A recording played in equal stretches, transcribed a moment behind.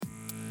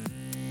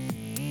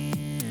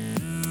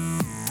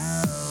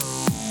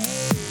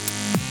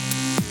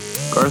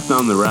Garth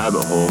Down the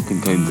Rabbit Hole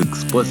contains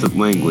explicit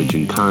language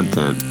and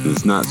content and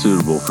is not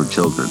suitable for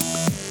children.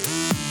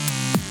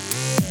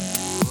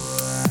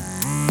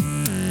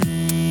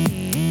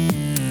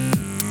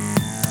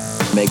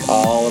 Make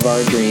all of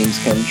our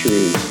dreams come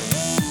true.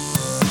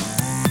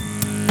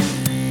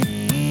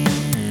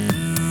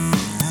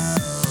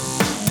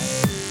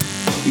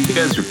 You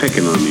guys are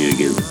picking on me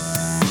again.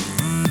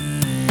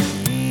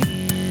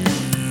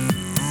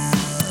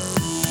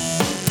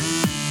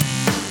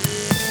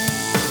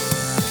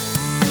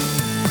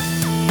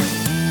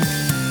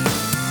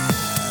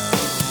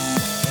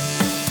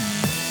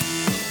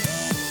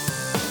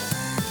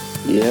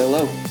 Yeah,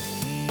 hello.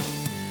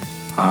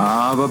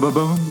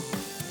 Boom.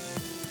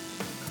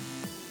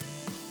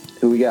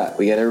 Who we got?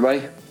 We got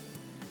everybody?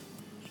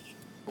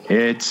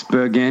 It's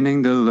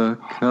beginning to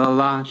look a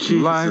lot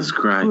like Christ.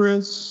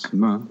 Christmas.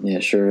 Yeah,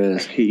 sure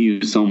is. I hate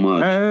you so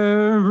much.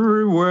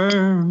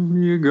 Everywhere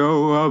you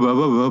go,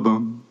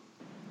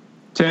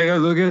 take a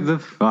look at the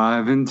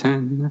 5 and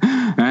 10,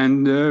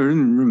 and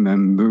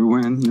remember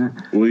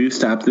when. Will you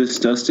stop this,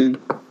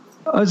 Dustin?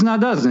 It's not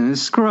Dustin,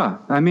 it's Scruff.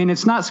 I mean,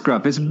 it's not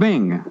Scruff, it's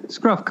Bing.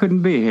 Scruff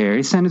couldn't be here.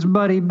 He sent his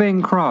buddy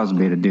Bing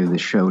Crosby to do the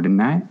show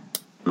tonight.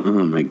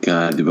 Oh my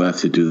God, do I have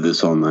to do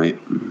this all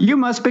night? You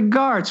must be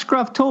Garth.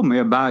 Scruff told me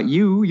about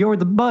you. You're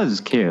the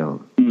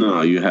buzzkill.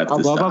 No, you have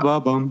to stop.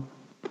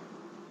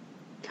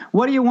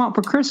 What do you want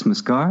for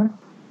Christmas, Garth?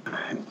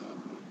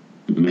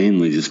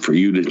 Mainly just for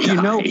you to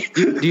die.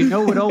 Do you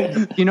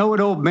know what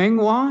old Bing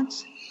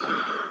wants?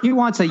 He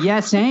wants a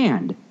yes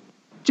and.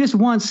 Just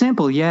one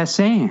simple yes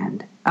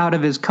and out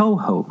of his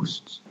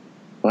co-hosts.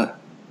 What?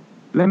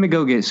 Let me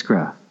go get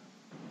Scruff.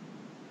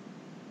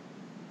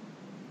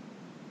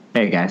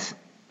 Hey, guys.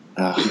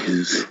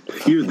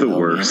 You're the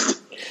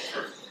worst.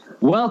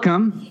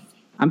 Welcome.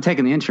 I'm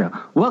taking the intro.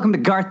 Welcome to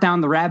Garth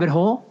Down the Rabbit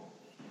Hole,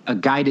 a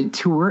guided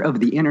tour of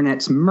the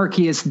internet's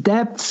murkiest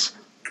depths.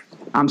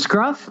 I'm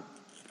Scruff.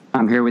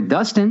 I'm here with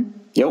Dustin.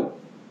 Yo.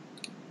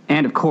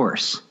 And, of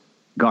course,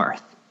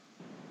 Garth.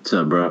 What's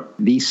up, bro?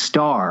 The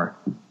star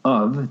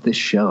of the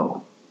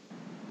show.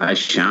 I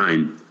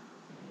shine.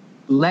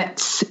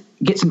 Let's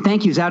get some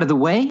thank yous out of the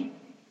way.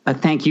 A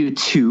thank you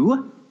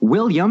to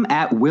William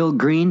at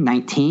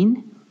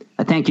WillGreen19.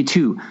 A thank you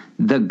to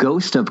the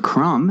Ghost of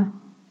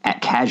Crumb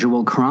at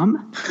Casual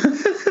Crumb.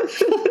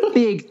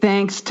 Big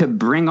thanks to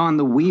Bring On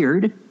the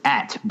Weird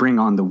at Bring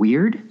On the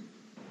Weird.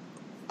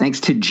 Thanks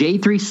to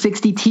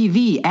J360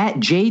 TV at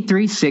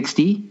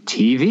J360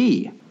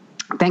 TV.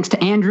 Thanks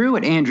to Andrew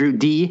at Andrew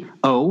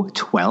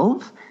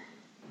DO12.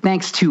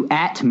 Thanks to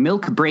at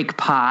Milk Break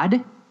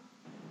Pod,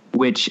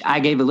 which I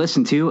gave a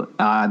listen to.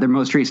 Their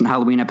most recent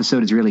Halloween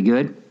episode is really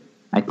good.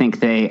 I think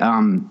they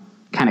kind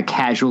of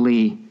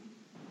casually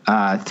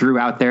threw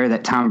out there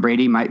that Tom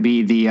Brady might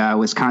be the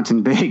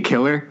Wisconsin Big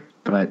Killer.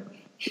 But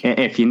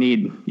if you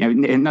need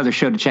another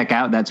show to check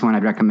out, that's one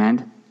I'd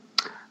recommend.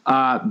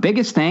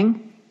 Biggest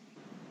thing,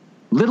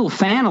 little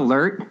fan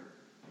alert.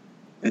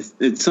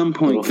 At some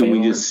point, can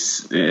we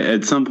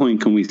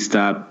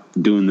stop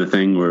doing the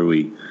thing where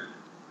we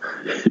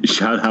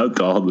shout out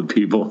to all the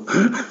people?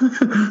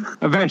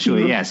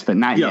 Eventually, yes, but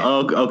not yet. Yeah,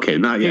 okay,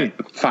 not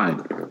yet.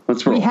 Fine.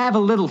 Let's roll. We have a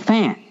little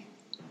fan.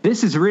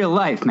 This is real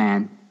life,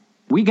 man.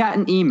 We got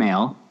an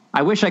email.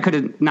 I wish I could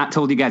have not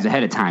told you guys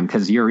ahead of time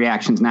because your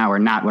reactions now are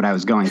not what I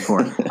was going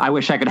for. I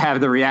wish I could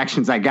have the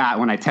reactions I got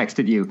when I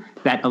texted you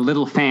that a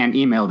little fan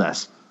emailed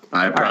us.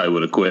 I probably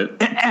would have quit.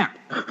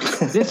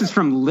 This is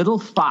from Little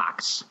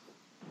Fox.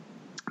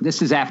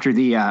 This is after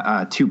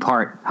the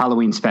two-part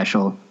Halloween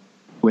special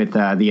with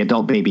the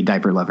adult baby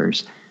diaper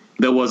lovers.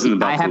 That wasn't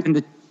about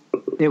poop.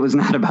 It was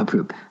not about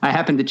poop. I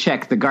happened to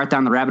check the Garth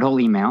Down the Rabbit Hole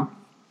email.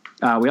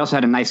 We also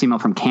had a nice email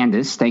from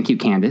Candace. Thank you,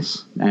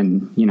 Candace.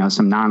 And,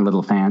 some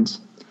non-Little fans.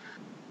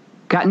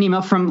 Got an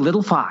email from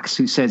Little Fox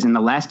who says, in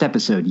the last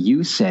episode,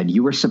 you said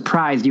you were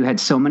surprised you had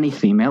so many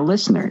female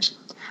listeners.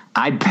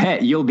 I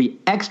bet you'll be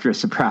extra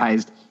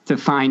surprised to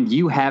find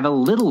you have a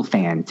little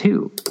fan,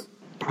 too.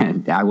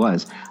 And I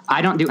was.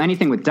 I don't do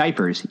anything with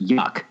diapers.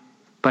 Yuck.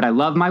 But I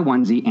love my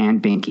onesie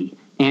and binky.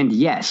 And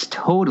yes,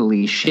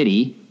 totally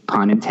shitty,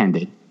 pun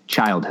intended,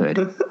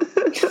 childhood.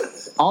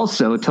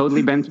 Also,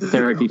 totally been through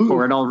therapy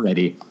for it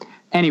already.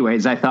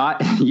 Anyways, I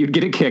thought you'd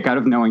get a kick out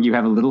of knowing you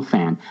have a little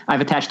fan. I've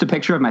attached a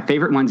picture of my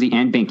favorite onesie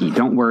and binky.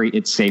 Don't worry,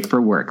 it's safe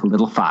for work.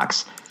 Little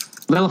Fox.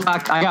 Little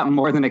Fox, I got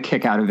more than a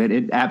kick out of it.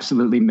 It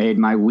absolutely made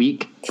my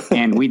week,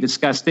 and we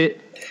discussed it.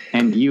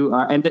 And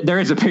and there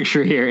is a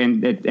picture here,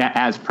 and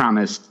as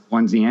promised,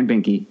 onesie and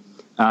binky.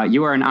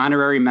 You are an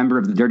honorary member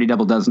of the Dirty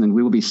Double Dozen, and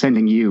we will be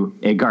sending you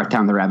a Garth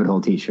Down the Rabbit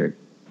Hole T-shirt.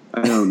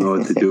 I don't know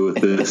what to do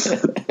with this.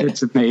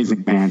 It's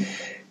amazing, man.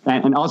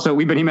 And also,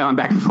 we've been emailing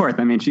back and forth.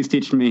 I mean, she's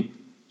teaching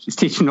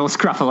old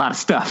Scruff a lot of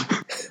stuff.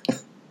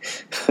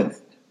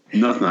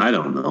 Nothing I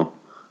don't know.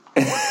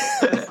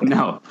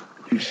 No,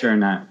 I'm sure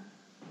not.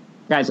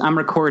 Guys, I'm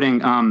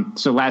recording.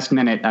 So last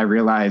minute, I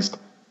realized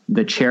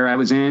the chair I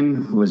was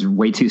in was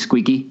way too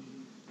squeaky.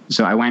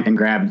 So I went and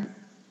grabbed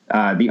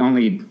the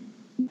only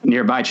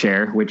nearby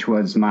chair, which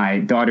was my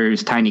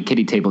daughter's tiny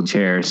kitty table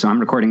chair. So I'm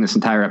recording this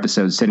entire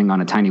episode sitting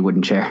on a tiny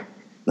wooden chair.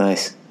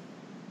 Nice.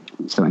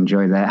 So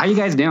enjoy that. How you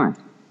guys doing?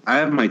 I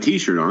have my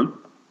T-shirt on.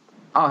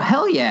 Oh,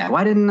 hell yeah.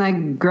 Why didn't I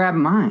grab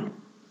mine?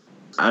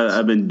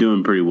 I've been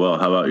doing pretty well.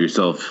 How about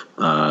yourself,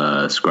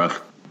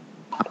 Scruff?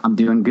 I'm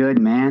doing good,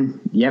 man.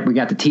 Yep, we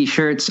got the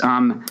T-shirts.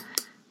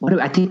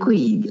 I think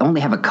we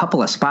only have a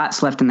couple of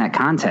spots left in that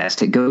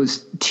contest. It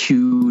goes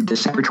to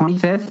December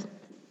 25th.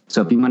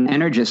 So if you want to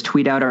enter, just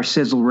tweet out our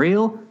sizzle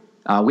reel.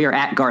 We are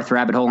at Garth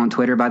Rabbit Hole on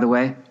Twitter, by the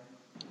way.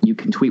 You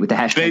can tweet with the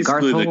hashtag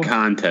Basically,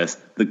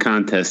 Garth the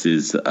contest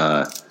is,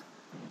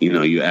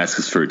 you ask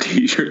us for a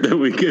T-shirt that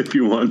we give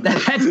you one.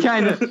 That's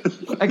kind of,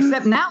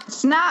 except now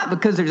it's not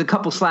because there's a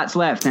couple slots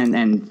left,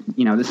 and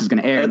this is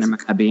going to air and there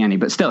might not be any,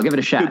 but still, give it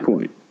a shot.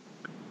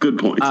 Good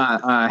point.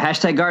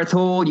 Hashtag Garth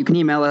Hole. You can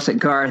email us at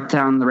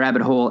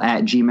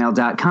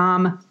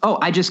garthdowntherabbithole@gmail.com. Oh,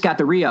 I just got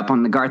the re-up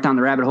on the Garth Down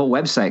the Rabbit Hole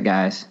website,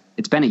 guys.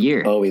 It's been a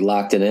year. Oh, we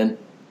locked it in?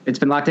 It's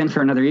been locked in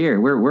for another year.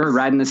 We're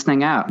riding this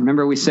thing out.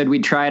 Remember we said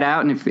we'd try it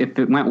out, and if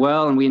it went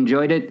well and we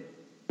enjoyed it,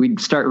 we'd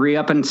start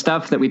re-upping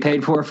stuff that we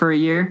paid for a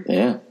year.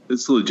 Yeah.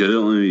 It's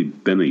legitimately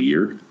been a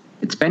year.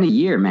 It's been a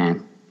year,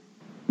 man.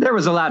 There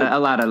was a lot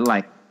of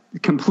like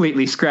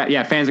completely scrap.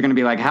 Yeah, fans are going to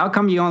be like, how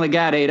come you only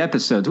got 8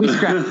 episodes? We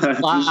scrapped a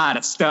lot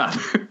of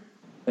stuff.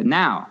 But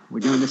now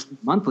we're doing this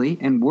monthly,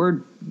 and we're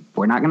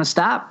not going to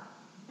stop.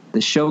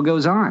 The show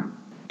goes on.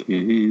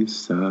 Can't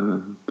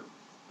stop.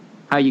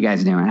 How you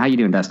guys doing? How you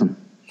doing, Dustin?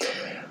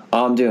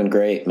 Oh, I'm doing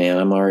great, man.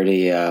 I'm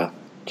already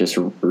just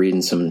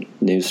reading some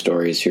news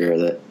stories here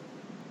that.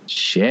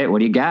 Shit, what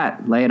do you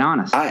got? Lay it on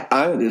us.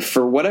 I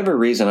for whatever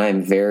reason, I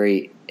am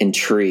very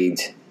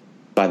intrigued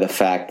by the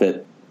fact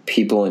that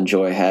people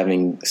enjoy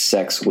having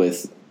sex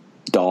with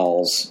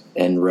dolls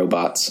and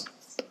robots.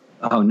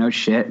 Oh, no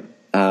shit.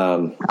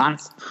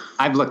 Honestly,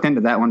 I've looked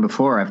into that one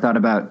before. I've thought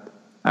about,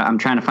 I'm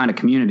trying to find a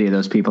community of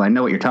those people. I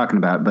know what you're talking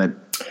about, but.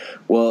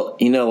 Well,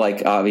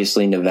 like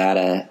obviously in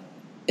Nevada,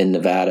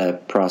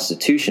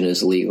 prostitution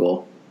is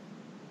legal.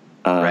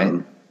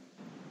 Right.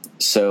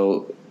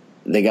 So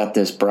they got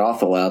this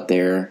brothel out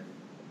there,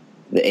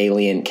 the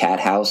Alien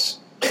Cat House.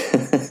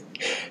 So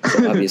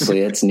obviously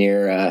it's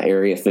near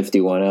Area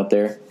 51 out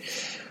there.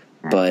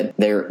 But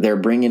they're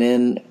bringing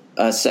in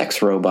a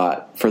sex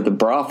robot for the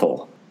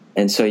brothel.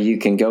 And so you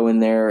can go in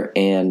there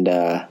and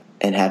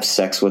have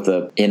sex with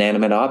an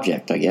inanimate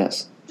object, I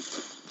guess.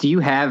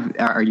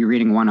 Are you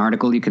reading one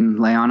article you can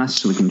lay on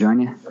us so we can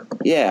join you?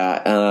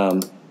 Yeah.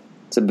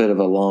 It's a bit of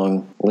a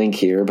long link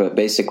here, but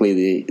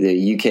basically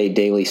the UK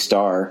Daily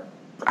Star.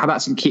 How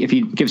about if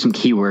you give some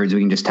keywords, we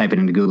can just type it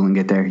into Google and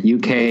get there.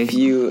 UK.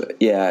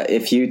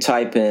 If you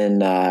type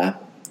in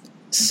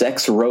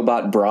sex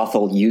robot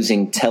brothel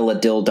using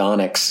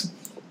teledildonics,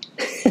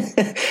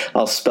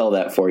 I'll spell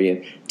that for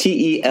you.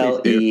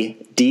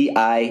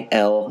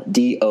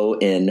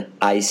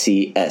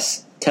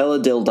 TELEDILDONICS.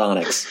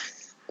 Teledildonics.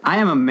 I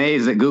am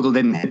amazed that Google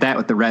didn't hit that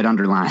with the red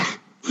underline.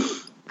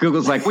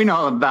 Google's like, we know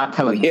all about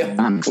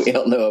teledildonics. We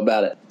don't know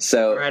about it.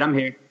 So, all right, I'm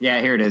here. Yeah,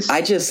 here it is.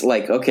 I just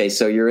okay,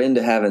 so you're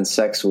into having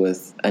sex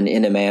with an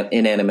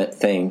inanimate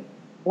thing.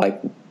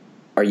 Like,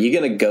 are you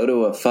going to go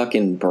to a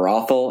fucking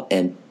brothel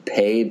and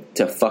pay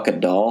to fuck a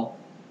doll?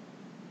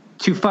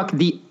 To fuck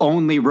the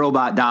only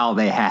robot doll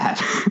they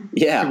have.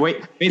 Yeah.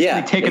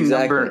 Take a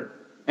number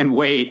and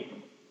wait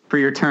for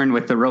your turn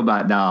with the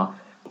robot doll.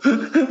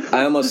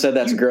 I almost said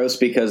that's gross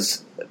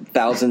because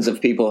thousands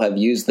of people have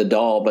used the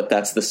doll, but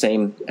that's the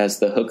same as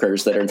the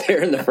hookers that are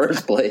there in the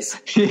first place.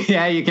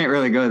 Yeah, you can't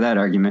really go with that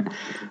argument.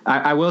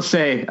 I will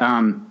say...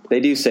 they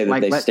do say that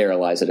they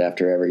sterilize it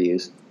after every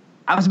use.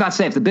 I was about to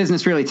say, if the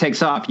business really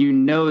takes off,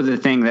 the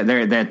thing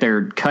that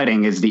they're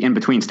cutting is the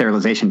in-between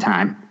sterilization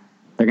time.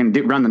 They're going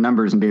to run the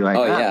numbers and be like,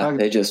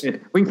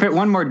 we can fit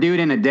one more dude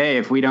in a day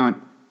if we don't...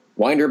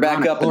 Wind her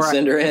back up and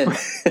send her in.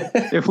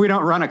 If we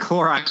don't run a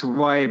Clorox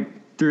wipe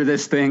through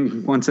this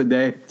thing once a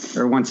day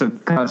or once a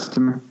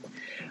customer.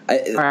 All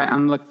right,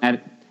 I'm looking at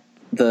it.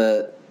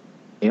 The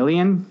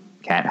Alien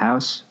Cat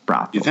House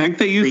brothel. You think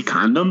they use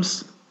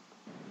condoms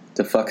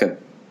to fuck a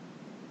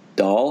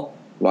doll?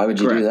 Why would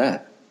you do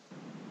that?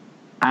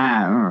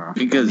 I don't know.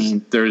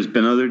 Because there's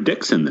been other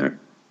dicks in there.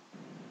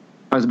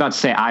 I was about to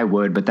say I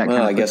would, but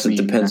I guess it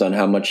depends on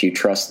how much you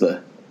trust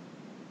the.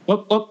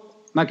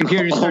 My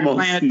computer just started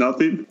playing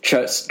nothing.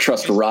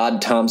 Trust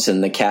Rod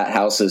Thompson, the Cat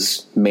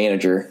House's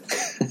manager.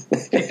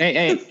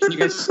 Hey!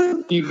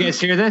 Can you guys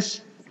hear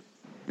this?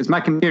 Because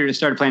my computer just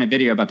started playing a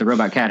video about the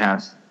robot cat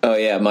house. Oh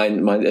yeah,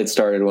 mine. It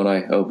started when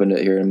I opened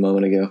it here a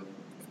moment ago.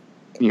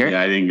 You hear it?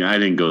 Yeah, I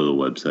didn't go to the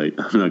website.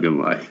 I'm not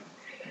gonna lie.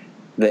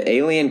 The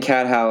Alien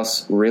Cat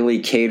House really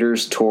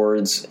caters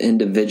towards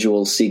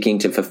individuals seeking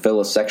to fulfill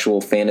a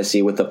sexual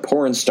fantasy with a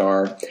porn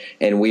star,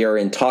 and we are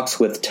in talks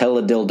with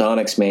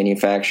teledildonics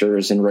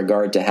manufacturers in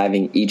regard to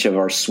having each of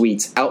our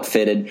suites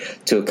outfitted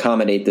to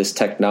accommodate this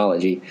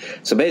technology.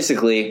 So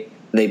basically,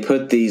 they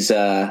put these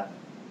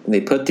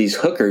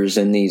hookers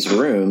in these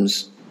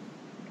rooms,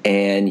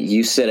 and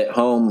you sit at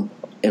home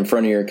in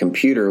front of your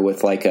computer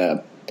with like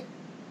a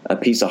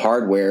piece of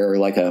hardware or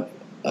like a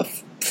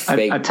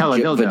fake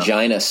teledildo.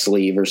 vagina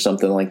sleeve or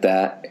something like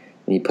that,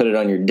 and you put it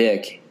on your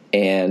dick,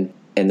 and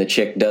the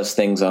chick does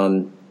things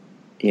on,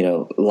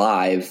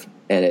 live,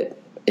 and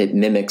it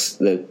mimics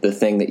the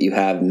thing that you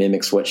have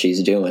mimics what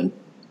she's doing.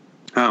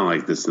 I don't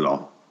like this at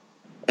all.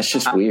 That's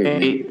just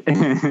weird.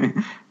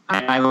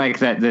 I like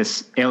that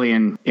this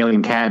alien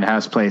CAD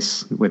house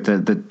place with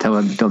the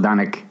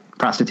teledildonic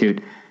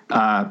prostitute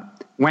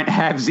went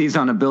halvesies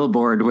on a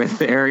billboard with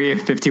the Area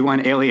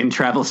 51 Alien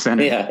Travel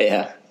Center.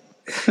 Yeah.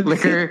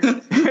 Liquor,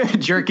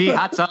 jerky,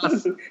 hot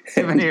sauce,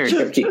 souvenirs.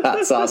 Jerky,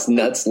 hot sauce,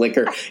 nuts,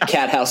 liquor,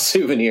 cat house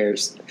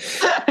souvenirs.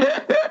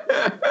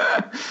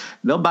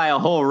 They'll buy a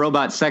whole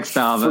robot sex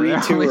doll. Free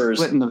tours.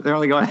 They're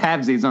only going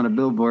halvesies on a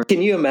billboard.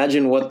 Can you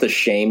imagine what the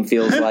shame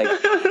feels like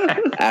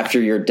after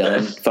you're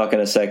done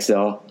fucking a sex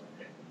doll?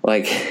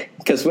 Like,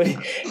 because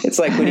it's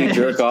like when you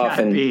jerk off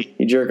and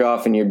you're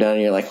done,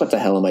 and you're like, what the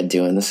hell am I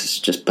doing? This is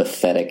just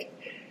pathetic.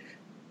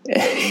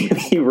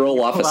 You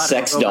roll off a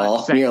sex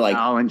doll, and you're like,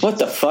 what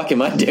the fuck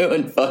am I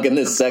doing fucking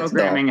this sex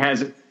doll?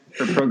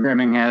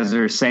 Programming has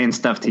her saying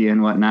stuff to you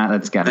and whatnot.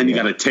 That's got. Then you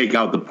got to take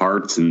out the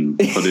parts and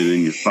put it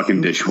in your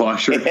fucking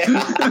dishwasher. You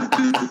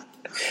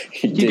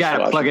got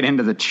to plug it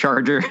into the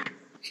charger.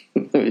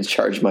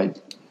 Charge my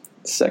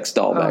sex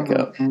doll back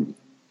up. Man.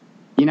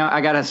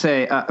 I got to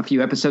say, a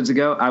few episodes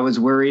ago, I was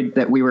worried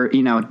that we were,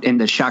 in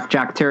the shock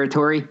jock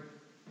territory.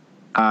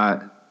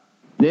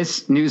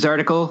 This news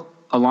article,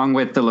 along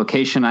with the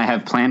location I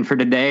have planned for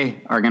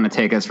today, are going to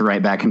take us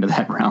right back into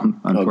that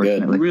realm,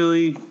 unfortunately. Good.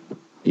 Really?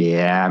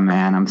 Yeah,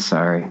 man, I'm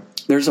sorry.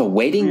 There's a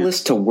waiting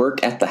list to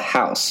work at the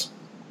house.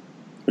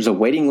 There's a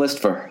waiting list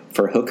for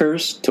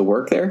hookers to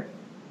work there.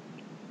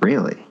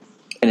 Really?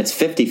 And it's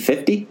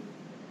 50-50?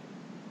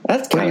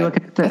 That's kind of,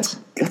 looking at this?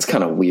 That's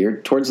kind of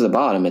weird. Towards the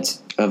bottom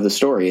of the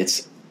story,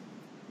 so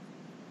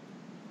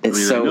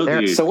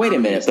wait a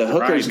minute. The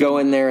hookers go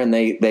in there and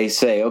they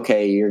say,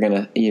 okay, you're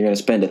gonna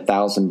spend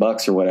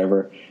 $1,000 or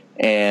whatever,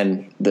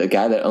 and the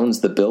guy that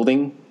owns the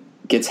building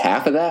gets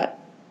half of that.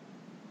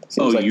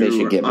 Seems like they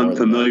should get more.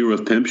 Unfamiliar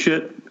with pimp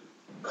shit?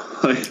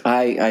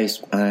 I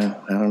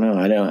don't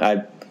know.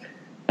 I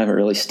haven't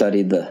really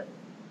studied the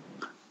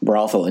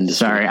brothel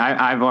industry. Sorry,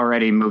 I've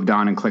already moved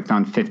on and clicked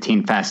on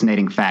 15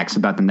 fascinating facts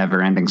about the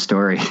never-ending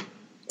story.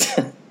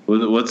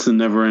 What's the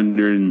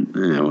never-ending?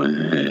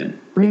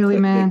 Really,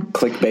 man?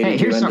 Clickbait. Hey,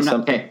 here's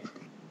something. Hey,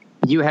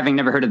 you having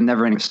never heard of the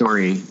never-ending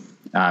story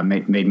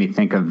made me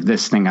think of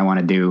this thing I want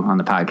to do on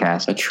the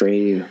podcast. Betray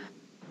you.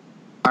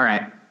 All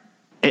right.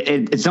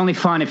 It's only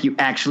fun if you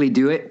actually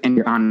do it and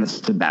you're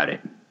honest about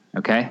it.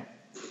 Okay?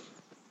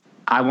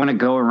 I want to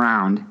go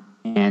around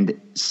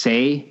and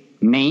say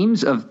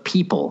names of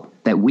people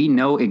that we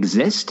know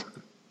exist,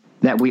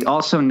 that we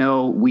also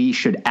know we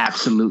should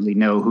absolutely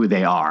know who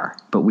they are,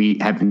 but we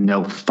have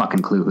no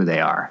fucking clue who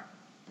they are.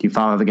 Do you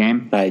follow the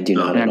game? I do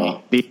not at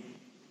all.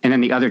 And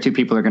then the other two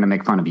people are going to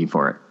make fun of you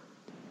for it.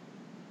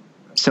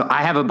 So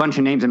I have a bunch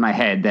of names in my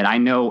head that I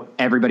know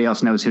everybody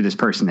else knows who this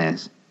person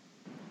is.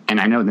 And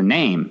I know the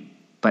name,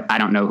 but I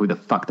don't know who the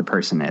fuck the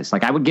person is.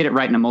 Like, I would get it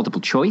right in a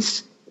multiple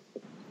choice,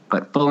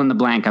 but full in the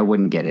blank, I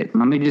wouldn't get it.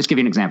 Let me just give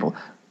you an example.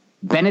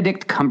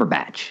 Benedict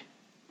Cumberbatch.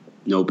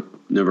 Nope.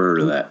 Never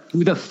heard of that.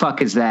 Who the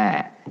fuck is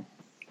that?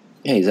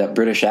 Yeah, he's that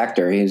British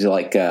actor. He's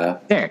like...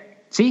 There.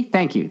 See?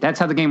 Thank you. That's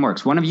how the game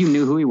works. One of you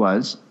knew who he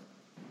was.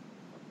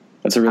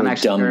 That's a really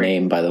dumb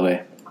name, by the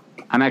way.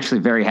 I'm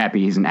actually very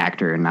happy he's an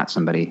actor and not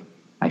somebody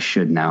I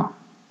should know.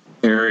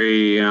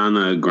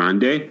 Ariana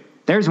Grande?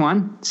 There's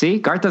one. See?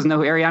 Garth doesn't know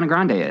who Ariana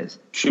Grande is.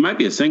 She might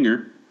be a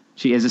singer.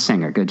 She is a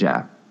singer. Good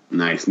job.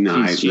 Nice. No,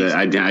 I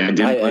didn't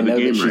play the game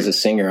right. She's a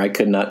singer. I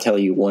could not tell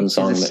you one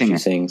song that she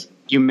sings.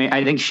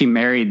 I think she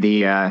married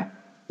the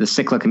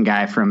sick-looking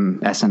guy from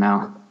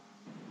SNL.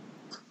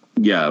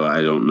 Yeah, but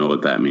I don't know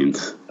what that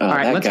means. All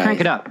right, let's crank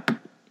it up.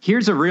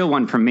 Here's a real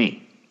one from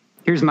me.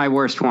 Here's my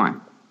worst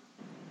one.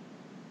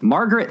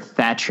 Margaret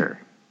Thatcher.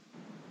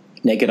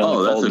 Naked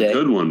on the Cold Day. That's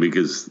a good one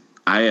because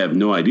I have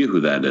no idea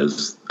who that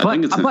is. I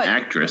think it's an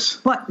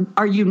actress. But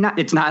are you not?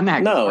 It's not an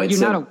actress. No, are you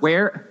not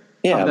aware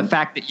of the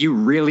fact that you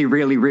really,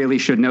 really, really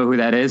should know who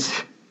that is?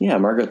 Yeah,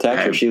 Margaret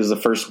Thatcher. She was the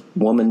first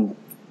woman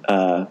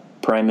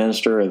prime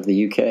minister of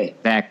the UK.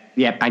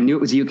 Yeah, I knew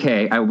it was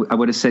UK. I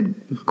would have said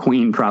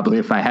Queen probably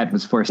if I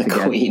was forced to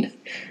guess. Queen.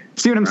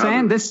 See what I'm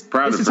saying? This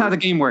is how the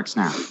game works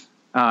now.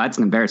 That's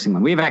an embarrassing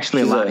one. We have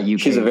actually a lot of UK.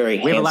 She's a very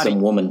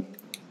handsome woman.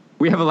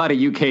 We have a lot of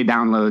UK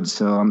downloads,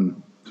 so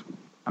I'm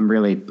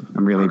really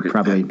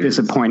probably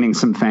disappointing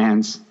some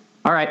fans.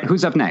 All right,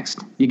 who's up next?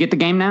 You get the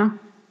game now?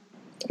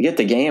 I get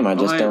the game. I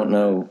just don't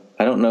know.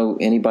 I don't know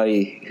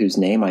anybody whose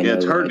name I know. Yeah,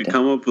 it's hard to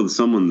come up with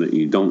someone that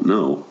you don't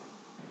know.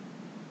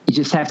 You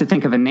just have to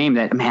think of a name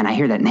that, man, I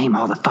hear that name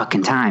all the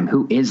fucking time.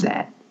 Who is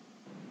that?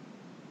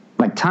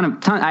 Like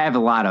I have a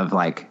lot of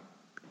like,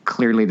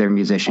 clearly they're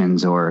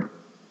musicians or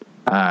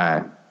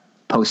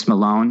Post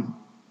Malone.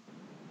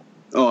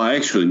 Oh, I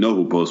actually know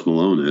who Post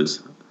Malone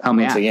is.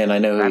 Once again, I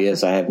know who he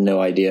is. I have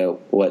no idea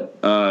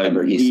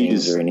whatever he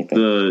sings or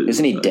anything.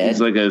 Isn't he dead?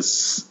 He's like a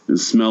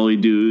smelly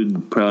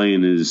dude, probably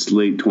in his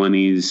late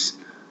 20s.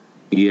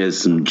 He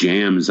has some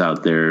jams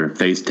out there,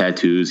 face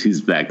tattoos.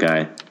 He's that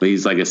guy. But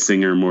he's like a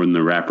singer more than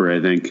the rapper, I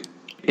think.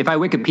 If I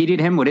Wikipedia'd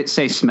him, would it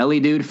say smelly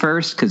dude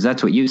first? Because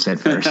that's what you said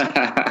first.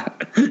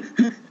 But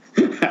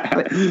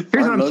here's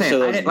what I'm most saying.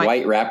 of those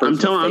white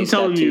rappers I'm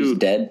telling you,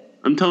 dead.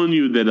 I'm telling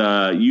you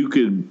that you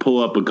could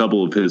pull up a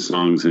couple of his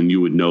songs and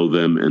you would know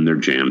them and their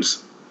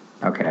jams.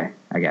 Okay,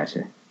 I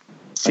gotcha.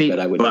 See,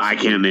 but I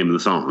can't name the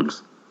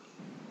songs.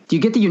 Do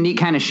you get the unique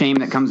kind of shame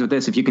that comes with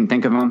this if you can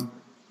think of them?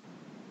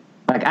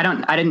 Like,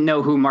 I didn't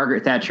know who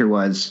Margaret Thatcher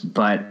was,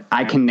 but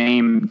I can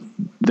name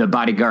the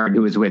bodyguard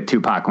who was with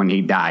Tupac when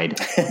he died.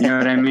 You know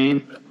what I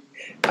mean?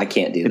 I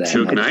can't do that.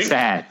 Suge Knight? It's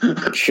sad.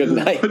 Suge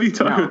Knight. What are you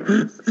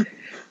talking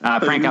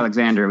about? Frank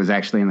Alexander was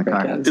actually in the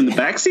car. In the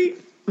backseat?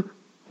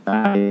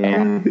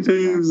 Yeah.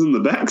 He was in the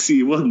backseat.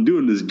 He wasn't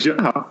doing his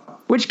job.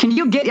 Which can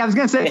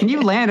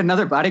you land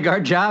another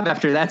bodyguard job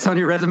after that's on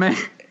your resume?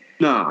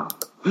 Nah.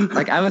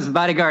 Like, I was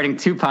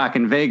bodyguarding Tupac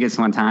in Vegas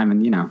one time,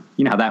 and you know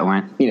how that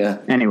went. Yeah.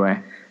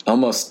 Anyway.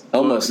 Almost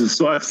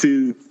So I've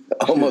seen.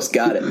 Almost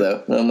got it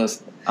though.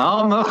 Almost.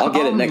 I'll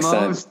get it next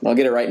time. I'll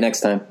get it right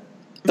next time.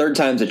 Third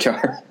time's a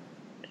charm.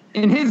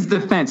 In his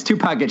defense,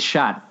 Tupac gets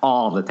shot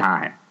all the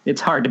time. It's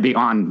hard to be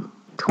on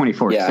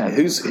 24/7. Yeah,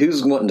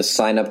 who's wanting to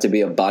sign up to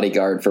be a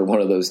bodyguard for one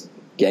of those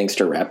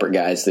gangster rapper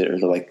guys that are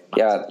like,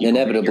 yeah,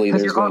 inevitably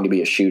there's going to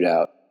be a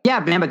shootout. Yeah,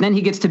 man, but then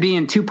he gets to be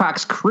in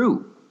Tupac's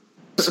crew.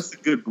 That's a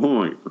good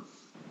point.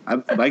 I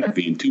like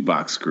being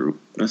Tupac's crew.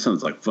 That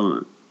sounds like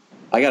fun.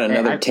 I got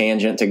another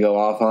tangent to go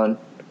off on.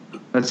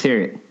 Let's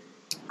hear it.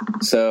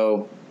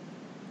 So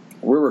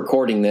we're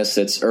recording this.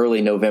 It's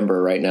early November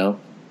right now.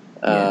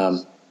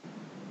 Yes.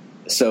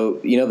 So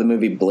you know the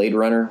movie Blade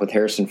Runner with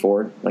Harrison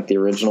Ford, like the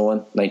original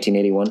one,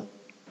 1981?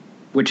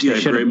 Which they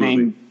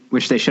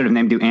should have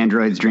named Do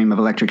Androids Dream of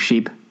Electric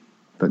Sheep.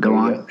 But go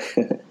on.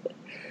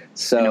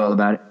 So I know all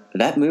about it.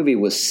 That movie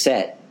was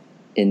set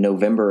in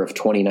November of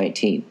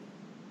 2019.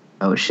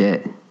 Oh,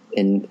 shit.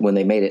 When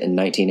they made it in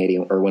 1980,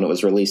 or when it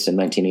was released in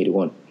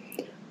 1981.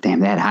 Damn,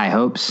 they had high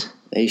hopes.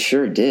 They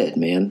sure did,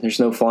 man. There's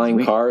no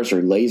flying cars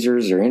or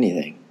lasers or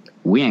anything.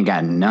 We ain't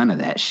got none of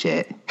that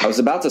shit. I was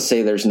about to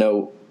say there's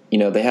no,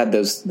 they had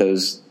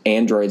those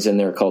androids in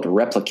there called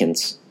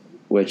replicants,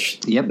 which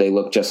they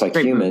look just like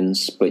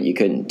humans, but you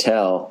couldn't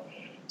tell.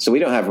 So we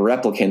don't have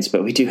replicants,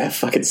 but we do have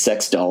fucking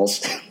sex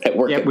dolls that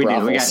work at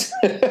brothels.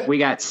 We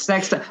got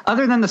sex.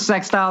 Other than the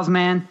sex dolls,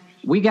 man,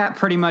 we got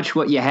pretty much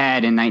what you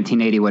had in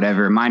 1980,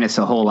 whatever, minus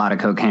a whole lot of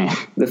cocaine.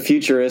 The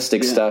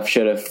futuristic stuff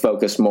should have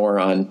focused more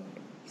on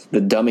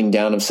the dumbing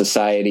down of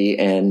society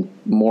and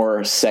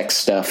more sex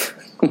stuff.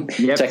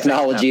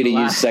 Technology to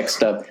use sex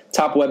stuff.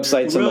 Top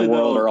websites in the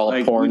world are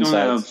all porn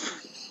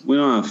sites. We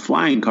don't have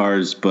flying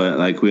cars, but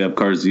like we have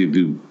cars that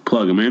you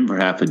plug them in for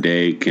half a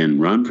day, can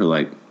run for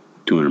like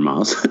 200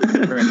 miles.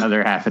 For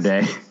another half a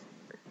day.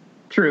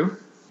 True.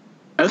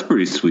 That's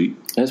pretty sweet.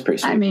 That's pretty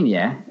sweet. I mean,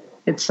 yeah,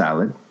 it's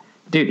solid.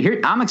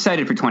 Dude, I'm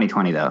excited for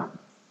 2020, though.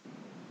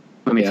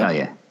 Let me tell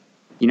you.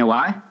 You know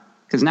why?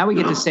 Because now we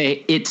get to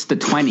say it's the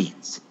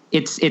 20s.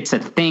 It's a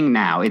thing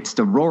now. It's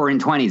the roaring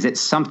 20s.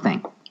 It's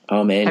something.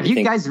 Oh, man. Have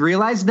you guys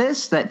realized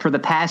this? That for the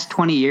past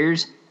 20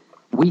 years,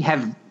 we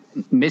have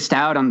missed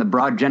out on the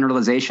broad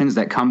generalizations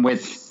that come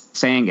with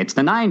saying it's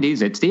the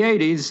 90s, it's the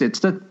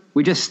 80s,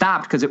 we just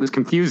stopped because it was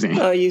confusing.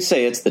 Oh, you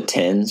say it's the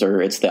 10s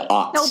or it's the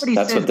aughts.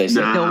 That's what they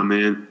say. Nah,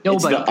 man.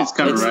 Nobody. It's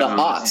kind of the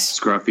aughts.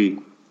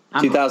 Scruffy.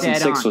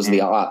 2006 was the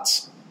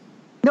aughts.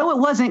 No, it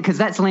wasn't, because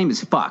that's lame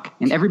as fuck.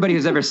 And everybody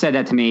who's ever said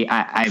that to me,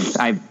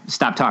 I've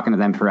stopped talking to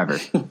them forever.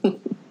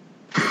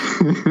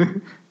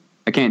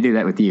 I can't do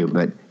that with you,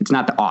 but it's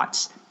not the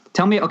aughts.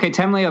 Tell me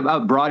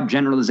about broad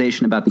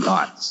generalization about the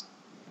aughts.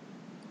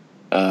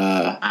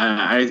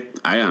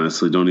 I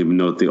honestly don't even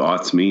know what the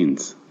aughts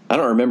means. I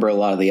don't remember a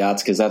lot of the aughts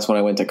because that's when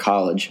I went to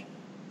college.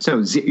 So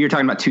you're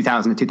talking about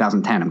 2000 to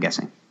 2010, I'm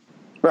guessing.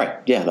 Right.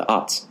 Yeah, the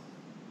aughts.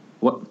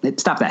 What?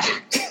 Stop that.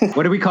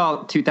 What do we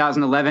call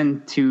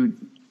 2011 to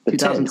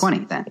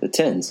 2020 then? The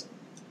 10s.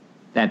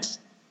 That's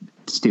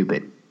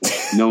stupid.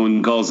 No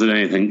one calls it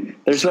anything.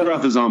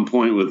 Scruff is on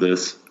point with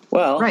this.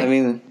 Well, right. I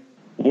mean,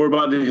 we're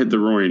about to hit the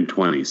roaring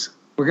 20s.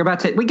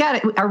 We got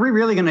it. Are we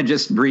really going to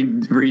just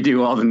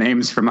redo all the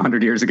names from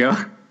 100 years ago?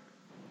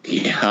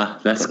 Yeah,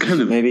 that's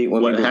kind of maybe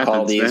when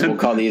we'll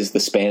call these the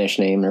Spanish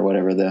name or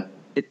whatever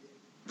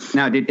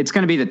No, dude, it's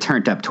going to be the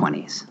turned up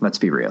 20s. Let's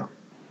be real.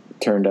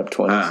 Turned up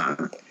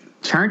 20s.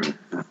 Turned?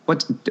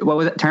 What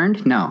was it?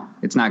 Turned? No,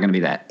 it's not going to be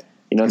that.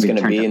 You know, it's going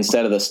to be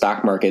instead of the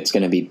stock market, it's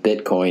going to be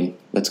Bitcoin.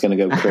 That's going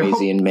to go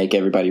crazy and make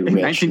everybody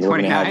rich. We're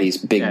going to have these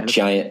big,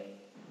 giant,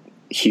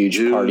 huge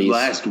parties.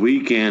 Last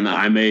weekend,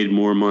 I made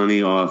more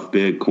money off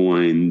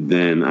Bitcoin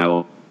than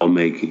I'll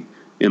make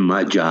in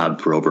my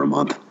job for over a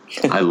month.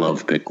 I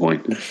love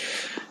Bitcoin.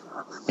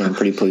 Yeah, I'm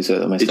pretty pleased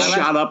with it myself. It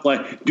shot up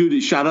like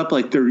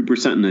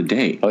 30% in a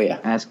day. Oh,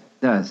 yeah. It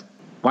does.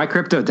 Why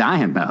crypto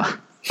dying, though?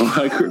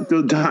 Why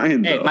crypto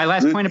dying, though? Hey, my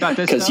last point about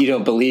this. Because you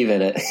don't believe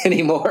in it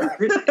anymore.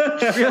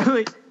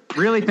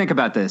 Really think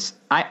about this.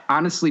 I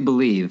honestly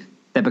believe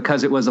that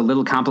because it was a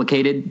little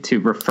complicated to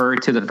refer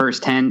to the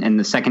first 10 and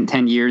the second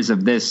 10 years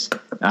of this,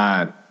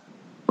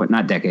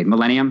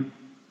 millennium,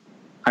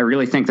 I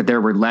really think that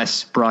there were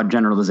less broad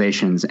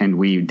generalizations and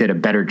we did a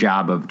better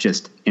job of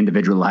just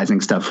individualizing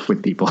stuff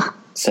with people.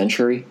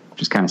 Century?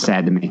 Which is kind of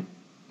sad to me.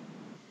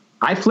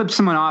 I flipped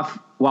someone off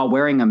while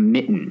wearing a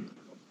mitten.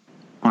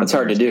 That's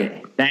hard to do.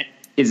 That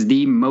is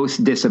the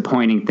most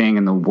disappointing thing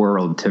in the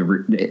world.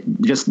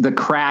 Just the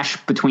crash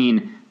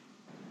between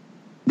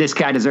this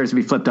guy deserves to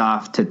be flipped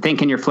off to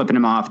thinking you're flipping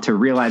him off to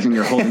realizing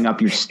you're holding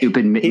up your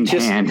stupid mitten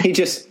hand. He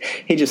just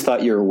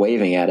thought you were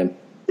waving at him.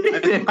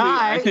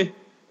 I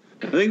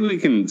think we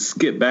can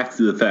skip back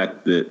to the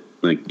fact that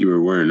like you were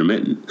wearing a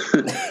mitten.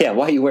 Yeah,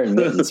 why are you wearing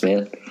mittens,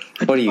 man?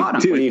 What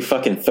are you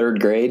fucking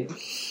third grade?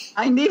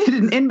 I needed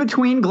an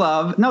in-between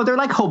glove. No, they're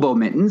like hobo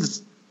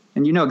mittens,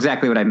 and you know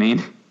exactly what I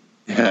mean.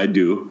 Yeah, I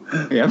do.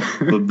 Yeah,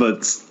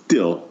 but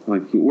still,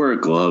 like wear a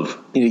glove.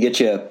 You need to get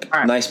you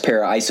a nice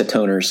pair of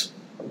isotoners,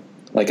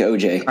 like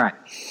OJ. All right.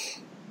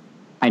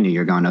 I knew you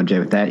were going OJ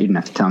with that. You didn't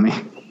have to tell me.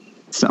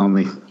 That's the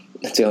only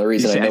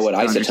reason I know what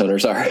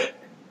isotoners are.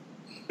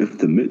 If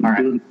the mitten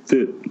doesn't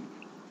fit.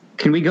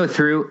 Can we go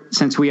through,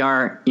 since we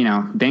are,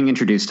 Bing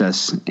introduced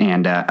us,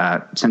 and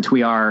since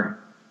we are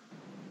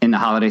in the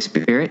holiday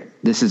spirit,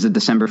 this is a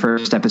December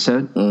 1st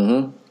episode.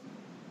 Mm-hmm.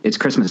 It's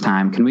Christmas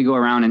time. Can we go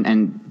around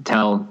and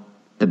tell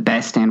the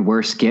best and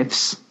worst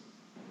gifts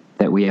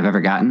that we have ever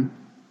gotten?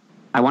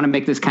 I want to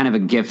make this kind of a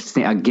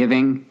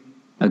gift-themed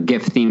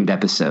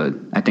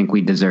episode. I think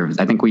we deserve.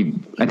 I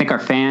think our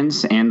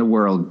fans and the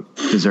world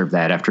deserve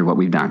that after what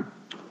we've done.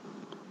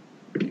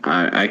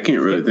 I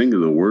can't really think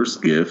of the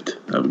worst gift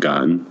I've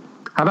gotten.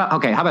 How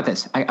about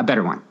this? A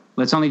better one.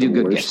 Let's only do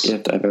good gifts. The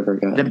worst gift I've ever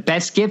gotten. The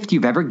best gift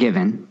you've ever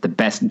given. The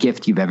best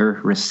gift you've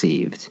ever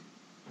received.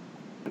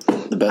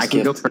 The best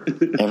gift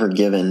ever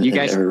given. You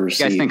guys, ever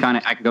received. You guys think on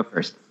it. I can go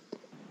first.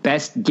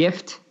 Best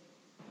gift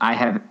I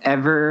have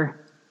ever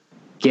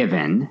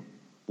given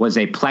was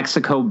a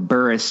Plexico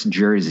Burris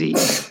jersey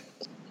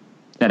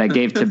that I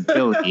gave to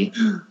Billy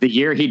the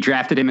year he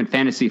drafted him in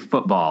fantasy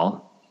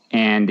football.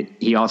 And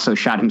he also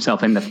shot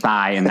himself in the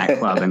thigh in that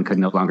club and could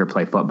no longer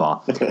play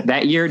football.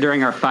 That year,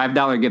 during our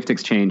 $5 gift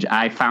exchange,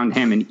 I found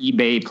him an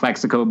eBay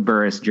Plexico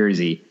Burris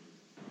jersey,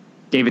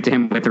 gave it to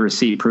him with a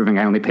receipt proving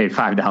I only paid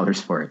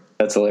 $5 for it.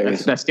 That's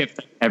hilarious. That's the best gift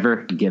I've ever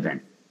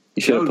given.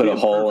 You should have put a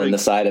hole in the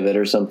side of it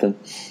or something.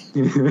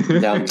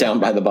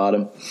 down by the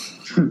bottom.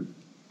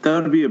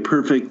 That would be a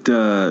perfect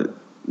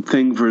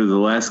thing for the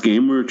last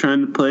game we were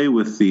trying to play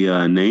with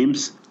the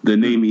names. The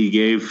name he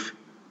gave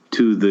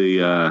to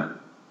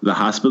the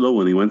hospital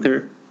when he went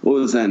there. What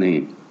was that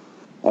name?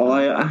 Oh,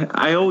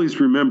 I always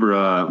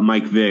remember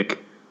Mike Vick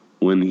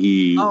when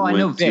he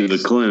went to the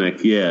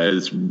clinic. Yeah,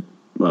 it's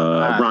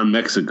Ron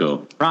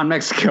Mexico. Ron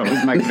Mexico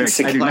was Mike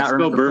Vick. I do not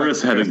remember.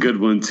 Burris had a good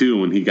one too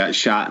when he got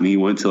shot and he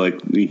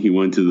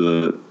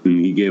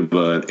gave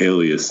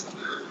alias.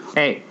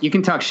 Hey, you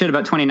can talk shit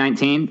about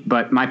 2019,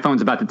 but my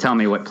phone's about to tell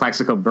me what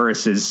Plexico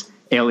Burris's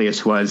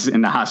alias was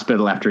in the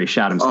hospital after he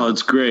shot himself. Oh,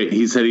 it's great.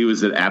 He said he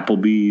was at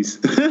Applebee's.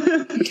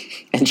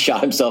 And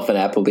shot himself at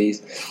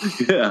Applebee's.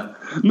 Yeah.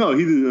 No,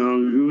 he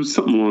didn't. It was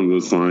something along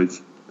those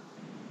lines.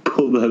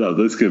 Pull that up.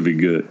 That's going to be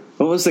good.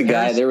 What was the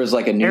guy? There was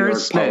like a New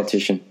York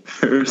politician.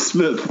 Harris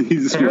Smith.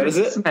 What is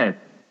it? Smith.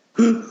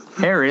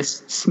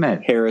 Harris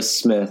Smith. Harris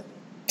Smith.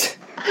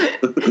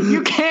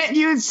 You can't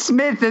use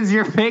Smith as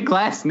your fake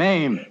last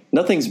name.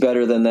 Nothing's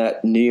better than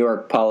that New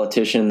York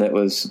politician that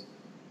was...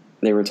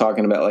 They were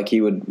talking about like he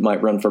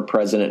might run for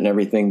president and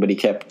everything, but he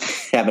kept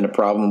having a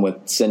problem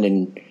with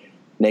sending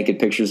naked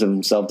pictures of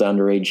himself to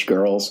underage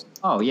girls.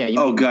 Oh, yeah.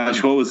 Oh,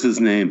 gosh. What was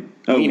his name?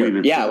 Oh,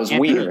 Weiner. Yeah, it was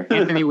Weiner.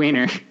 Anthony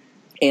Weiner.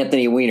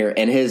 Anthony Weiner.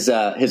 And his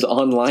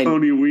online...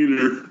 Tony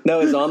Weiner. No,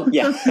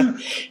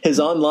 his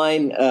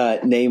online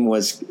name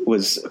was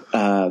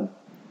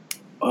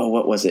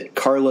what was it?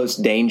 Carlos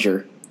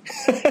Danger.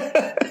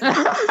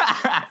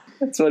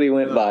 That's what he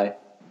went by.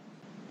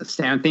 Let's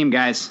stay on theme,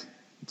 guys.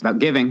 It's about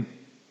giving.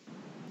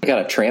 I got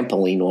a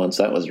trampoline once.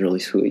 That was really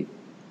sweet.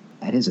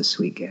 That is a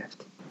sweet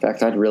gift. In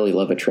fact, I'd really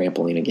love a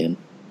trampoline again.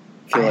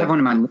 I have one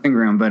in my living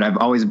room, but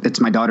it's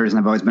my daughter's, and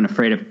I've always been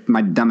afraid if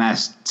my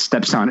dumbass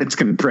steps on it, it's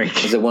going to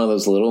break. Is it one of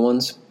those little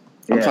ones?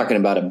 Yeah. I'm talking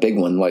about a big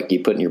one like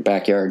you put in your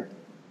backyard.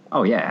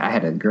 Oh, yeah. I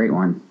had a great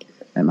one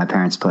at my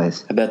parents'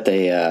 place. I bet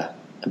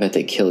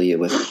they kill you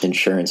with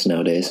insurance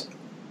nowadays.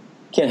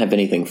 Can't have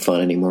anything fun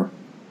anymore.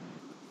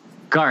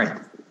 Garth,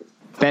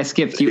 best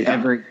gift you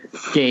ever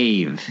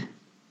gave.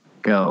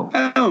 Go.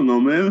 I don't know,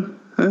 man.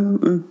 I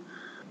don't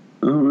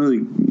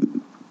really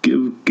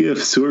give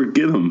gifts or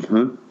give them,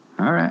 huh?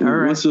 All right.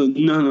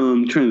 No,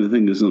 I'm trying to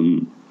think of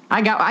something.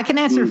 I can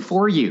answer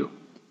for you.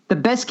 The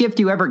best gift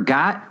you ever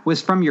got was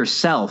from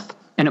yourself,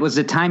 and it was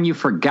the time you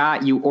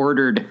forgot you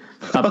ordered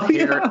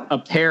a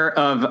pair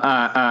of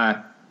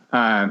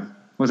what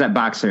was that,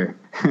 Boxer?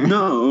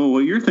 No,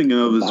 what you're thinking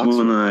of is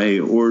when I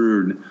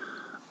ordered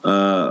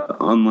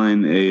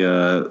online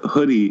a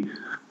hoodie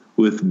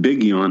with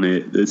Biggie on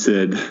it that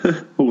said,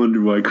 "I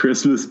wonder why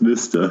Christmas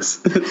missed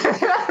us."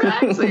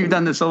 So you've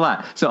done this a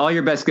lot. So all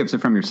your best gifts are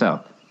from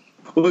yourself.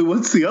 Wait,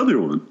 what's the other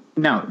one?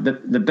 No,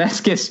 the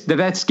best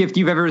gift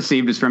you've ever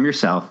received is from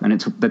yourself, and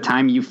it's the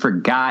time you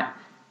forgot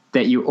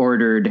that you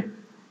ordered.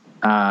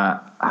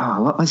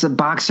 What was the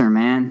boxer,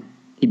 man?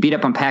 He beat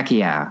up on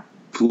Pacquiao.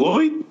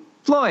 Floyd.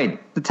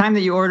 The time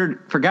that you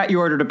forgot you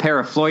ordered a pair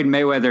of Floyd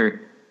Mayweather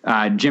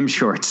gym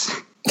shorts.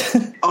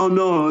 Oh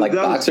no, like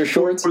that boxer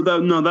shorts?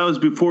 That was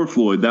before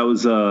Floyd. That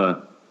was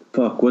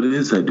fuck. What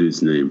is that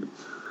dude's name?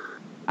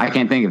 I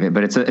can't think of it,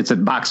 but it's a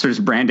boxer's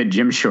branded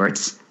gym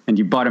shorts, and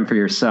you bought them for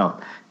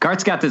yourself.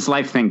 Gart's got this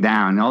life thing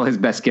down. All his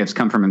best gifts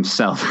come from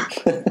himself.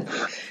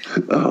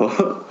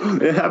 Oh,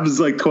 it happens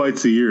like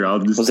twice a year.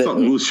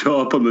 Something will show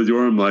up on the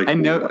door. I'm like, I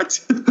know. What?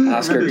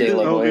 Oscar De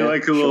La Hoya. It'll be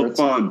like a little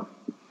fun.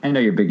 I know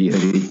your Biggie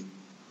hoodie.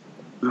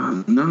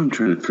 Now I'm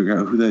trying to figure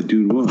out who that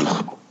dude was.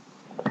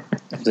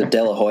 Was it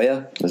De La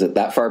Hoya? Was it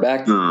that far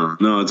back?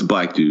 No, it's a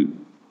black dude.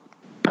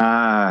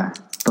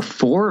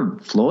 Before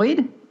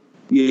Floyd?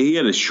 Yeah, he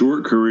had a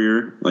short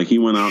career. Like he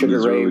went out in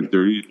his early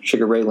 30s.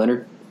 Sugar Ray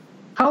Leonard.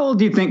 How old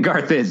do you think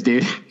Garth is,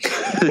 dude?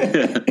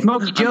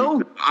 Smokey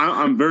Joe?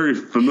 I'm very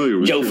familiar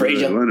with Joe Sugar Ray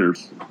Frazier. Leonard.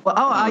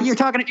 Well, you're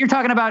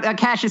talking about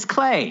Cassius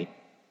Clay.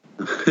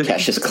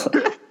 Cassius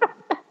Clay.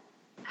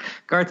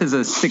 Garth is a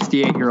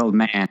 68-year-old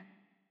man.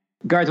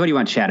 Garth, what do you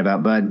want to chat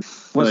about, bud?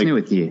 What's new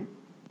with you?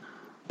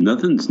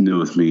 Nothing's new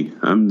with me.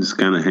 I'm just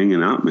kind of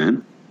hanging out,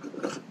 man.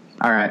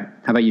 All right.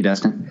 How about you,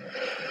 Dustin?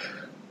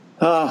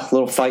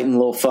 Little fighting,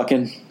 little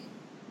fucking.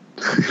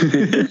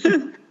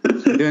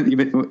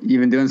 You've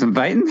been doing some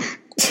fighting?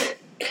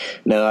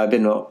 No, I've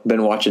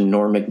been watching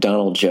Norm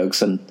Macdonald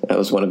jokes, and that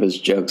was one of his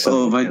jokes.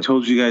 Oh, have I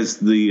told you guys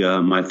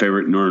the my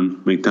favorite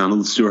Norm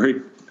Macdonald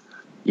story?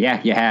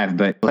 Yeah, you have,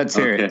 but let's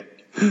hear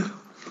it.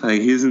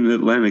 Like he's in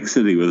Atlantic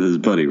City with his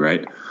buddy,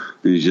 right?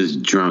 And he's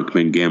just drunk,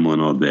 been gambling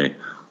all day.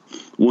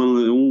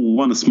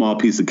 Won a small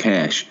piece of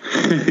cash.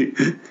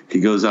 He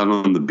goes out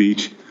on the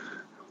beach,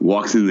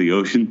 walks into the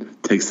ocean,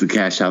 takes the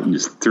cash out, and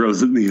just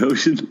throws it in the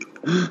ocean.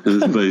 And his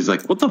buddy's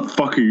like, "What the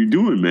fuck are you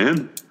doing,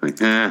 man?"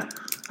 Like,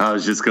 I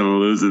was just gonna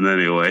lose it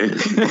anyway.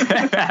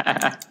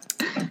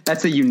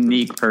 That's a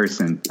unique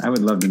person. I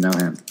would love to know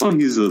him. Oh,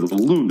 he's a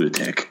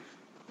lunatic.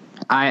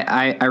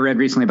 I read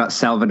recently about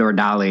Salvador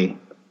Dali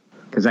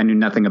because I knew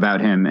nothing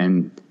about him,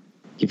 and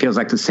he feels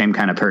like the same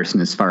kind of person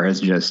as far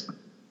as just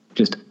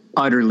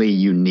utterly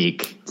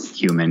unique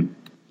human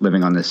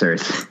living on this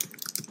earth.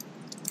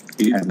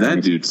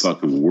 That dude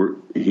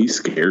fucking he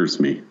scares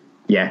me.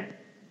 Yeah.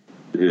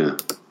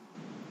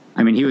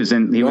 I mean,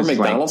 Norm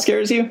Macdonald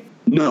scares you?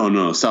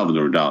 No,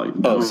 Salvador Dali.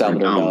 Oh,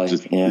 Salvador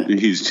Dali.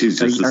 He's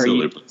just a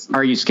silly person.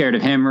 Are you scared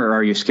of him, or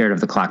are you scared of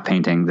the clock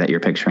painting that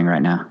you're picturing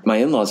right now? My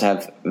in-laws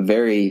have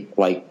very,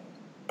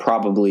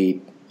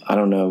 probably, I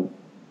don't know,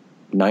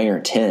 9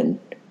 or 10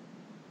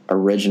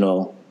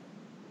 original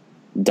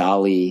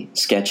Dali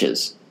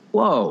sketches.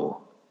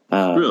 Whoa.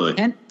 Really?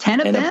 10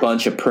 of and them? a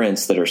bunch of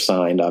prints that are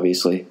signed,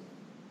 obviously.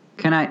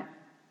 Can I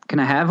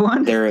have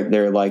one?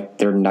 They're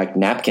like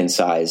napkin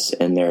size,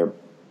 and they're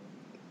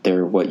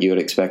what you would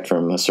expect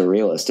from a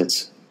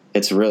surrealist.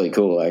 It's really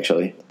cool,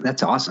 actually.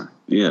 That's awesome.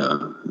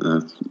 Yeah,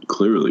 that's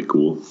clearly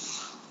cool.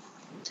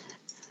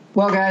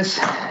 Well, guys,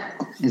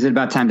 is it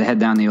about time to head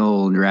down the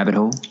old rabbit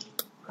hole?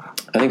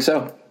 I think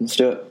so. Let's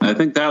do it. I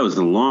think that was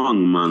a long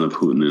amount of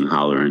hooting and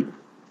hollering.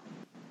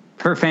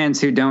 For fans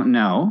who don't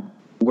know,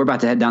 we're about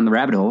to head down the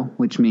rabbit hole,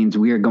 which means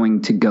we are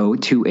going to go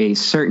to a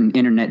certain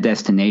internet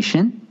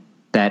destination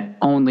that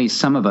only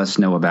some of us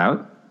know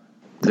about.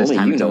 This only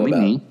time you it's know only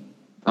about. me.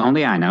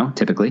 Only I know,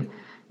 typically.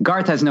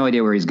 Garth has no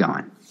idea where he's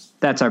going.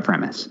 That's our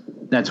premise.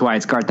 That's why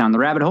it's Garth Down the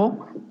Rabbit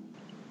Hole.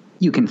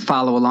 You can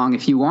follow along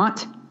if you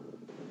want.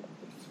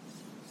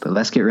 But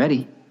let's get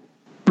ready.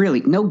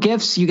 Really, no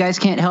gifts? You guys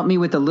can't help me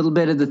with a little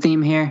bit of the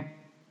theme here?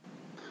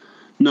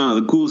 No,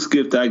 the coolest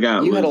gift I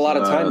got You was... had a lot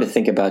of time to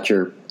think about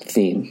your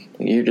theme.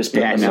 You're just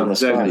putting us on the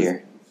spot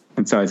here.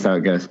 That's always how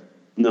it goes.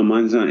 No,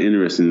 mine's not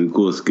interesting. The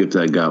coolest gift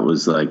I got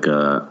was,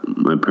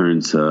 my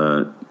parents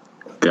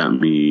got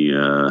me,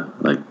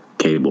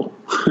 cable.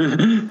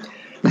 I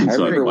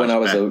remember when I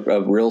was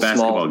a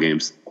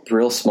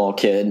real small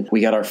kid,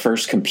 we got our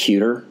first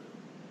computer,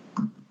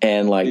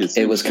 and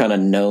it was kind of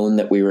known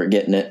that we were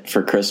getting it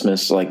for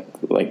Christmas, like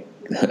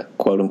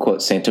quote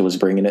unquote Santa was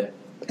bringing it.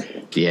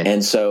 Yeah.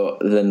 And so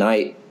the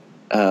night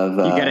of you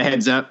got a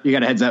heads up. You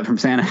got a heads up from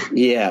Santa.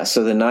 Yeah.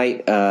 So the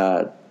night,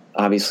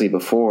 obviously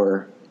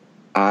before,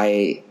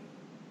 I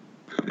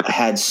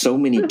had so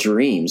many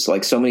dreams,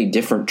 so many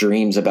different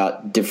dreams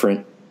about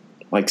different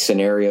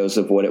scenarios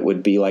of what it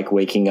would be like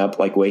waking up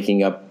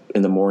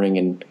in the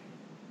morning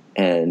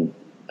and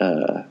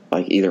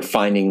either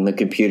finding the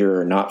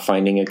computer or not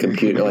finding a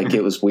computer.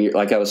 It was weird.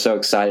 I was so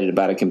excited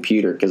about a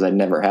computer because I'd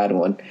never had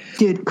one.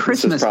 Dude,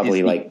 Christmas was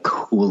probably is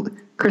cool.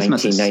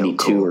 Christmas 1992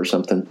 is so cool. or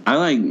something.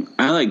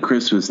 I like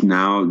Christmas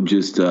now,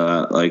 just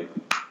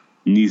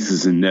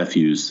nieces and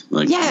nephews.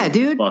 Yeah,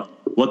 dude.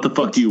 What the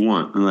fuck do you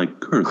want? I'm like,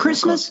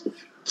 Christmas.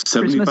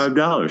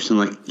 $75. I'm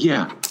like,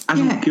 I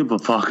don't give a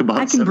fuck about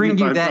 $75, I can bring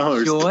you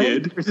that joy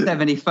kid. for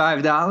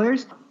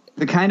 $75.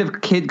 The kind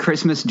of kid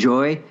Christmas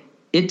joy,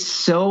 it's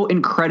so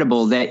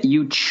incredible that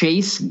you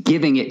chase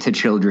giving it to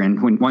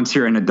children once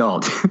you're an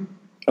adult.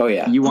 Oh,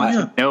 yeah. You want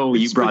to know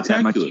you brought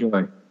that much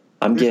joy.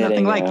 There's getting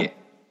nothing like it.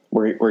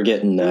 We're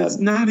getting... it's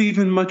not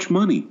even much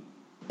money.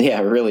 Yeah,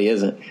 it really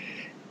isn't.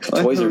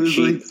 Toys are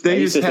cheap. Like,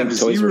 they just have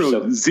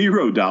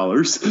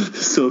 $0.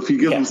 So if you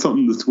give them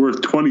something that's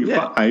worth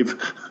 $25,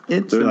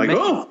 they're like,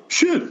 oh,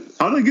 shit,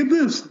 how did I get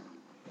this?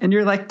 And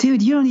you're like,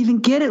 dude, you don't even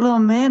get it, little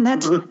man.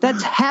 That's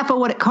half of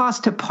what it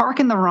costs to park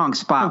in the wrong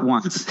spot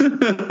once.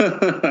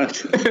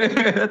 That's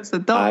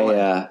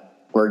adult.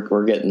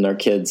 We're getting our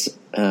kids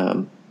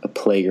a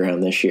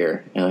playground this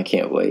year, and I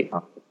can't wait.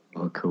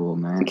 Oh, cool,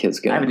 man. The kids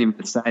I haven't even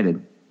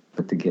decided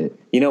what to get.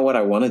 You know what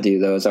I want to do,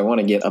 though, is I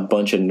want to get a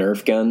bunch of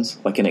Nerf guns,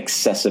 like an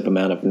excessive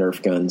amount of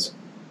Nerf guns,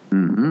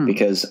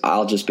 because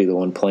I'll just be the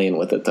one playing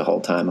with it the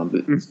whole time.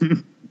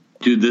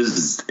 Dude, this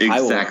is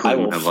exactly I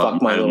will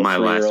fuck my little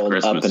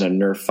 3-year-old up in a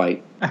Nerf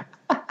fight.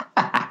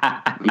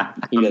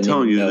 I'm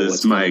telling you,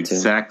 this is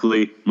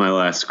exactly my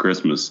last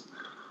Christmas.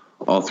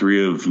 All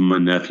three of my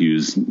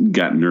nephews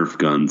got Nerf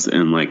guns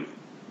and like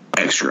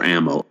extra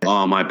ammo.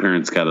 Oh, my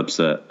parents got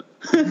upset.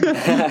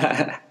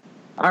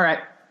 All right.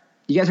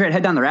 You guys ready to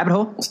head down the rabbit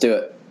hole? Let's do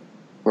it.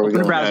 Where are we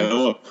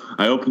going?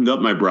 I opened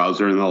up my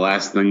browser, and the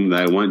last thing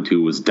that I went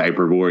to was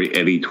Diaper Boy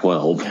Eddie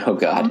 12. Oh,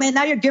 God. Oh, man,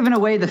 now you're giving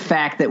away the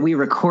fact that we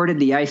recorded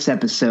the Ice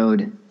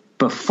episode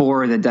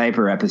before the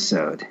Diaper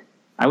episode.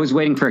 I was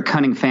waiting for a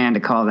cunning fan to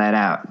call that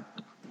out.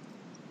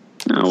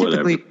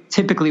 Oh,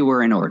 Typically,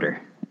 we're in order.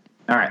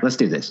 All right, let's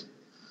do this.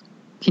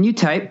 Can you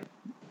type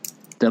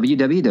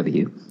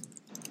www?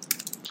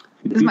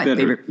 This is my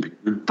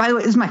favorite. By the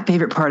way, this is my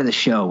favorite part of the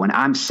show when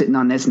I'm sitting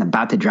on this and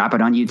about to drop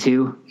it on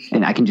YouTube,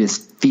 and I can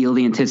just feel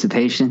the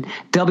anticipation.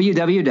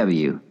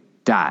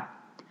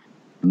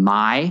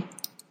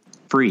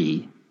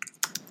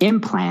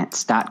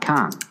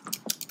 www.myfreeimplants.com.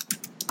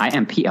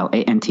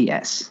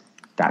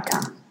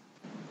 IMPLANTS.com.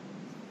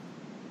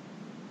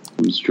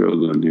 I'm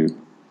struggling here.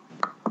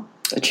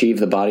 Achieve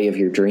the body of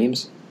your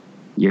dreams.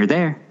 You're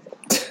there.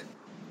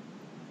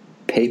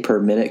 Pay per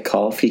minute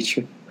call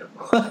feature.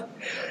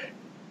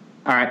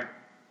 All right,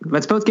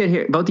 let's both get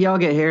here. Both of y'all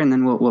get here, and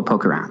then we'll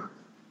poke around.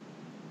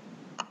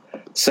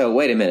 So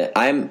wait a minute.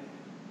 I'm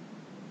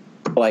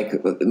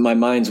like my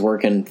mind's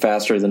working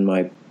faster than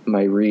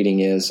my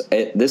reading is.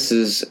 This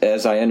is,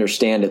 as I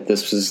understand it,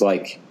 this is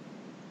like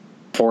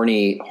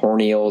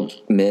horny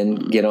old men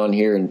get on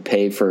here and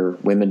pay for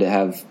women to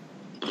have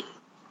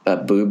a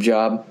boob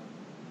job,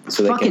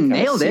 so they fucking can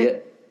nailed see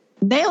it.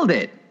 Nailed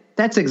it.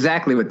 That's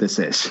exactly what this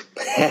is.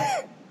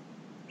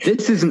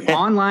 This is an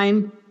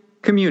online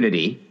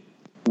community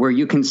where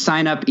you can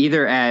sign up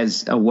either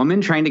as a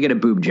woman trying to get a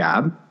boob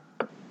job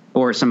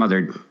or some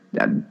other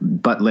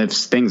butt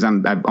lifts, things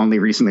I've only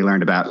recently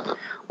learned about.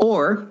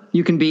 Or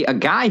you can be a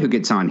guy who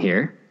gets on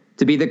here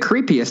to be the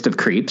creepiest of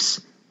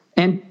creeps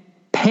and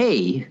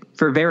pay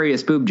for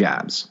various boob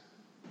jobs.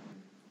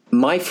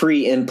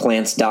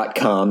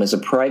 MyFreeImplants.com is a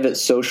private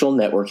social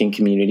networking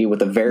community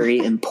with a very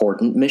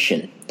important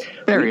mission.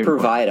 We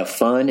provide a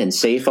fun and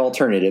safe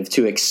alternative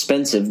to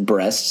expensive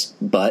breasts,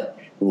 butt,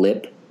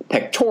 lip,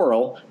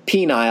 pectoral,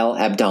 penile,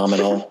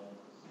 abdominal,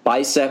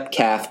 bicep,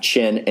 calf,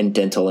 chin, and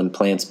dental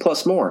implants,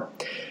 plus more.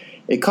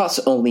 It costs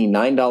only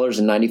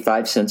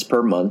 $9.95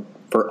 per month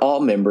for all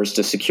members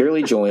to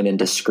securely join and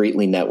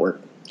discreetly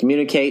network,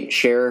 communicate,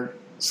 share,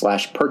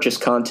 /purchase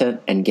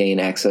content, and gain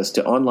access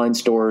to online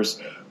stores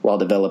while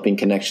developing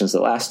connections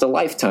that last a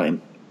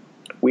lifetime.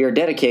 We are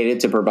dedicated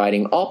to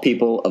providing all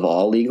people of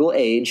all legal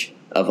age,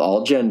 of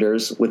all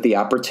genders, with the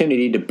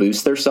opportunity to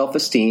boost their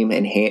self-esteem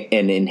and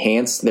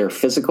enhance their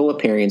physical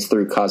appearance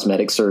through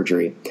cosmetic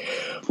surgery.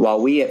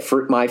 While we at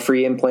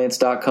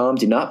MyFreeImplants.com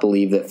do not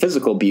believe that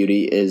physical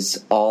beauty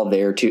is all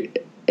there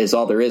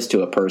is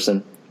to a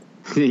person.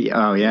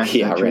 Oh, yeah.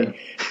 Yeah, right.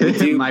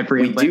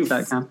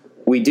 MyFreeImplants.com.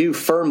 We do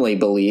firmly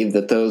believe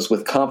that those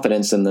with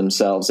confidence in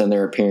themselves and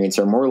their appearance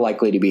are more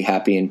likely to be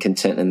happy and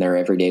content in their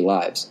everyday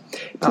lives.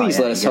 Please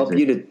let us help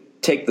you to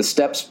take the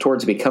steps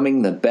towards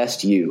becoming the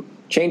best you.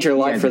 Change your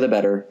life for the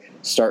better.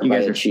 Start by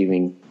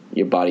achieving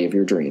your body of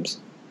your dreams.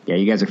 Yeah,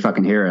 you guys are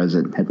fucking heroes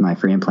at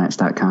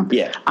myfreeimplants.com.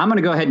 Yeah. I'm going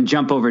to go ahead and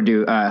jump over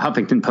to a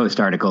Huffington Post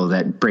article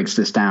that breaks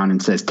this down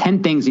and says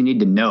 10 things you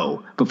need to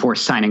know before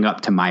signing up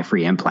to My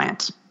Free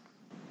Implants.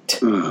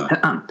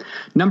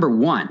 Number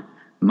 1.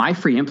 My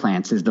Free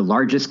Implants is the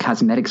largest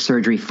cosmetic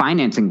surgery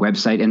financing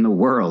website in the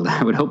world.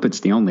 I would hope it's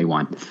the only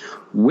one.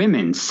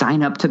 Women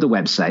sign up to the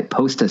website,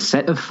 post a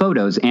set of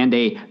photos and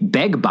a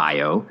beg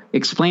bio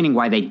explaining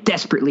why they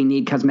desperately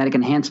need cosmetic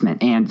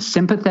enhancement, and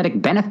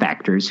sympathetic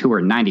benefactors, who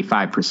are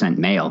 95%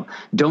 male,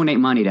 donate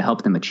money to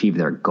help them achieve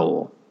their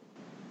goal.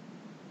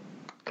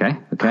 Okay.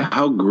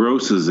 How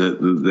gross is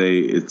it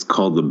that it's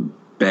called the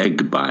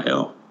beg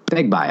bio?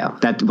 Beg bio.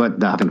 That's what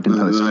the Huffington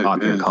Post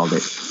author called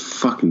it.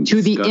 Fucking to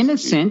disgusting. The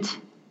innocent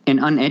and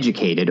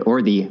uneducated,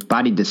 or the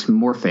body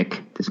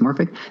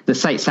dysmorphic, the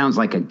site sounds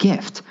like a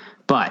gift,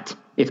 but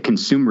if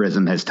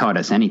consumerism has taught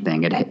us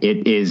anything,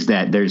 it is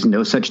that there's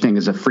no such thing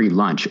as a free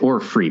lunch or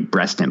free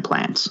breast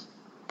implants.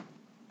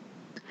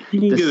 You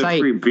can get a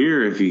free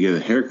beer if you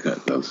get a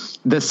haircut, though.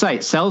 The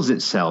site sells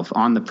itself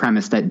on the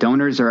premise that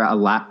donors are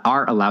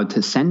allowed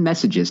to send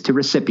messages to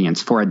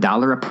recipients for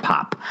 $1 a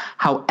pop.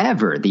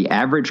 However, the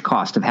average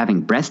cost of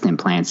having breast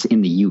implants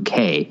in the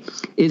UK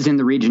is in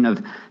the region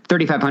of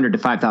 £3,500 to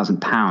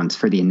 £5,000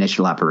 for the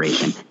initial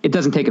operation. It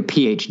doesn't take a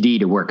PhD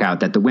to work out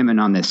that the women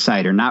on this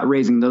site are not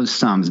raising those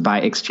sums by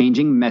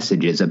exchanging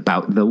messages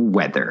about the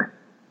weather.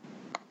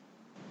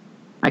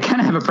 I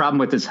kind of have a problem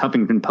with this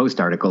Huffington Post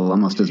article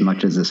almost as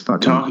much as this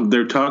fucking...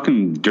 They're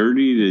talking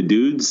dirty to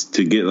dudes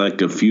to get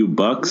like a few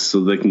bucks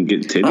so they can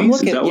get titties? I'm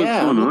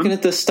looking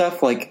at this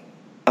stuff like...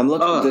 I'm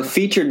looking at the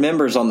featured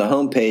members on the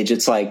homepage.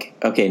 It's like,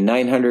 okay,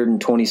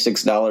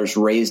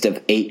 $926 raised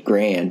of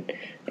 $8,000.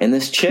 And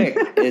this chick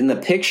in the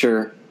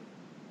picture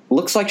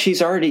looks like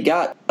she's already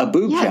got a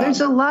boob job. Yeah,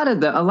 there's a lot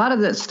of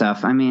that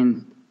stuff. I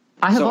mean,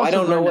 I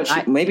don't know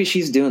what maybe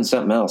she's doing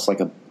something else, like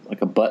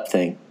a butt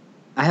thing.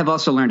 I have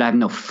also learned I have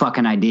no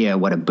fucking idea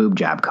what a boob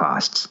job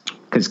costs.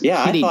 Because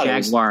Kitty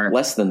Jaguar, it was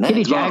less than that.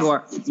 Kitty Jaguar,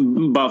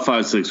 about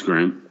 $5-6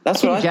 grand.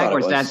 That's what I thought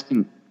it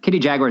was. Kitty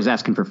Jaguar is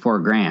asking for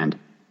 $4,000,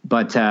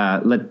 but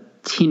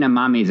Latina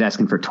Mommy is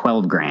asking for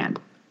 $12,000.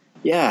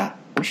 Yeah,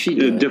 what's she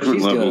doing? Different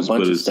She's levels, doing a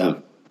bunch but of stuff.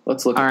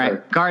 Let's look. All at right,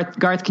 her.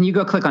 Garth, can you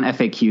go click on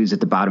FAQs at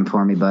the bottom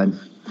for me, bud?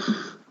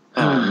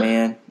 Oh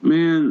man,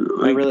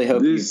 like, I really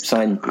hope you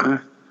sign.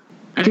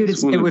 Dude,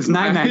 it was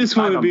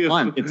 $9.95 a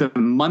month. It's a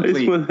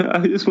monthly.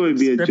 I just want to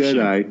be a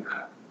Jedi.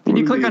 Can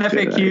you click on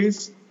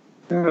FAQs?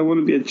 I want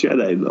to be a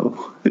Jedi,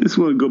 though. I just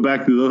want to go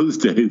back to those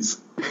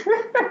days.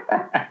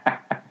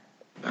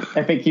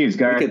 FAQs,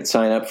 Garth. We could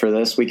sign up for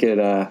this. We could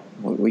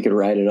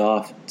write it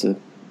off to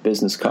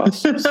business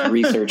costs,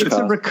 research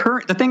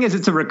costs. The thing is,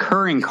 it's a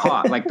recurring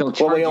cost. Like they'll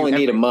charge we only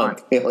need a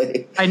month.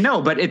 I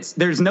know, but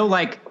there's no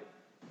like.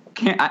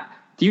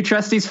 Do you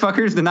trust these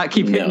fuckers to not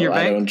keep hitting your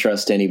bank? I don't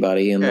trust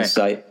anybody in this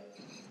site.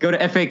 Go to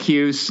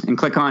FAQs and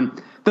click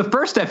on the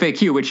first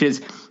FAQ, which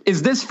is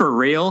this for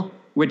real?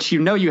 Which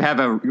you have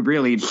a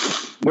really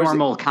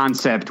normal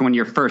concept when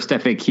your first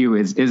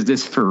FAQ is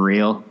this for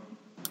real?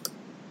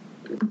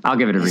 I'll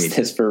give it a read. Is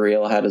this for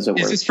real? How does it work?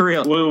 Is this for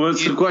real? Well,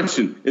 what's the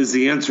question? Is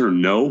the answer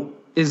no?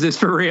 Is this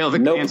for real?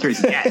 The answer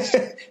is yes.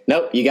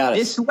 Nope, you got it.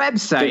 This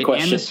website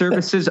and the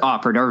services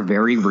offered are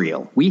very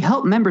real. We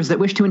help members that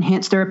wish to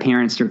enhance their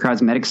appearance through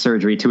cosmetic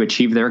surgery to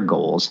achieve their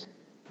goals.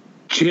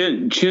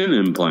 Chin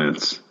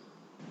implants.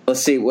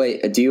 Let's see.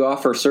 Wait, do you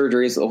offer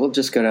surgeries? We'll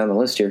just go down the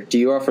list here. Do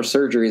you offer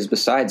surgeries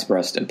besides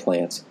breast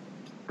implants?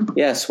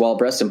 Yes, while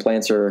breast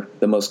implants are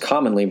the most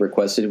commonly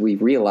requested, we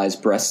realize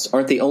breasts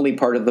aren't the only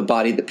part of the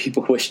body that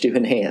people wish to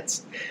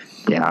enhance.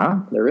 Yeah.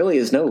 There really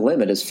is no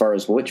limit as far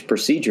as which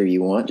procedure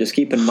you want. Just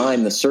keep in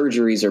mind the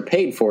surgeries are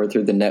paid for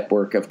through the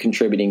network of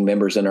contributing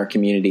members in our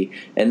community,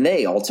 and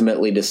they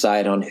ultimately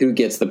decide on who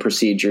gets the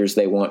procedures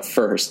they want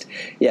first.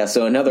 Yeah,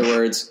 so in other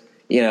words,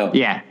 you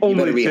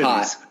better be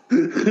hot.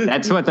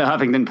 That's what the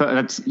Huffington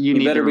Post.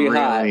 You better be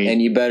hot,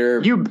 and you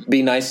better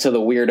be nice to the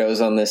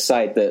weirdos on this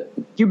site that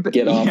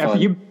get off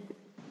on.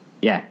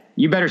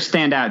 You better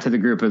stand out to the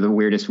group of the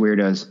weirdest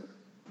weirdos.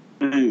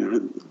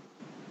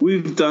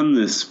 We've done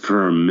this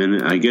for a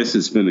minute. I guess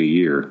it's been a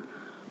year.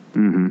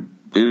 Mm-hmm.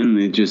 And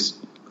it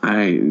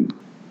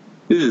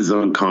is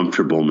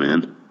uncomfortable,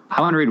 man.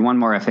 I want to read one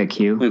more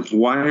FAQ. Like,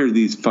 why are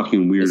these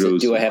fucking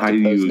weirdos? Why do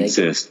you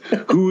exist?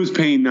 Who is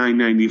paying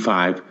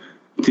 $9.95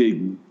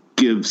 to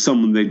give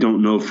someone they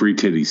don't know free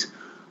titties?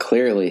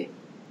 Clearly,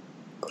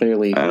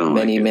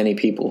 many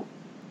people.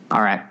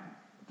 All right.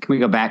 Can we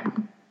go back?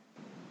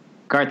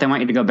 Garth, I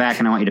want you to go back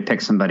and I want you to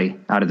pick somebody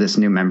out of this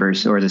new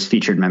members or this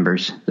featured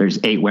members. There's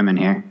 8 women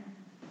here.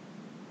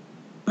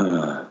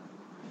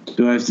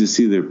 Do I have to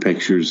see their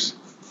pictures?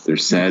 Their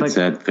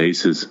sad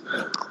faces.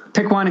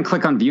 Pick one and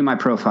click on view my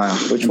profile.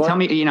 Which one? Tell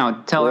me,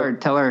 tell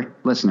our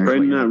listeners.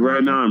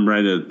 Right now I'm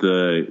right at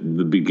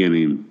the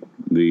beginning.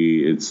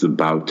 It's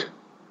about.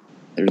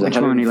 There's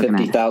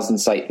 150,000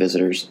 site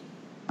visitors.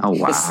 Oh,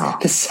 wow.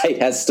 This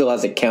site still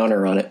has a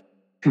counter on it.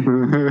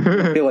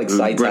 I feel like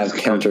sites have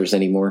counters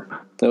anymore.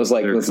 It was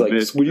like,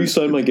 will you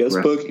sign my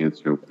guest book?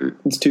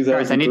 It's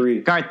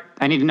 2003. Garth,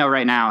 I need to know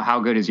right now, how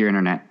good is your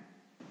internet?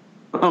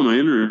 Oh, my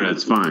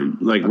internet's fine.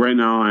 Like right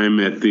now I'm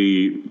at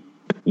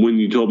when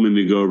you told me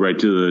to go right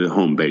to the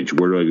homepage.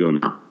 Where do I go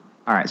now?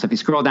 All right. So if you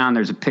scroll down,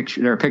 there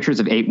are pictures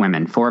of 8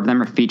 women. 4 of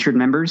them are featured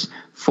members.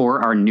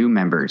 4 are new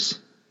members.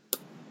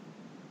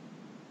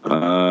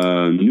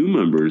 New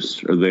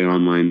members. Are they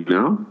online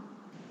now?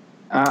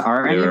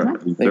 Are any of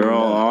them? They're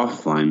all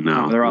offline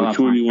now. They're all Which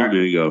offline. one do you want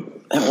me to go?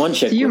 That one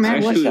chick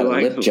actually got a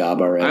lip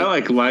job already. I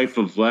like Life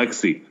of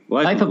Lexi.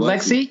 Life of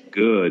Lexi?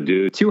 Good,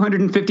 dude.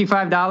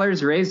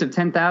 $255 raised of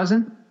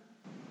 $10,000?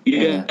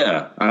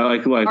 Yeah. I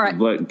like Life of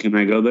Lexi. Can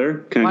I go there?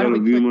 Can I go to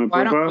view my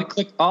profile? Why don't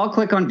we all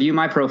click on view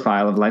my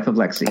profile of Life of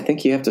Lexi? I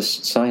think you have to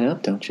sign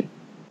up, don't you?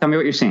 Tell me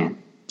what you're seeing.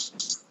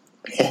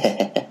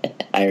 I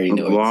already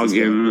know.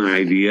 Login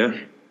idea.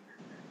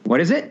 What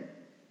is it?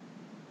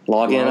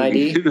 Login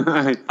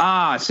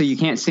ID? So you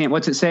can't see it.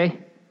 What's it say?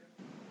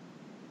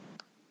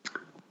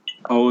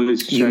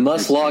 Always You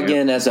must log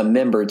in as a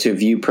member to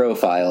view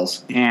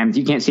profiles. And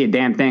you can't see a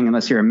damn thing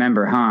unless you're a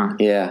member, huh?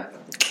 Yeah.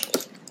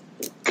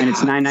 And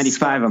it's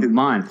 $9.95 a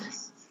month.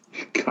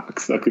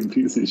 Cocksucking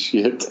piece of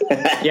shit.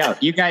 Yo,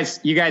 you guys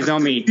owe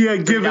me. Yeah,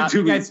 give it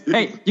to me.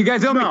 Hey, you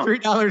guys owe me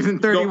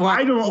 $3.31. No,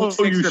 I don't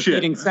owe you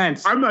shit.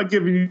 Cents. I'm not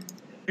giving you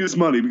this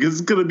money because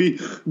it's gonna be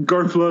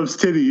Garth loves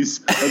titties,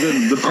 and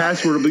then the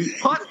password will be.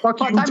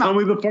 Tell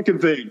me the fucking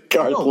thing.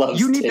 Garth loves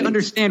you need titties. to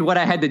understand what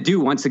I had to do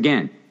once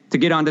again to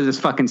get onto this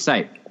fucking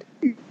site.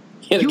 You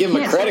had to give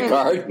them a credit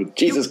card.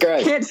 Jesus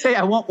Christ. You can't say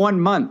I want 1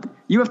 month.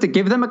 You have to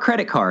give them a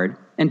credit card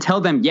and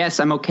tell them, yes,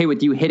 I'm okay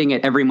with you hitting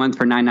it every month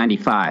for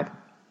 $9.95.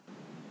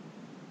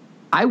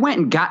 I went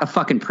and got a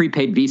fucking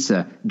prepaid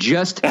Visa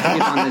just to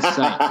get on this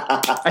site.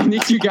 I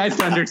need you guys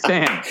to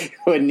understand.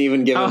 Wouldn't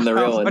even give them the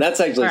real one. That's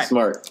actually right.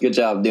 smart. Good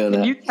job doing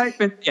that.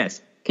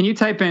 Can you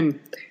type in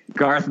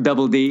Garth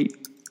double D?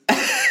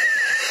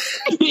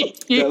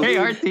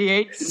 Garth.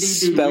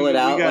 Spell it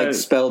out like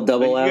spell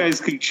double out. You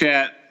guys can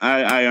chat.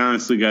 I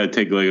honestly got to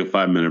take like a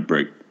 5-minute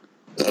break.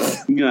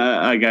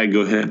 I got to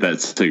go hit that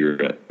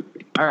cigarette.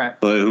 All right.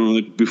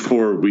 Like,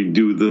 before we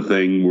do the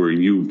thing where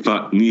you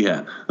fuck,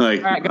 yeah.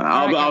 Like, right,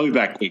 I'll be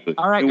back quickly.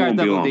 All right, Garth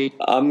double D.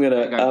 I'm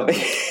gonna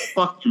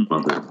fuck your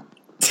mother.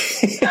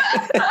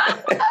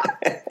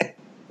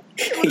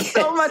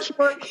 So much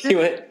work. He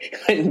went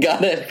and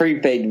got a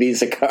prepaid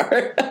Visa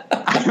card.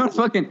 I don't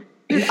fucking.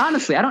 Dude,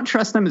 honestly, I don't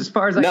trust them as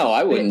far as I. No,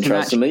 I wouldn't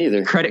trust them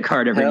either. Credit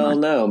card every month. Hell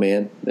no,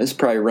 man. This is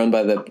probably run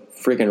by the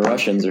freaking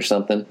Russians or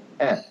something.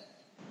 Yeah.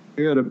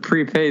 You got a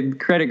prepaid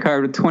credit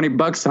card with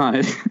 $20 on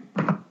it.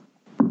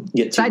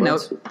 Get side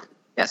note.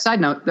 Yeah,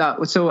 side note.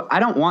 So I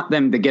don't want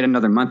them to get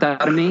another month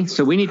out of me.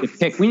 So we need to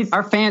pick.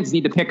 Our fans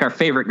need to pick our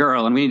favorite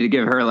girl, and we need to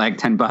give her like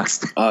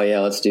 $10. Oh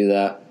yeah, let's do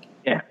that.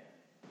 Yeah,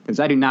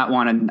 because I do not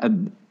want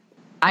to.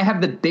 I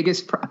have the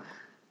biggest.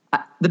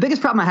 The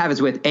biggest problem I have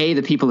is with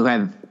the people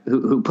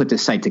who put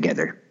this site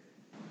together.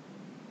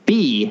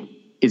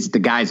 B is the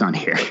guys on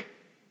here,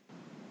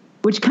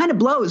 which kind of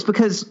blows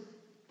because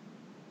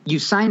you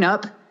sign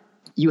up,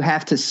 you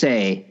have to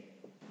say,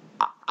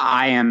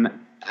 I am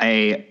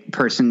a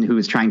person who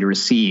is trying to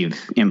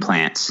receive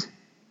implants,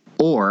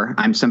 or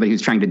I'm somebody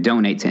who's trying to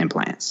donate to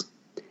implants.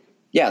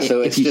 Yeah, so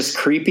it's just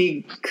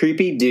creepy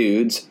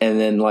dudes and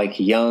then like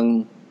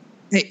young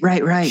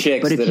right.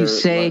 chicks. But if you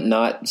say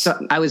not,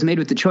 so I was made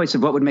with the choice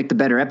of what would make the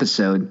better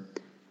episode.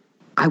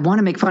 I want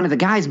to make fun of the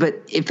guys,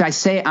 but if I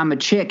say I'm a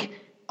chick,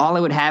 all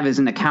I would have is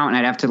an account, and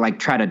I'd have to like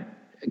try to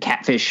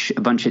catfish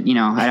a bunch of,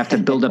 I'd have to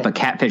build up a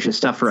catfish of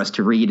stuff for us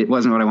to read. It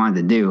wasn't what I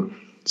wanted to do.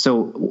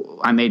 So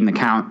I made an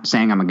account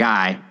saying I'm a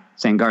guy,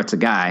 saying Garth's a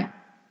guy.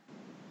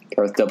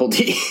 Garth double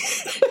D.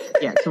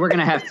 Yeah, so we're going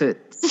to have to.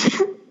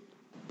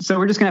 So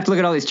we're just going to have to look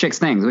at all these chicks'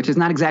 things, which is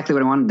not exactly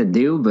what I wanted to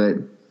do, but.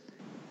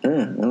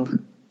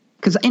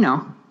 Because,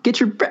 get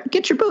your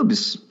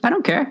boobs. I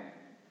don't care.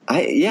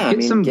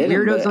 Get some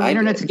weirdos on the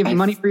internet to give you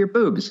money for your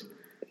boobs.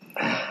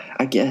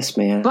 I guess,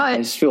 man. But I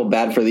just feel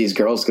bad for these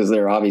girls because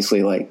they're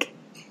obviously like.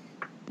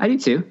 I do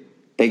too.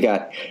 They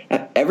got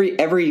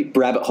every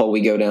rabbit hole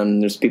we go down.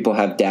 There's people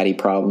have daddy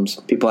problems.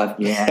 People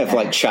have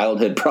like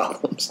childhood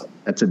problems.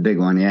 That's a big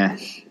one, yeah.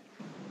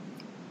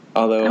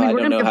 Although I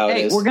don't know how it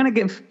is. We're gonna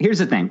give. Here's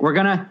the thing. We're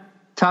gonna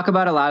talk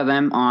about a lot of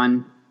them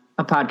on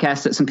a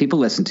podcast that some people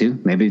listen to.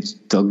 Maybe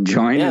they'll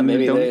join. Yeah,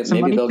 maybe they'll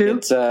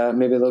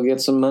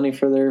get some money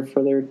for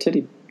their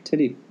titty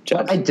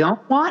jobs. But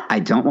I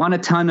don't want a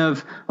ton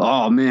of.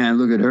 Oh man,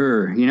 look at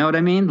her. You know what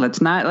I mean? Let's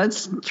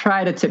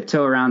try to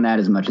tiptoe around that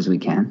as much as we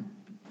can.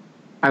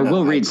 I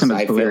will read some of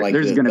the feel like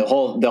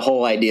the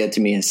whole idea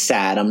to me is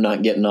sad. I'm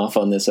not getting off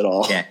on this at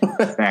all. Yeah,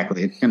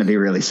 exactly. It's going to be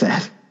really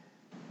sad.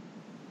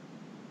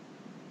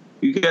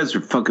 You guys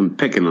are fucking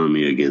picking on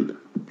me again.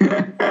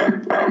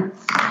 No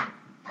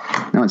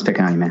one's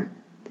picking on you, man.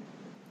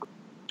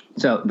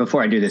 So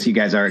before I do this, you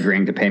guys are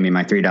agreeing to pay me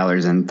my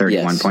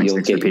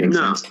 $3.31.6 repeating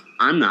cents. No,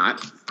 I'm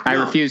not. I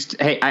refused.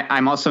 Hey,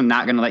 I'm also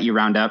not going to let you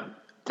round up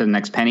to the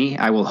next penny.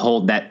 I will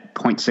hold that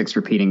 0.6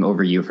 repeating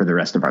over you for the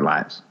rest of our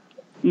lives.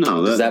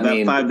 No, that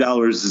mean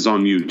 $5 is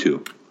on you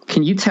too.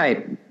 Can you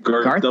type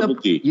Garth double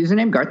D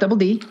username Garth double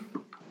D,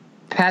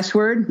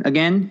 password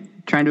again?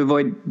 Trying to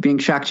avoid being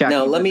shock jockey.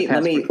 No, let me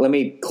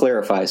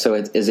clarify. So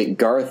is it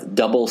Garth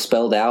double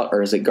spelled out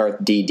or is it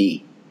Garth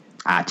DD?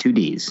 2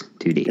 Ds.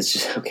 It's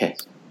just okay.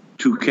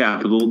 2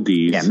 capital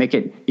Ds. Yeah, you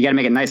got to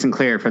make it nice and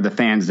clear for the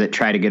fans that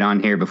try to get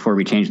on here before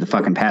we change the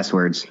fucking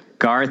passwords.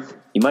 Garth.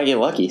 You might get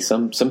lucky.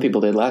 Some people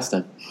did last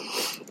time.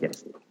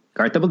 Yes.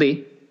 Garth double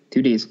D,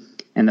 2 Ds.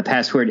 And the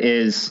password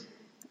is,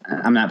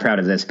 I'm not proud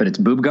of this, but it's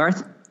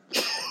BoobGarth.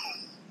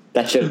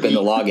 That should have been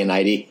the login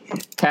ID.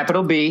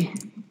 Capital B,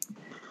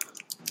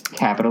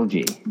 capital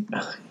G.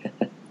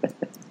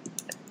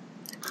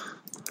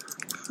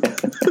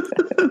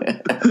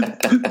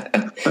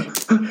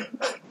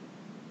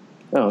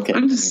 Oh, okay.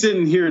 I'm just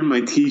sitting here in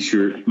my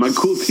T-shirt, my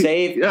cool T-shirt.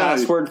 Save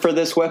password for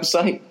this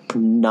website?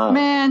 No.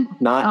 Man.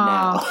 Not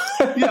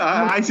now.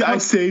 Yeah, I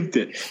saved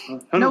it.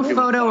 No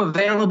photo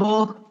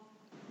available.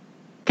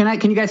 Can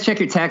you guys check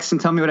your text and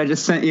tell me what I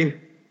just sent you?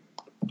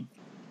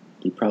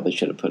 You probably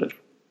should have put it.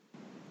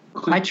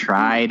 I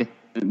tried.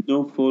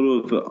 No photo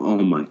of the. Oh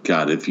my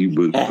God! If you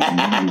would,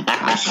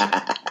 gosh.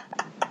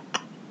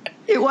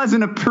 It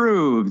wasn't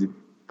approved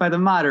by the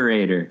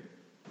moderator.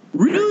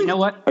 Really? You know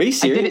what? Are you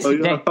serious? I did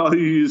it today. Oh,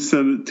 you just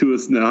send it to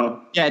us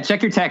now. Yeah,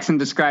 check your text and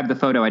describe the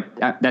photo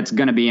that's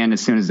going to be in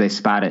as soon as they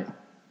spot it.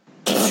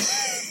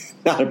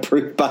 Not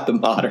approved by the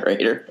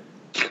moderator.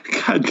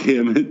 God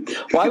damn it!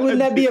 Why wouldn't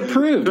that be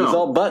approved? He's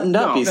all buttoned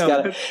up. He's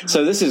got.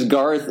 So this is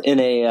Garth in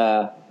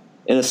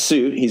a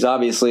suit. He's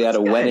obviously at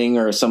a wedding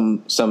or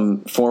some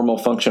formal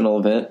functional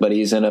event, but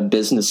he's in a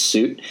business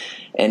suit,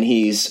 and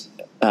he's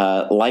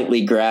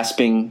lightly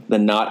grasping the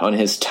knot on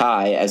his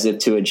tie as if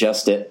to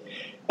adjust it,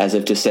 as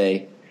if to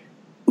say,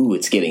 "Ooh,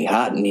 it's getting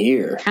hot in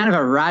here." Kind of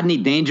a Rodney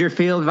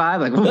Dangerfield vibe,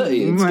 like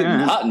Hey, it's getting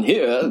hot in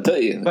here. I'll tell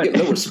you, get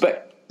no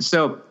respect.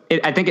 So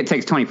I think it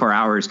takes 24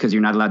 hours because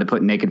you're not allowed to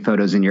put naked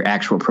photos in your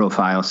actual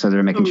profile, so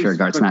they're making sure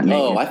Garth's not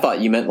naked. Oh, I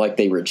thought you meant like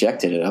they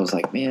rejected it. I was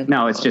like, man.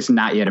 No, it's just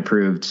not yet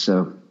approved,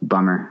 so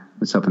bummer. I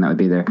was hoping that would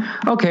be there.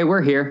 Okay,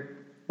 we're here.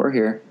 We're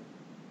here.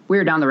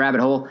 We're down the rabbit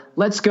hole.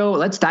 Let's go.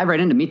 Let's dive right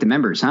in to meet the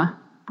members, huh?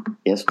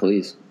 Yes,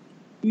 please.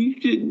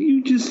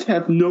 You just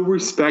have no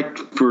respect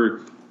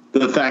for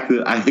the fact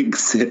that I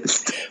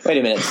exist. Wait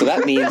a minute. So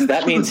that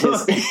means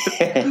his.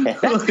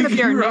 That's gonna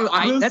be our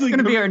new. That's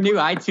gonna be our new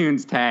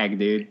iTunes tag,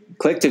 dude.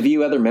 Click to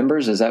view other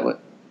members. Is that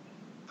what?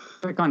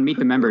 Click on meet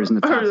the members in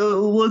the top. All right,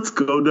 let's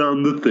go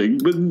down the thing.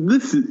 But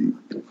this is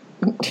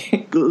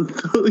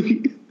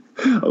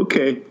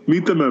okay.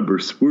 Meet the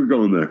members. We're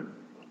going there.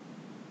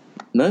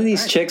 None of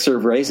these chicks are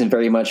raising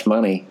very much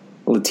money.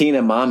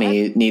 Latina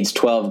Mommy needs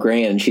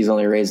 $12,000 and she's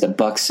only raised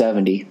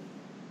 $170.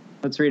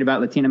 Let's read about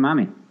Latina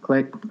Mommy.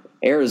 Click.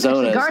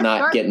 Arizona is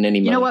not getting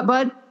any money. You know what,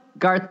 bud?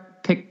 Garth,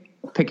 pick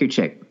your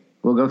chick.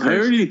 We'll go first. I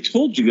already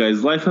told you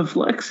guys, Life of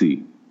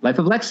Lexi. Life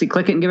of Lexi.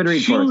 Click it and give it a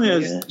read She for only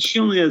us.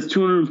 has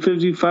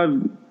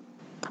 255.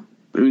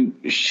 I mean,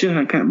 shit!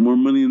 I got more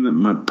money in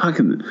my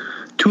pocket.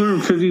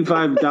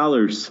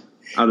 $255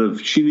 out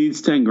of. She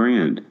needs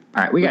 $10,000.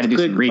 All right, we got to do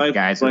some reads, Life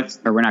guys, Lexi.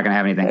 or we're not going to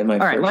have anything. All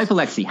right, first. Life of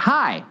Lexi.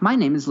 Hi, my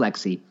name is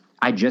Lexi.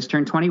 I just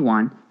turned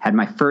 21, had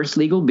my first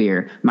legal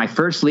beer, my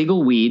first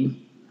legal weed.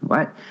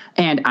 What?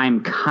 And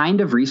I'm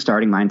kind of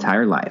restarting my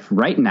entire life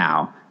right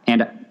now.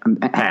 And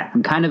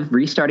I'm kind of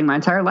restarting my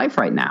entire life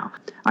right now.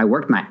 I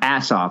worked my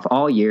ass off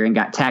all year and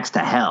got taxed to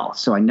hell.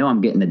 So I know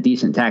I'm getting a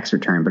decent tax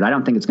return, but I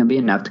don't think it's going to be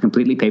enough to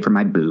completely pay for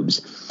my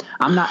boobs.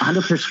 I'm not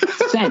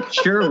 100%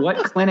 sure what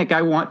clinic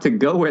I want to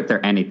go with or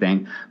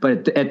anything,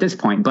 but at this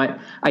point, but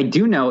I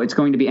do know it's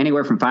going to be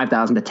anywhere from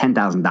 $5,000 to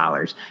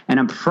 $10,000. And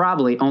I'm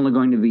probably only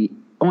going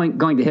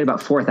to hit about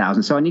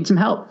 $4,000. So I need some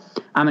help.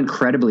 I'm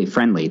incredibly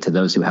friendly to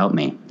those who help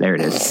me. There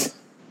it is.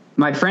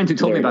 My friend who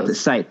told me about this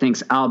site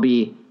thinks I'll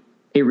be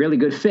a really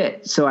good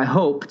fit. So I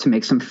hope to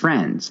make some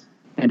friends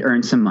and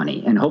earn some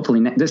money. And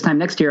hopefully this time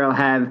next year, I'll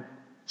have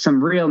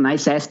some real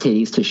nice ass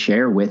titties to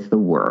share with the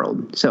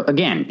world. So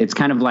again, it's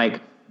kind of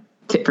like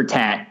tit for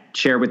tat,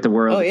 share with the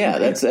world. Oh yeah.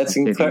 That's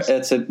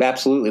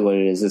absolutely what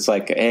it is. It's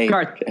like, hey,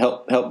 Garth,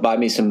 help buy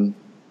me some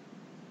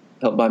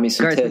Garth,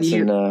 tits.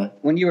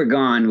 When you were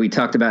gone, we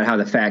talked about how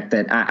the fact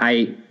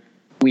that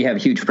we have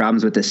huge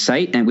problems with this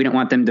site and we don't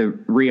want them to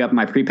re-up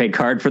my prepaid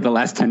card for the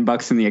last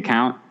 $10 in the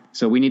account.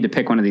 So we need to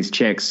pick one of these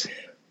chicks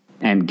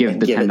and give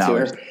the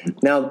 $10.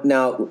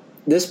 Now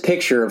this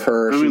picture of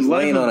her, she's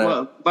laying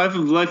on Life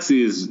of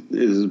Lexi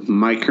is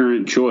my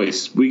current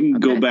choice. We can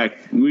go back.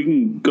 We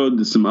can go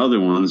to some other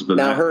ones, but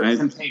now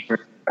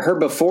her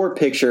before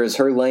picture is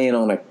her laying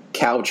on a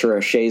couch or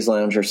a chaise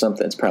lounge or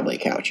something. It's probably a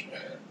couch.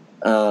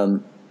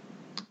 And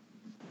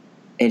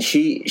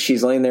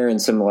she's laying there in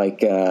some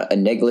like a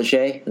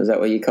negligee. Is that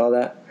what you call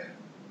that?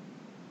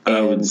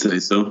 I would say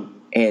so.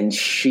 And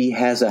she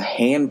has a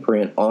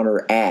handprint on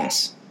her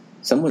ass.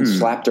 Someone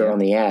slapped her on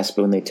the ass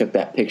when they took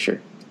that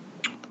picture.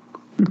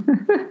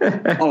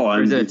 Oh,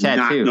 I did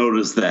not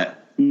notice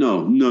that.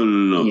 No.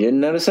 You didn't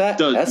notice that?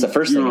 That's the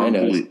first thing I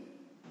noticed.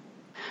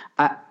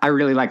 I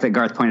really like that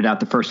Garth pointed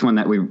out the first one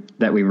that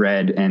we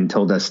read and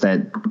told us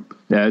that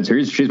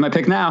she's my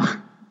pick now.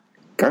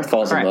 Garth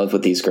falls in love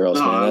with these girls,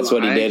 man. That's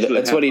what he did.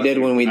 That's what he did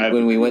when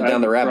we went down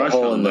the rabbit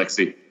hole.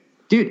 Lexi.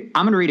 Dude,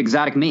 I'm going to read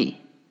Exotic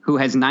Me, who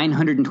has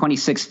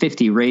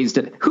 $926.50 raised.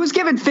 Who's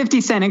given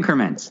 50-cent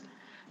increments?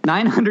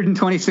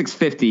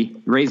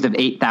 $926.50 raised of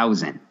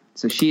 $8,000.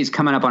 So she's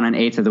coming up on an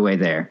eighth of the way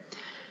there.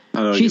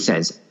 She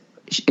says,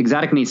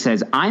 Exotic Me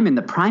says, I'm in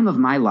the prime of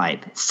my life,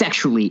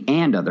 sexually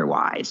and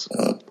otherwise.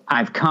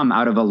 I've come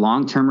out of a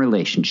long-term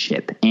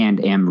relationship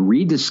and am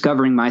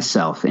rediscovering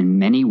myself in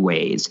many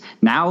ways.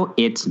 Now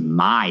it's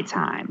my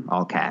time,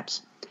 all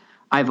caps.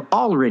 I've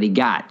already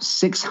got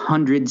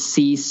 600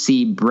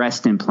 cc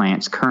breast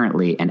implants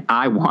currently, and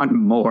I want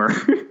more.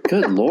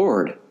 Good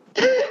Lord.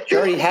 She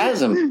already has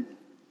them.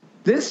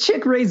 This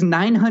chick raised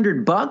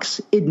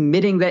 $900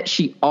 admitting that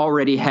she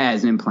already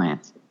has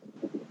implants.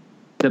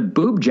 The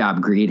boob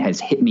job greed has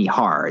hit me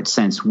hard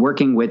since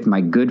working with my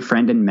good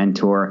friend and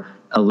mentor,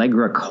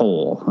 Allegra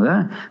Cole.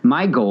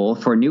 My goal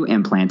for new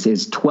implants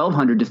is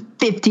 1,200 to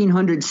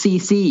 1,500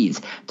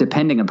 cc's,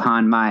 depending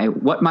upon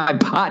what my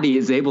body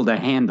is able to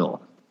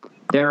handle.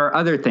 There are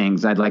other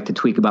things I'd like to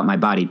tweak about my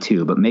body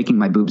too, but making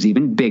my boobs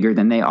even bigger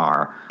than they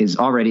are is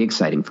already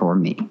exciting for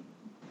me.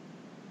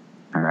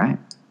 All right.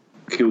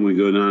 Can we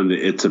go down to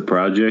It's a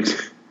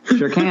Project?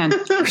 Sure can. I'm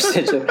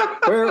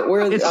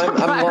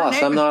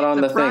lost. I'm not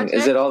on the thing.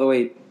 Is it all the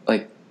way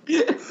like?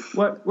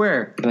 What?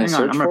 Where? Can I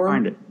search I'm gonna for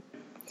find him?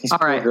 it.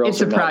 All right,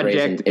 It's a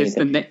Project. It's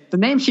the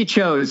name she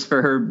chose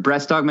for her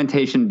breast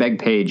augmentation beg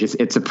page.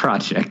 It's a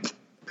project.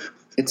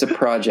 It's a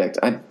project.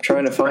 I'm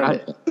trying to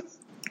find it.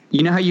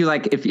 You know how you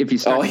like if you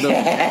start you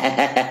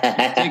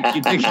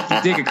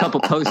dig a couple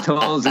post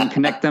holes and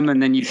connect them,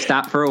 and then you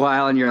stop for a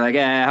while, and you're like,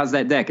 how's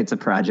that deck? It's a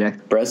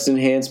project. Breast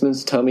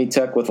enhancements, tummy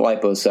tuck with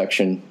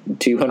liposuction,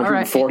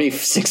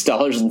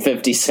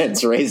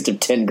 $246.50, raised to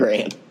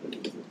 $10,000.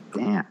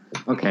 Damn.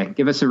 Okay,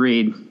 give us a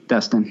read,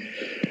 Dustin.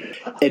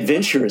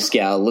 Adventurous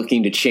gal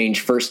looking to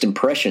change first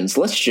impressions.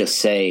 Let's just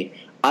say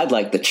I'd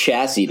like the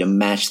chassis to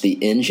match the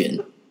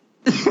engine.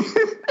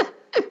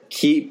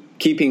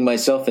 Keeping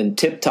myself in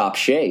tip-top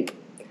shape.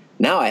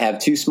 Now I have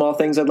 2 small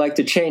things I'd like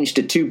to change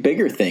to 2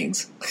 bigger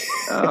things.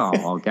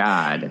 Oh,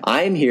 God.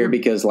 I'm here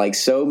because, like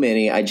so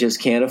many, I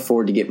just can't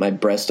afford to get my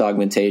breast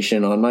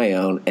augmentation on my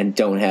own and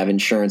don't have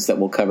insurance that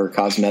will cover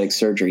cosmetic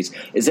surgeries.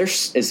 Is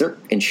there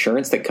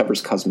insurance that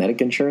covers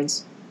cosmetic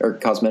insurance? Or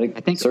cosmetic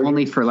I think surgery?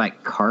 Only for,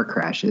 like, car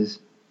crashes.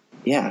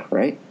 Yeah,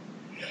 right?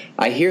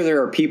 I hear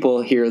there are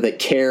people here that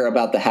care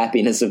about the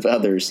happiness of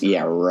others.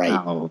 Yeah, right.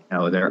 Oh,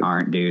 no, there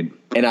aren't, dude.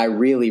 And I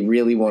really,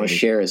 really want to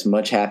share as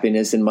much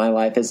happiness in my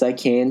life as I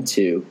can,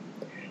 too.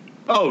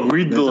 Oh,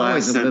 read the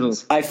last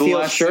sentence. I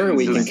feel sure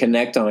we can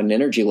connect on an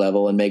energy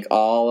level and make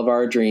all of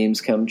our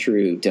dreams come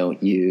true,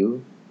 don't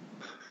you?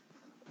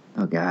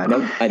 Oh, God.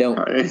 Nope, I don't.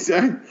 I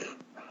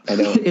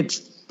don't.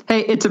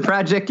 It's a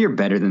project. You're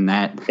better than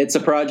that. It's a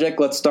project.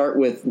 Let's start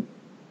with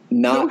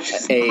not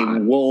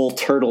wool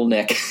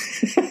turtleneck.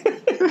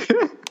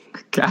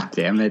 God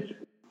damn it.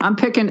 I'm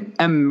picking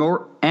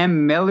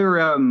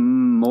Amelia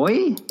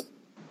Moy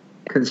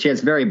because she has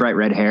very bright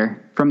red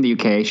hair from the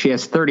UK. She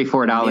has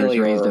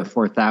 $34 raised to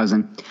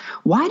 $4,000.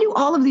 Why do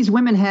all of these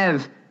women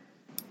have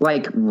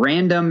like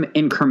random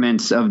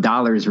increments of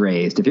dollars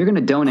raised? If you're going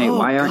to donate,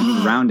 why aren't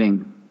you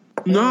rounding?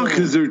 No,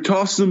 because they're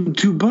tossing them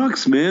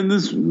 $2, man.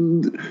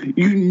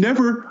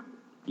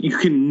 You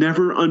can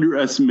never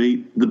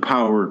underestimate the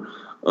power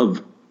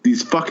of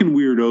these fucking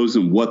weirdos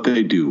and what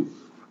they do.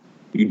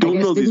 You don't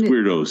know these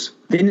weirdos.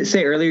 Didn't it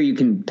say earlier you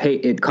can pay?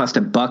 It cost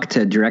 $1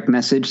 to direct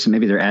message, so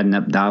maybe they're adding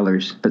up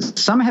dollars. But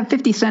some have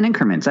 50-cent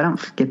increments. I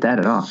don't get that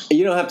at all.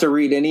 You don't have to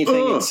read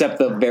anything except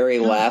the very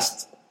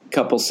last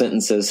couple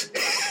sentences.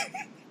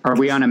 Are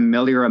we on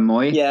Amelia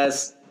Moy?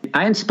 Yes.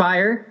 I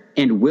inspire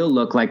and will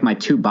look like my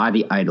 2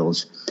 body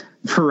idols,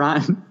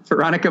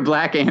 Veronica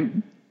Black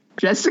and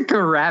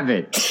Jessica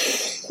Rabbit.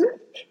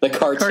 The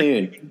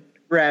cartoon.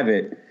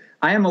 Rabbit.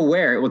 I am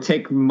aware it will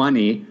take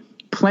money,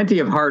 plenty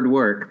of hard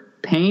work,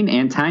 pain,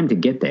 and time to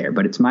get there,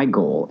 but it's my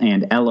goal.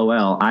 And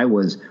LOL, I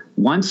was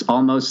once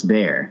almost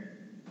there.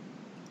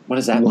 What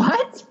does that mean?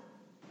 What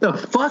the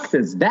fuck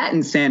does that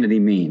insanity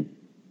mean?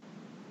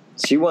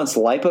 She wants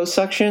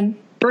liposuction?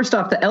 First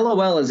off, the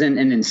LOL is in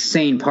an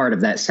insane part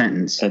of that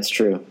sentence. That's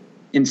true.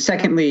 And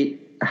secondly,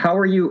 how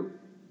are you?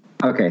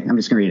 Okay, I'm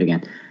just going to read it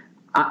again.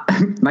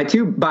 My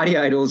 2 body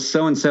idols,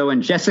 so-and-so,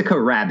 and Jessica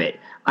Rabbit.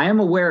 I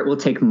am aware it will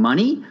take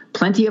money,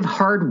 plenty of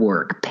hard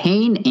work,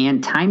 pain,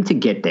 and time to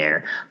get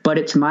there, but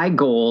it's my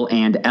goal,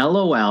 and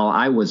LOL,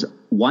 I was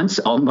once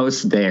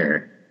almost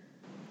there.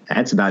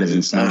 That's about as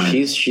insane. Oh,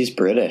 she's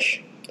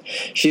British.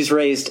 She's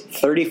raised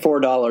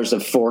 $34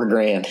 of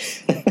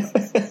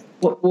 $4,000.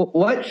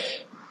 What?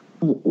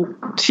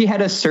 She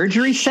had a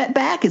surgery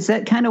setback? Is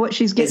that kind of what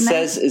she's getting at?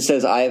 It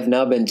says, I have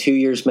now been 2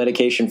 years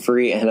medication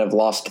free and have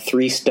lost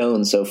 3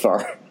 stone so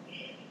far.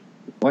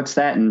 What's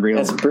that in real?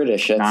 That's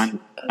British.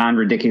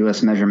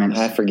 Non-ridiculous measurements.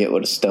 I forget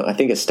what a stone. I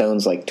think a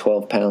stone's like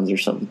 12 pounds or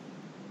something.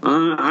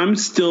 I'm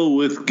still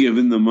with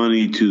giving the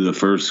money to the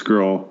first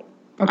girl.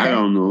 Okay. I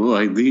don't know.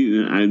 Like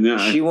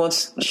she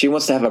wants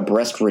to have a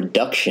breast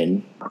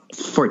reduction.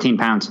 14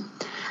 pounds.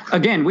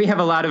 Again, we have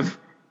a lot of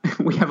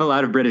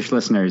British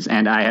listeners,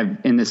 and I have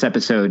in this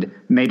episode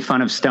made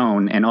fun of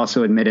Stone and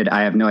also admitted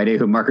I have no idea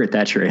who Margaret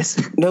Thatcher is.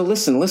 No,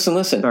 listen.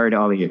 Sorry to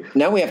all of you.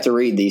 Now we have to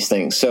read these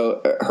things.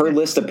 So her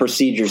list of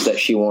procedures that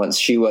she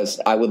wants,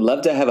 I would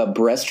love to have a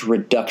breast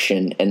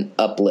reduction and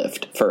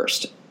uplift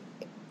first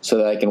so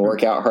that I can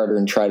work out harder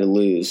and try to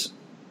lose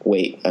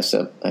weight. I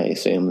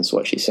assume is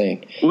what she's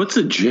saying. What's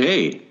a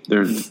J?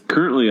 There's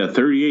currently a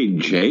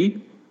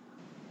 38J?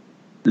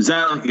 Is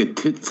that like a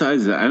tit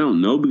size? I don't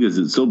know because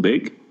it's so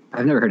big.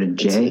 I've never heard of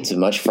J. It's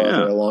much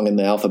farther along in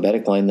the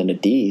alphabetic line than a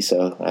D.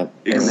 So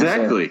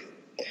exactly.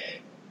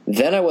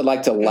 Then I would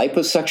like to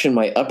liposuction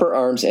my upper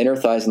arms, inner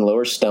thighs, and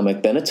lower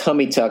stomach. Then a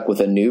tummy tuck with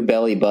a new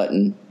belly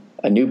button.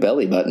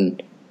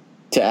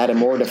 To add a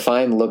more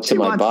defined look to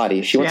my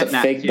body. She wants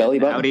a fake belly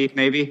button. Outie,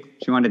 maybe.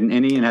 She wanted an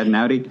innie and had an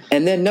outie.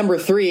 And then number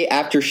 3,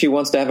 after she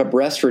wants to have a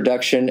breast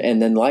reduction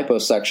and then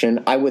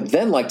liposuction, I would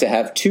then like to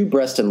have 2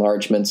 breast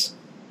enlargements.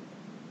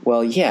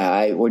 Well,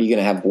 yeah, what are you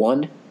going to have,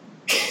 1?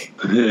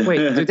 Wait,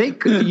 do they?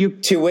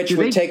 To which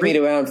would take me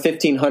to around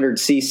 1,500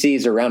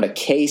 cc's, around a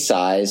K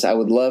size. I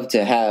would love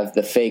to have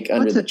the fake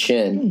under the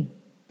chin.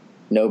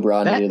 No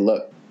bra needed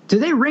look. Do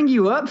they ring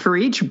you up for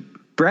each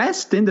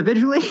breast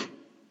individually?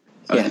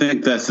 I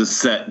think that's a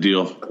set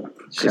deal.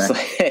 Just like,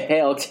 hey,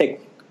 I'll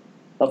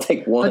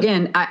take 1.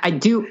 Again, I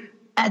do.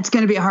 It's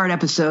going to be a hard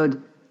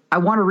episode. I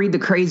want to read the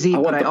crazy,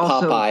 but I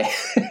also Popeye.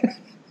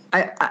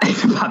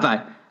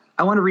 Popeye.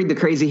 I want to read the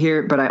crazy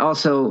here, but I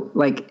also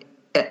like.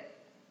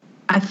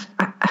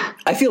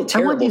 I feel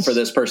terrible for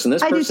this person.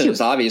 This person is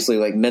obviously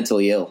like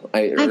mentally ill.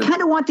 I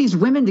kind of want these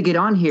women to get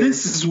on here.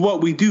 This is what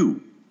we do.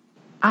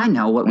 I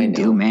know what we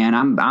do, man.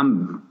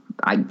 I'm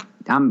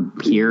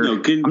here.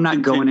 No, I'm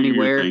not going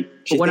anywhere.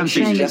 But what I'm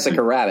saying Jessica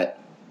is, Rabbit.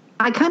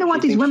 I kind of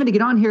want these women to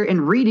get on here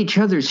and read each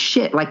other's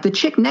shit. Like the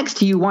chick next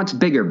to you wants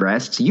bigger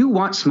breasts. You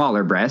want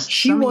smaller breasts.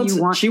 She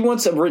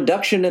wants a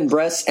reduction in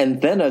breasts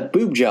and then a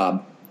boob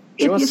job.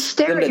 She wants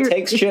them to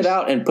take shit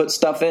out and put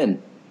stuff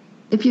in.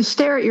 If you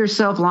stare at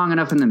yourself long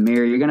enough in the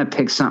mirror, you're going to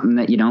pick something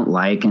that you don't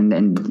like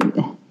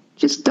and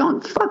just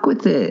don't fuck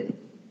with it.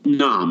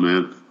 No,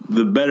 man.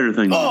 The better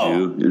thing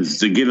to do is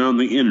to get on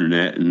the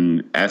internet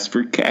and ask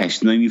for cash,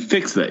 and then you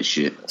fix that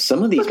shit.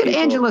 Some of these Look at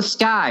Angela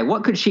Sky.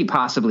 What could she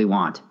possibly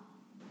want?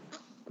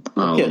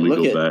 Let me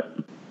go back.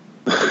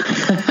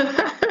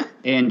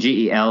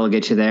 ANGEL will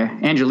get you there.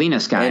 Angelina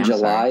Sky.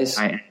 Angelina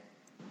Sky.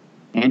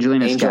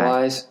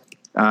 Angela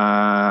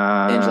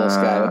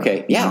Sky.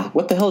 Okay. Yeah.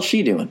 What the hell is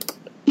she doing?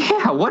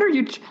 Yeah. What are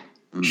you?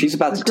 She's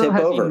about to tip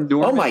over.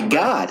 Oh my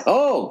God.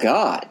 Oh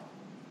God.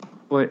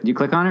 What? You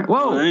click on her?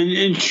 Whoa!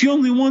 And she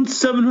only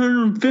wants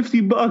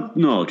 $750.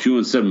 No, she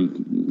wants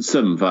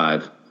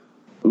 $775.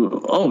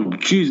 Oh,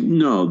 jeez,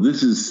 no.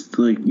 This is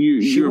like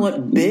you.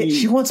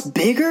 She wants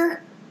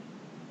bigger.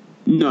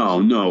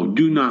 No,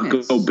 do not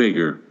go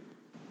bigger.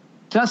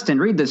 Justin,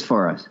 read this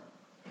for us.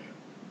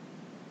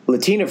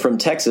 Latina from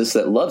Texas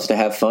that loves to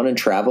have fun and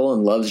travel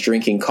and loves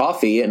drinking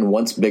coffee and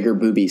wants bigger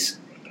boobies.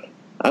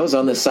 I was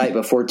on this site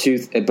before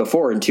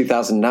in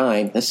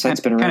 2009. This site's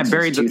been around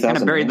since 2009. Kind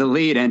of buried the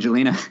lead,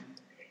 Angelina.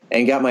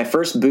 And got my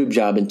first boob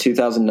job in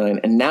 2009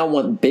 and now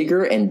want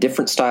bigger and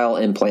different style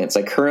implants.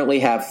 I currently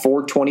have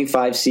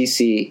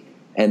 425cc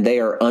and they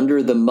are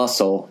under the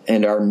muscle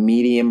and are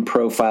medium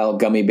profile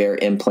gummy bear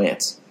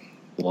implants.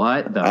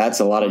 What?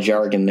 That's a lot of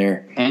jargon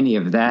there. Any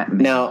of that.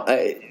 Man. Now,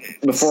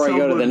 before I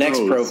go to the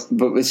next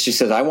but she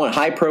says, I want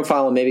high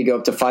profile and maybe go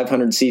up to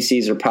 500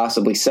 cc's or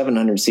possibly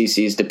 700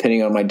 cc's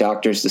depending on my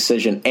doctor's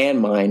decision and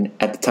mine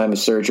at the time of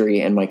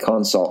surgery and my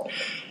consult.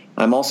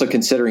 I'm also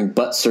considering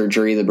butt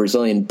surgery, the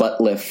Brazilian butt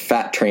lift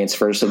fat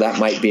transfer, so that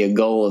might be a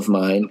goal of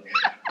mine.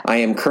 I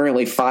am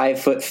currently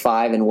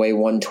 5'5" and weigh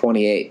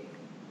 128.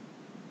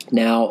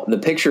 Now, the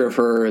picture of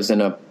her is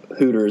in a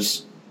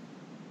Hooters,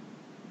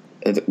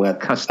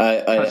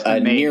 a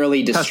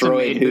nearly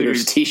destroyed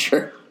Hooters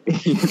T-shirt. The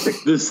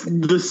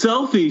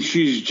selfie,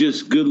 she's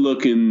just good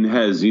looking,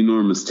 has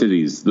enormous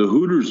titties. The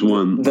Hooters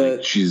one,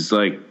 she's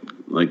like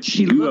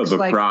you have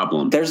a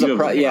problem. There's a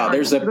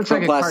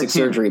plastic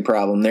surgery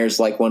problem. There's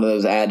like one of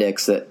those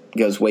addicts that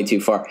goes way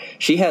too far.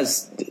 She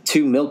has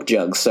 2 milk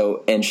jugs,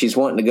 and she's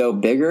wanting to go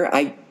bigger.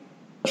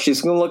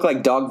 She's going to look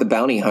like Dog the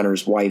Bounty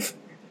Hunter's wife.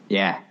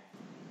 Yeah.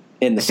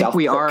 In the South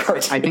Park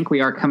cartoon. I think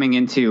we are coming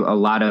into a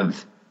lot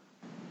of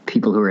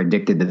people who are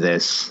addicted to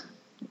this.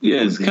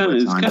 Yeah, it's kind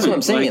of that's what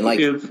I'm saying. Like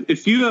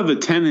if you have a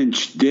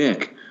 10-inch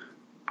dick,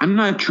 I'm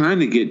not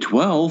trying to get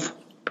 12.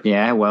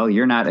 Yeah, well,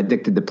 you're not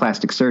addicted to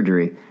plastic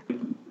surgery.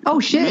 Oh,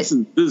 shit. This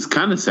is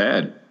kind of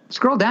sad.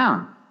 Scroll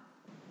down.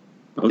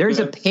 Okay. There's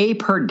a pay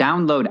per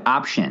download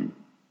option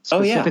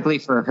specifically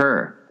for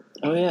her.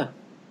 Oh, yeah.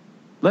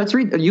 Let's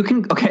read. You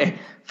can,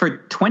 for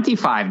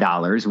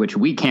 $25, which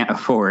we can't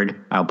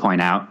afford, I'll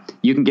point out,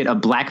 you can get a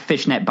black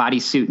fishnet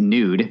bodysuit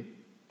nude,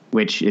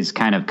 which is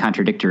kind of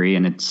contradictory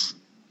in its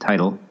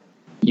title.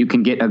 You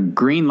can get a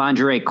green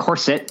lingerie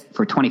corset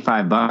for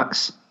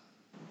 $25.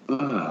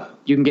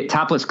 You can get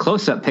topless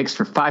close-up pics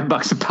for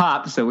 $5 a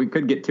pop, so we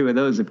could get 2 of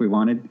those if we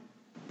wanted.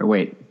 Or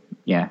wait,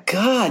 yeah.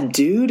 God,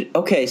 dude.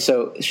 Okay,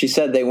 so she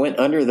said they went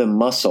under the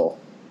muscle,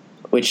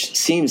 which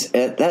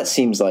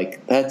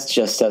that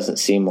just doesn't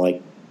seem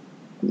like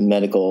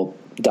medical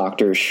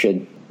doctors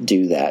should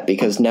do that,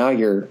 because now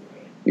you're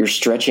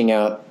stretching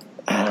out.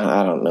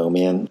 I don't know,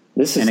 man.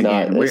 This is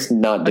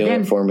not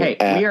doing it for me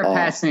at all. We are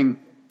passing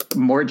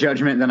more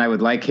judgment than I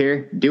would like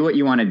here. Do what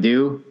you want to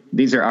do.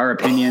 These are our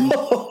opinions.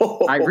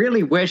 I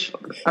really wish.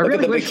 Look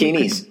at the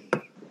bikinis.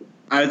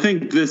 I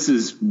think this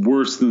is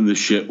worse than the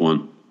shit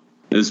one,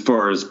 as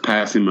far as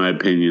passing my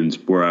opinions.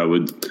 Where I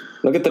would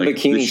look at the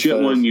bikinis. The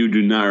shit one, you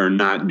are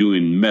not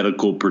doing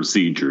medical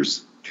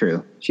procedures.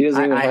 True. She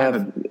doesn't even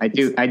have. I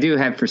do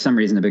have for some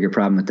reason a bigger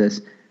problem with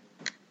this.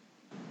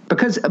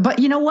 But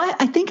you know what?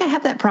 I think I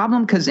have that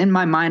problem because in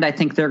my mind, I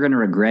think they're going to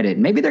regret it.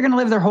 Maybe they're going to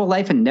live their whole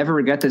life and never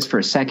regret this for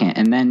a second.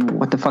 And then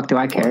what the fuck do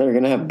I care? Well, they're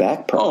going to have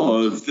back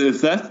problems. Oh,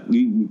 if that's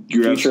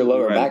your future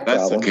lower back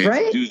that's problems, the case.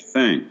 right? Do the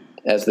thing.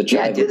 As the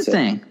child do the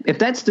thing. If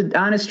that's the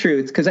honest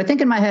truth, because I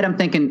think in my head I'm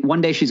thinking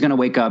one day she's going to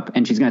wake up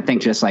and she's going to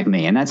think just like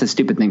me, and that's a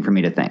stupid thing for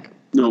me to think.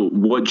 No,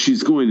 what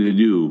she's going to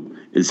do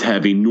is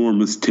have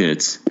enormous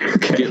tits.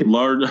 Okay. Get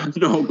larger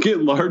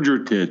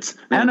tits.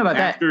 I don't know about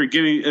that.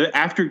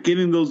 After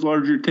getting those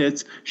larger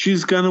tits,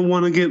 she's gonna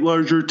want to get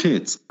larger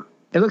tits.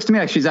 It looks to me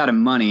like she's out of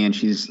money and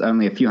she's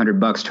only a few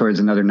 $100 towards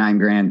another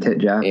 $9,000 tit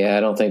job. Yeah, I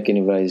don't think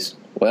anybody's.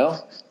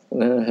 Well,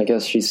 I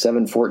guess she's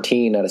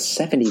 714 out of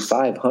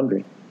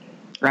 7,500.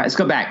 All right, let's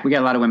go back. We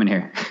got a lot of women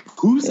here.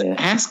 Who's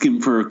asking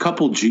for a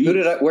couple G's?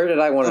 Where did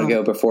I want to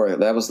go before?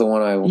 That was the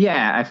one I.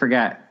 Yeah, I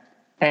forgot.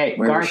 Hey,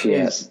 Garth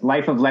is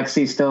Life of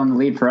Lexi still in the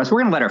lead for us.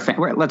 We're going to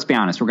let let's be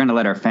honest. We're going to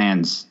let our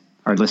fans,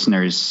 our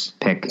listeners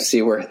pick.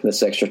 See where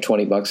this extra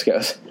 $20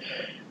 goes.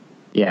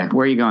 Yeah,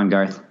 where are you going,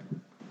 Garth?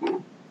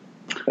 Wait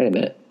a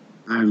minute.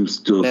 I'm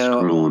still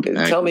scrolling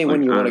back. Tell me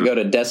when you want to go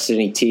to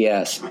Destiny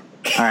TS. All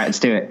right, let's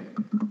do it.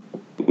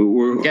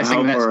 We're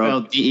guessing that's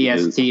spelled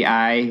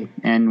DESTINY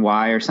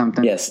or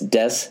something?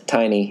 Yes,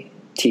 Tiny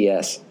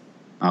TS.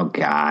 Oh,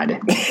 God.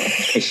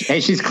 Hey,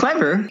 she's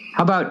clever.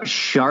 How about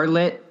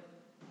Charlex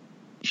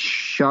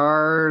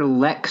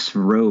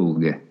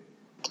Rogue?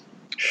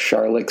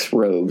 Charlex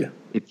Rogue.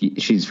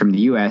 She's from the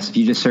U.S. If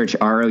you just search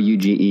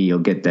ROUGE, you'll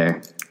get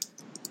there.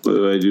 What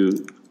do I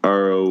do?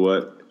 RO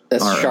what?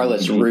 That's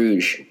Charlotte's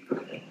Rouge.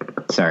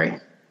 Sorry.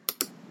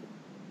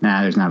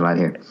 Nah, there's not a lot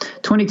here.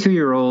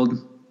 22-year-old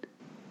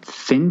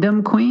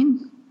Findom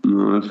Queen?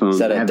 No, Is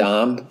that a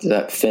Dom? Is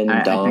that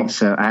Dom? I think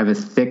so. I have a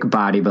thick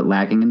body, but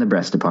lacking in the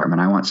breast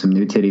department. I want some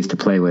new titties to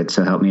play with,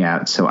 so help me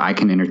out so I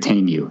can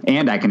entertain you.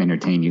 And I can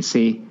entertain you.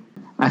 See?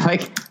 I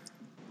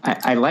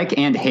like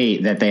and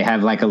hate that they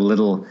have like a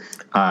little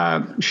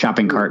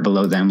shopping cart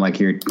below them like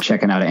you're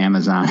checking out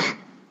Amazon.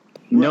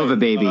 Nova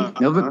Baby.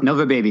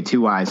 Nova Baby,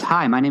 2 Y's.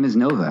 Hi, my name is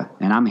Nova,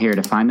 and I'm here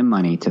to find the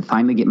money to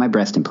finally get my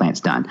breast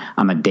implants done.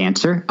 I'm a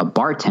dancer, a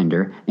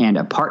bartender, and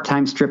a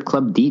part-time strip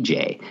club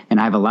DJ,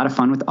 and I have a lot of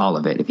fun with all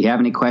of it. If you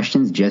have any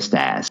questions, just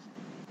ask.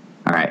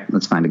 All right,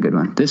 let's find a good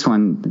one. This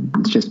one,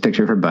 it's just a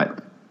picture of her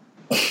butt.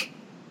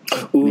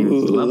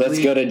 Ooh, let's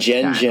go to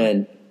Jen.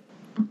 Jen?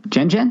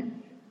 JEN. Jen.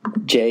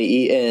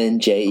 I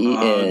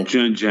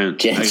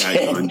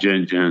got you on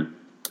Jen.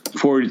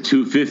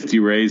 4250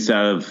 raised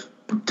out of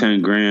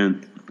 10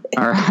 grand.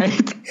 All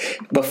right.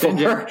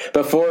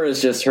 Before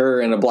is just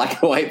her in a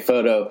black and white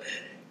photo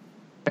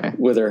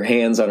with her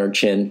hands on her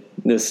chin,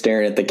 just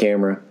staring at the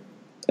camera.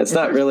 It's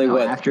not really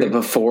what the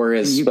before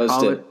is supposed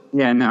to.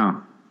 Yeah,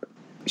 no.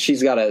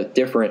 She's got a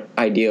different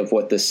idea of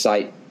what this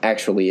site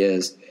actually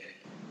is.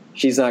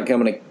 She's not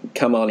going to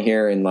come on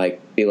here and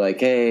be like,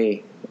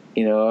 hey,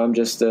 I'm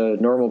just a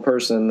normal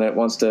person that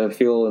wants to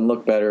feel and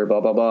look better,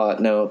 blah, blah, blah.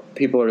 No,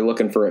 people are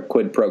looking for a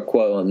quid pro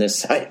quo on this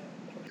site.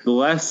 The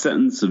last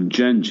sentence of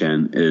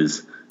Jen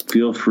is,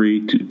 feel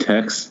free to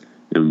text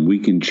and we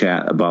can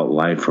chat about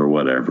life or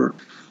whatever.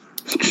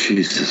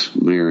 Jesus,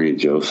 Mary and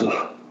Joseph.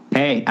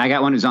 Hey, I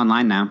got one who's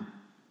online now.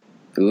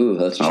 Ooh,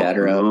 let's chat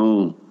her up.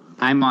 No.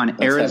 I'm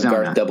on Arizona. Let's have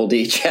Garth Double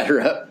D chat her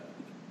up.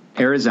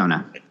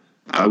 Arizona.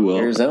 I will.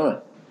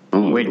 Arizona.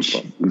 Which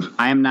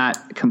I am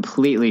not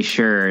completely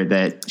sure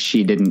that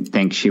she didn't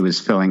think she was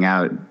filling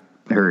out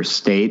her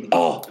state.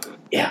 Oh,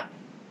 yeah.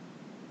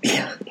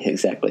 Yeah,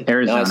 exactly.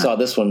 Arizona. Now I saw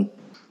this one.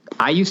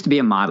 I used to be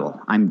a model.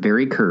 I'm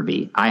very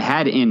curvy. I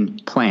had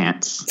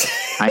implants.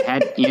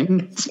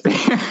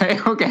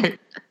 Okay.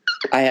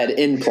 I had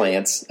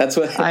implants. That's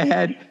what I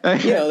had.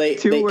 They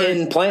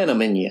implant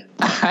them in you.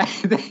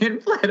 They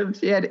implant them.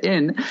 She had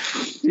in.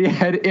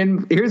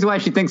 Here's why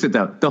she thinks it,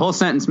 though. The whole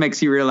sentence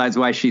makes you realize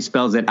why she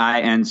spells it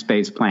IN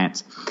space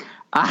plants.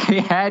 I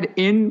had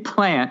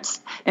implants,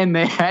 and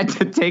they had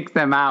to take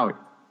them out.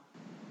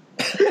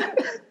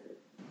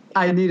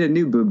 I need a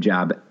new boob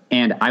job,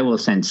 and I will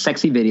send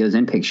sexy videos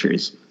and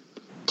pictures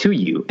to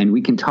you, and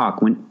we can talk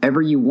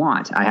whenever you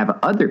want. I have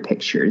other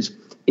pictures.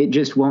 It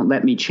just won't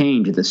let me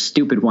change the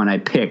stupid one I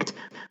picked.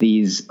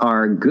 These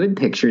are good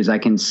pictures. I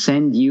can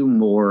send you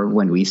more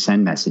when we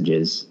send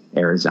messages.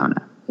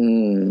 Arizona.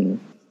 I'm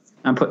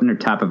putting her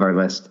top of our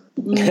list.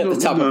 The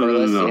top of our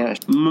list, yeah.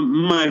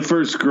 My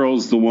first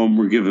girl's the one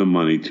we're giving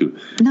money to.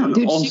 No, and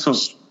dude. Also,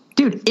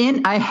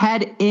 I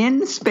had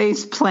in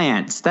space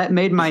plants. That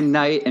made my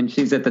night, and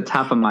she's at the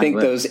top of my list. I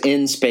think those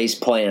in space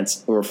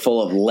plants were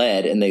full of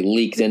lead, and they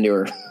leaked into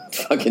her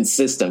fucking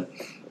system.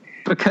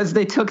 Because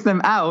they took them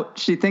out,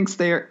 she thinks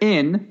they are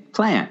in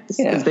plants.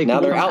 Yeah, now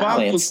they're out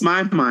plants.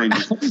 My mind.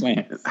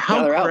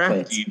 How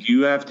crafty do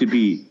you have to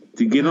be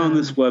to get on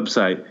this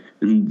website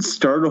and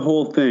start a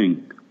whole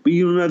thing, but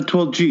you don't have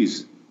 12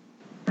 G's?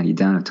 You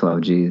don't have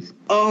 12 G's.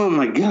 Oh,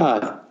 my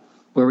God.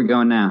 Where are we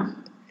going now?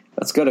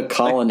 Let's go to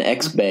Colin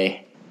X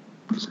Bay.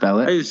 Spell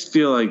it. I just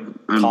feel like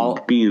I'm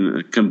being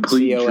a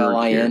complete jerk here.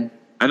 COLIN.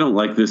 I don't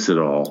like this at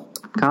all.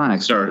 Colin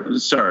Extra.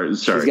 Sorry.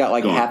 She's got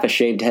like half a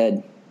shaved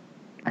head.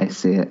 I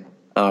see it.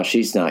 Oh,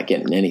 she's not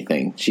getting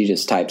anything. She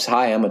just types,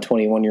 "Hi, I'm a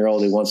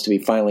 21-year-old who wants to be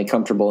finally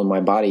comfortable in my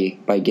body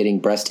by getting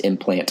breast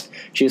implant."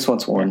 She just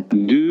wants one.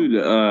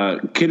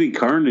 Dude, Kitty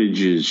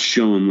Carnage is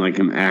showing like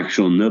an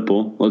actual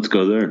nipple. Let's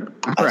go there.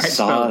 I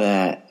saw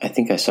that. I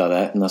think I saw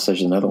that, unless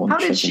there's another one. How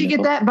did she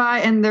get that by,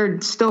 and they're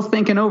still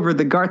thinking over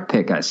the Garth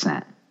pick I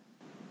sent?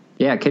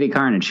 Yeah, Kitty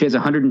Carnage. She has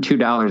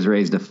 $102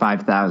 raised to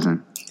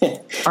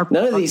 $5,000.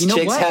 None of these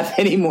chicks have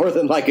any more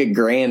than like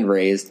 $1,000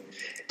 raised.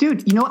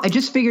 Dude, you know what? I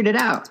just figured it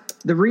out.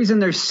 The reason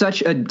there's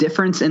such a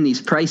difference in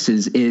these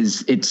prices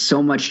is it's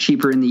so much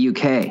cheaper in the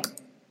UK.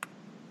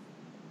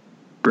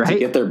 Right? To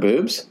get their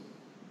boobs?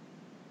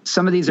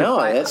 Some of these are...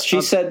 No,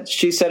 she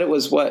said it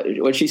was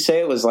what'd she say?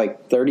 It was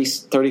like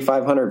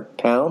 3,500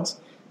 pounds?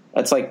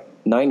 That's like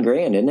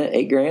 $9,000, isn't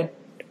it? $8,000?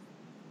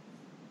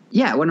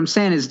 Yeah, what I'm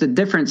saying is the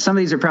difference. Some of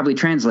these are probably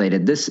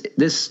translated.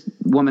 This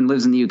woman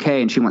lives in the UK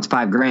and she wants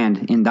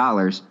 $5,000 in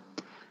dollars.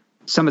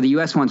 Some of the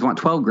US ones want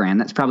 $12,000.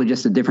 That's probably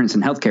just the difference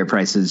in healthcare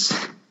prices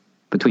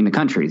between the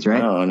countries,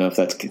 right? I don't know if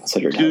that's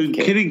considered Dude,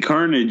 healthcare. Kitty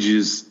Carnage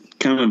is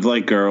kind of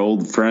like our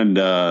old friend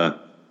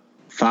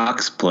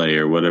Fox Play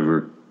or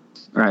whatever.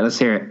 All right, let's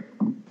hear it.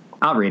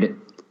 I'll read it.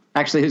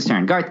 Actually, whose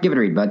turn? Garth, give it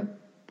a read, bud.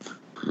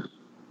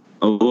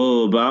 A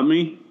little about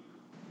me.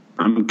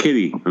 I'm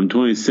Kitty. I'm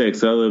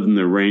 26. I live in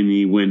the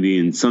rainy, windy,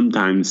 and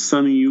sometimes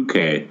sunny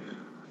UK.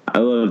 I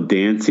love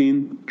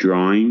dancing,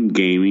 drawing,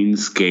 gaming,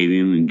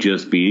 skating, and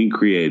just being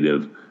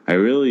creative. I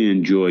really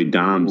enjoy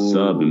Dom,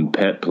 Sub, and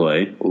Pet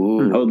Play.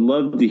 Ooh. I would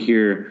love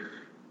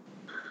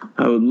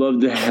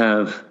to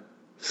have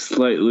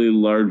slightly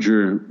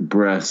larger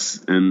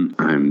breasts, and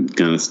I'm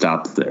going to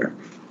stop there.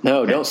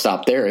 No, don't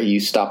stop there.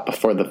 You stop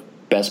before the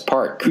best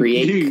part.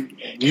 Create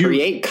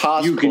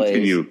cosplays. You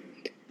continue.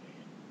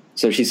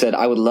 So she said,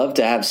 "I would love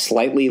to have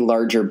slightly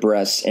larger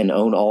breasts and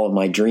own all of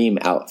my dream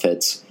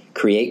outfits,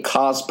 create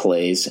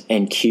cosplays,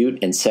 and cute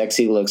and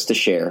sexy looks to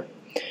share.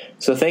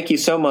 So thank you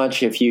so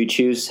much if you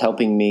choose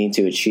helping me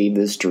to achieve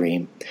this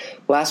dream.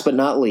 Last but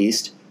not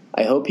least,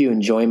 I hope you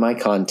enjoy my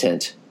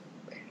content."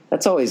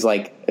 That's always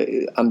like,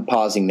 I'm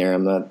pausing there.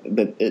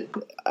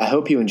 I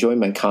hope you enjoy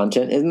my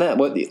content. Isn't that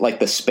what, like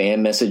the spam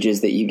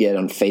messages that you get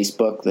on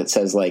Facebook that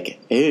says like,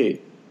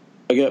 "Hey,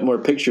 I got more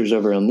pictures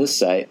over on this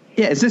site"?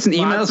 Yeah, is this an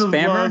email Lots of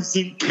spammer? loves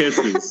and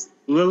kisses.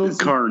 Little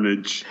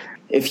Carnage.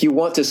 If you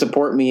want to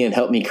support me and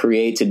help me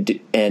create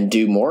and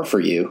do more for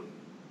you,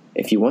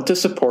 if you want to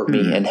support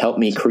me and help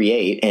me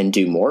create and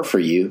do more for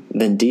you,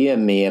 then DM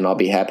me and I'll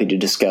be happy to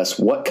discuss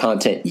what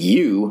content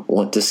you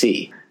want to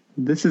see.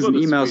 This is an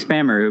email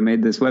spammer who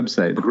made this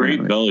website. Great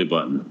apparently. belly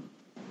button.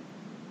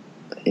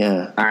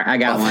 Yeah. All right, I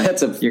got one.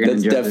 That's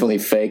definitely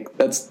fake.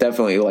 That's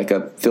definitely like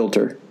a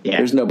filter. Yeah,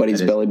 there's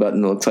nobody's belly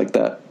button that looks like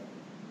that.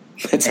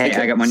 It's like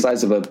I got one. The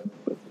size of a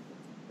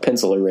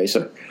pencil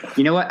eraser.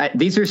 You know what?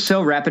 These are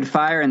so rapid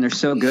fire and they're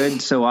so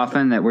good so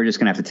often that we're just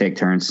going to have to take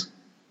turns.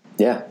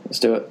 Yeah, let's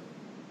do it.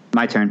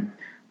 My turn.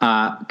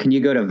 Can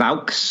you go to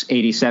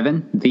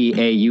Vaux87,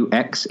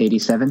 VAUX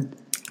 87?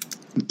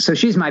 So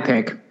she's my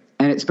pick,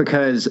 and it's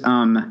because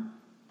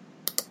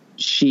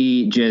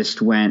she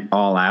just went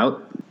all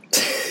out.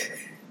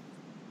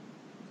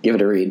 Give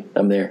it a read.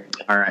 I'm there.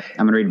 All right,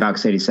 I'm going to read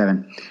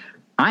Vaux87.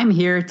 I'm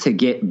here to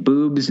get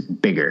boobs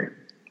bigger.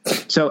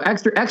 So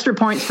extra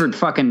points for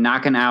fucking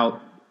knocking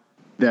out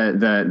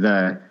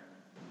the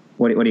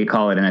what do you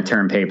call it in a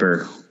term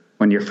paper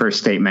when your first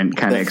statement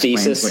kind of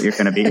explains thesis. what you're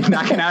going to be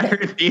knocking out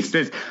your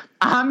thesis.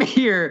 I'm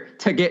here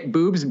to get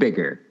boobs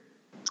bigger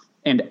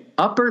and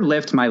upper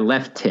lift my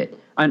left tit.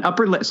 An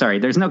upper lip. Sorry,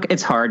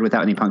 it's hard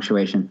without any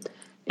punctuation.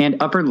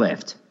 And upper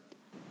lift.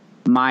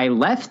 My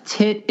left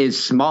tit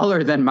is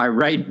smaller than my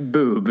right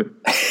boob.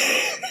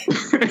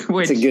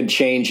 It's a good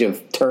change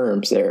of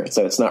terms there,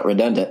 so it's not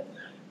redundant.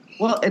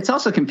 Well, it's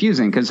also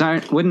confusing because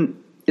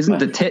isn't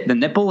the tit the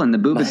nipple and the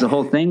boob is the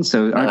whole thing?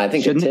 So I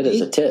think a tit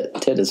is a tit.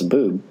 Tit is a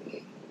boob.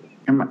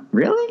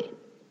 Really?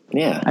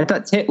 Yeah. I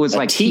thought tit was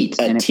like teat.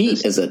 A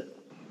teat is a.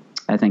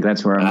 I think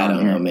that's where I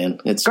don't know,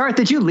 man. Garth,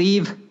 did you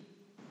leave?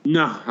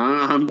 No,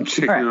 I'm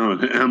checking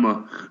out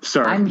Emma.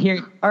 Sorry. I'm here.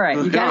 All right,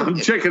 I'm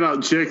checking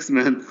out chicks,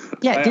 man.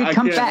 Yeah, dude,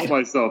 come I can't back. help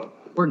myself.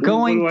 We're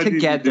going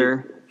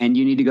together, and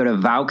you need to go to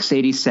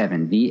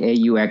Vaux87,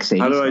 VAUX 87.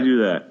 How do I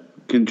do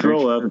that?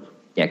 Control F.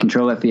 Yeah,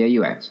 Control F,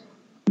 VAUX.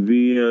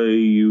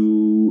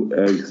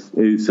 VAUX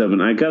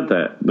 87. I got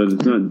that, but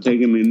it's not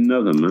taking me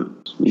nothing, man.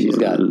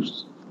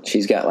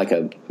 She's got like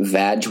a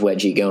vag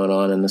wedgie going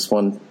on in this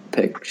one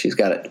pic. She's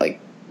got it like.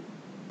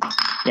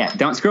 Yeah,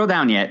 don't scroll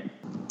down yet.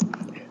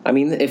 I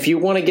mean, if you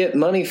want to get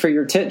money for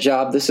your tit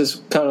job, this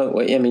is kind of.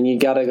 I mean, you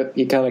gotta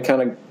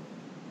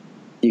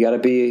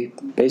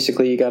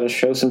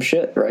show some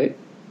shit, right?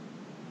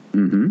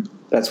 Mm-hmm.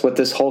 That's what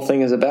this whole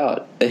thing is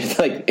about. They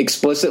like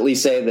explicitly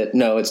say that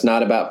no, it's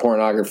not about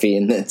pornography,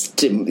 and it's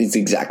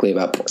exactly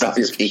about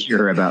pornography.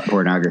 Sure about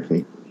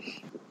pornography.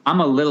 I'm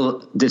a little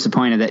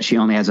disappointed that she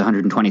only has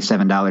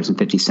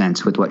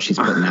 $127.50 with what she's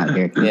putting out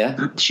here.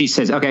 Yeah. She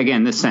says, okay,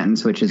 again, this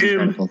sentence, which is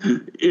incredible.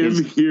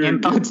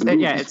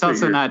 It's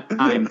also not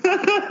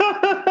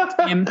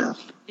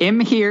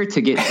I'm here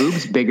to get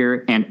boobs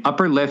bigger and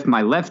upper lift.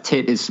 My left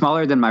tit is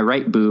smaller than my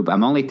right boob.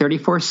 I'm only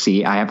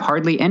 34C. I have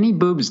hardly any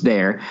boobs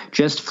there,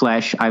 just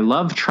flesh. I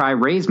love try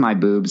raise my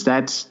boobs.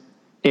 That's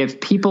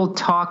if people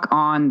talk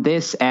on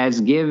this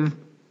as give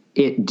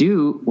it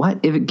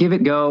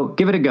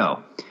a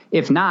go.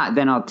 If not,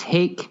 then I'll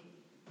take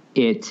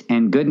it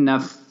and good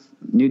enough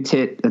new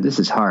tit. This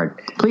is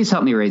hard. Please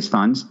help me raise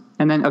funds.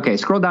 And then, okay,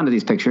 scroll down to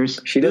these pictures.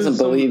 She doesn't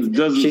believe.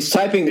 She's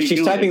typing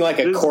like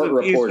a court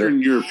reporter.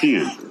 Eastern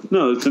European.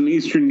 No, it's an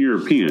Eastern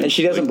European. And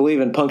she doesn't believe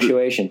in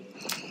punctuation.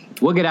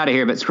 We'll get out of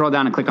here, but scroll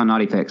down and click on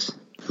Naughty Pics.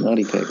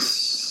 Naughty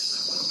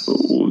Pics.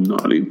 Oh,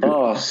 Naughty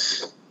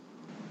Pics.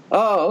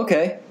 Oh,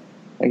 okay.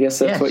 I guess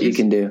that's what you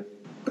can do.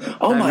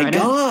 Oh, my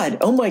God.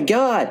 Oh, my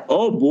God.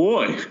 Oh,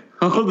 boy.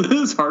 Oh, this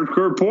is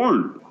hardcore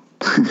porn.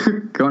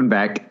 Going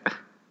back.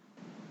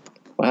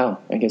 Wow.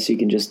 I guess you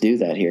can just do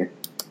that here.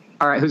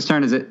 All right. Whose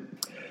turn is it?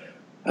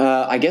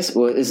 I guess,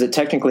 is it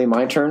technically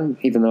my turn,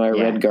 even though I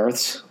read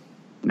Garth's?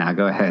 No,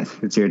 go ahead.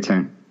 It's your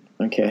turn.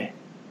 Okay.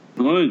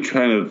 I want to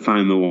try to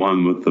find the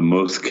one with the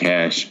most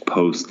cash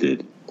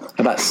posted. How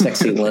about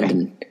Sexy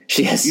London?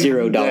 She has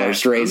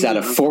 $0 raised out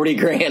of 40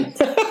 grand.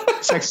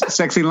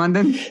 Sexy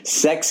London?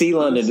 Sexy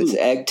London.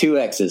 It's 2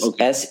 X's.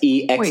 Okay.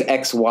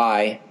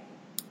 SEXXY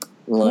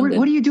London.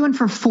 What are you doing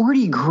for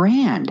 40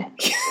 grand?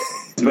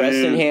 Breast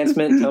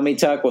enhancement, tummy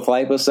tuck with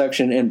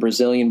liposuction, and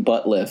Brazilian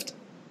butt lift.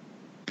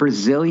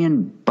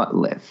 Brazilian butt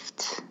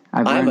lift.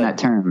 I've learned that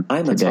term.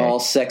 I'm today. A tall,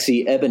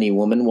 sexy, ebony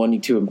woman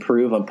wanting to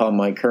improve upon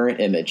my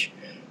current image.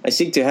 I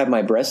seek to have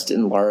my breast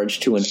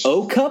enlarged to an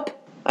O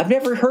cup. I've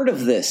never heard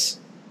of this.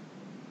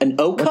 An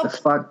O cup? What the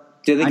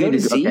fuck? Do they go to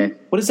Z? Okay.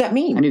 What does that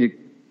mean?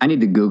 I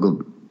need to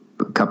Google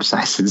cup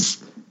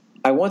sizes.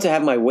 I want to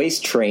have my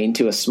waist trained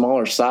to a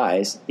smaller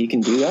size. You can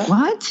do that?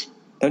 What?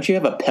 Don't you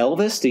have a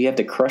pelvis? Do you have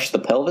to crush the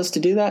pelvis to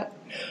do that?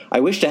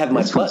 I wish to have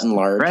my butt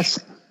enlarged.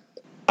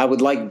 I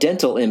would like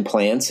dental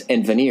implants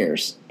and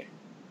veneers.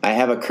 I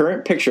have a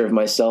current picture of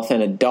myself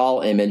and a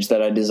doll image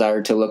that I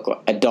desire to look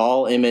like. A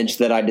doll image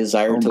that I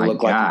desire to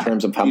look like in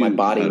terms of how my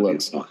body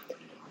looks.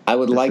 I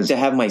would like to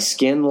have my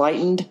skin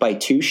lightened by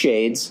 2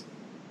 shades.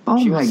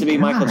 She wants to be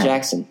Michael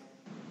Jackson.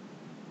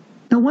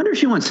 No wonder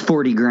she wants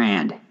 40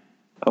 grand.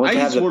 I want to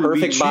have the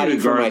perfect body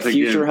for my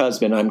future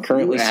husband. I'm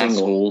currently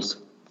single.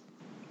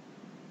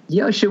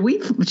 Yo, should we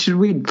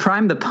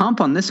prime the pump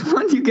on this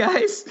one, you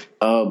guys?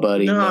 Oh,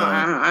 buddy.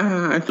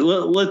 No.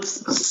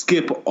 Let's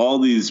skip all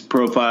these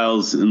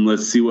profiles and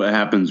let's see what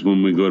happens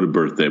when we go to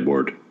birthday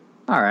board.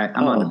 All right,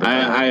 I'm on the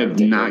birthday board. I have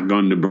not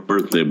gone to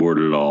birthday board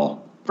at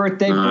all.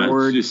 Birthday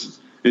board.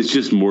 It's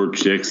just more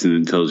chicks,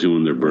 and it tells you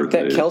when their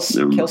birthday is.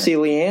 Kelsey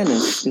Leanne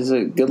is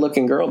a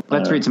good-looking girl.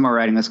 Let's read some more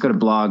writing. Let's go to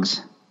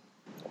blogs.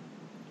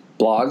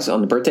 Blogs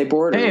on the birthday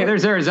board? Hey,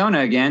 there's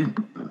Arizona again.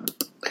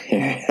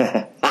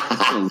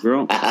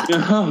 Girl.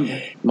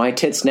 My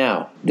tits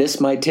now.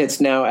 My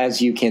tits now,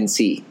 as you can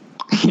see.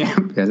 Yeah,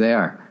 because they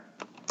are.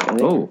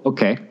 Oh,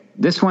 okay.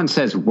 This one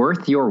says,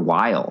 worth your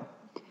while.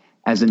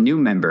 As a new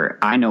member,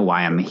 I know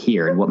why I'm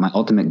here and what my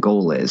ultimate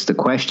goal is. The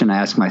question I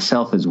ask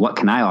myself is, what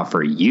can I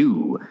offer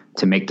you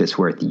to make this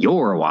worth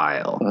your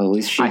while? Well, at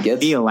least I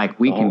feel like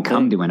we can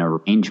come to an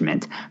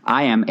arrangement.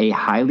 I am a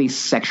highly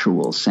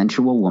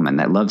sensual woman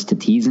that loves to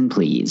tease and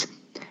please.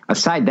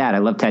 Aside that, I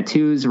love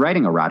tattoos,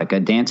 writing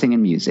erotica, dancing,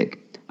 and music.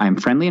 I am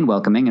friendly and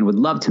welcoming and would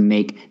love to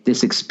make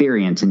this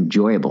experience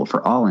enjoyable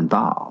for all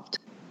involved.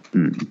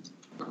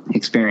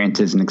 Experience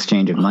is an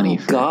exchange of money.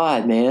 Oh,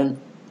 God,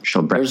 man.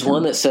 There's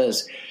one that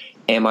says,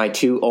 am I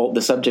too old?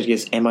 The subject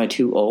is, am I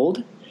too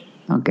old?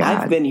 Oh,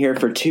 God. I've been here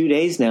for 2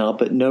 days now,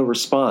 but no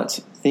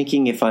response.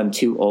 Thinking if I'm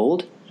too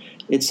old?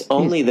 It's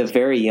only the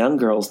very young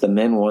girls the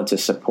men want to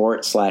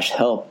support /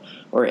 help.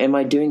 Or am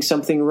I doing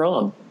something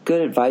wrong?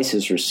 Good advice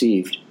is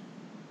received.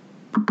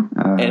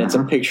 And it's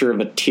a picture of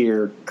a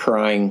tear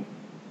crying,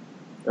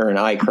 or an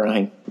eye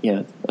crying.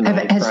 Yeah.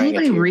 Has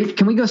anybody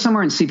can we go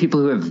somewhere and see people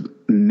who have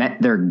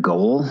met their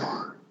goal?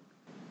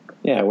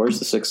 Yeah, where's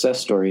the success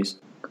stories?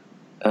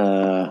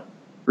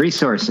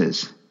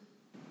 Resources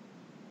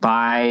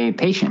by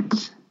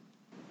patients.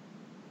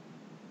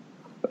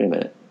 Wait a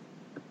minute.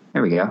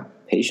 There we go.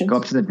 Patients? Go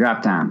up to the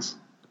drop downs.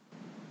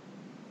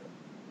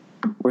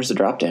 Where's the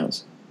drop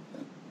downs?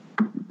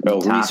 Oh,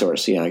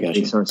 resource. Yeah, I got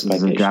you. Resources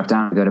is a drop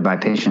down. Go to by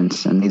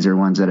patients, and these are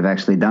ones that have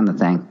actually done the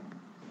thing.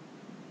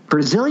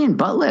 Brazilian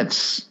butt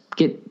lifts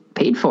get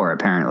paid for,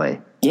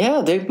 apparently.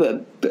 Yeah, they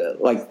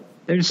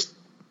there's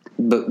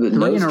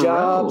nose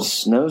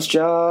jobs,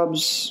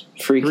 freaking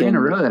 3 in a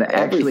row that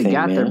actually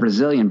got their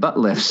Brazilian butt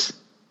lifts.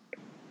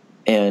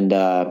 And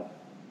I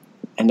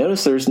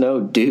noticed there's no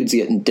dudes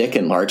getting dick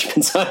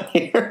enlargements on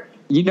here.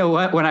 You know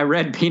what? When I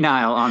read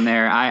penile on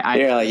there,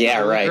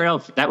 right.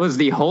 Grail, that was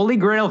the holy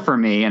grail for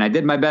me, and I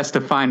did my best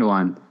to find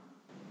one.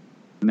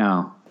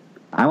 No.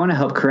 I want to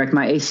help correct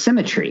my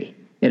asymmetry.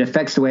 It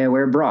affects the way I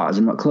wear bras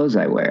and what clothes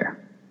I wear.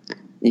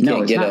 You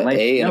can't get an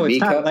A and a B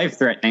it's cup? not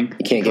life-threatening.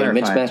 You can't get a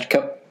mismatched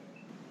cup?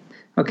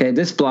 Okay,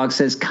 this blog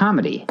says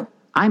comedy.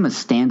 I'm a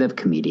stand-up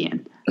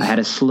comedian. I had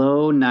a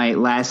slow night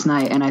last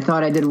night, and I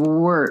thought I did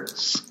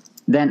worse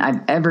than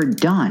I've ever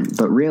done.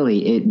 But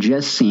really, it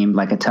just seemed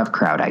like a tough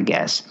crowd, I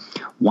guess.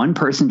 One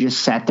person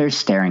just sat there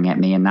staring at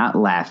me and not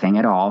laughing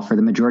at all for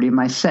the majority of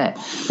my set.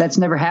 That's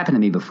never happened to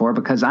me before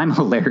because I'm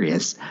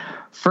hilarious.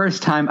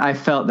 First time I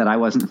felt that I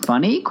wasn't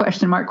funny, ?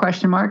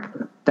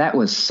 That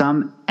was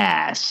some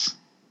ass.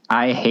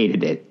 I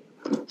hated it.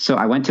 So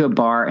I went to a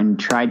bar and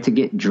tried to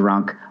get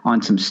drunk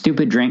on some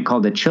stupid drink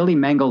called a chili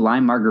mango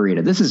lime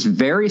margarita. This is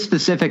very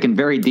specific and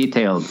very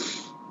detailed,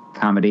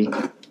 comedy,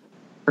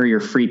 for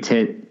your free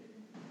tit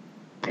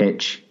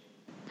pitch.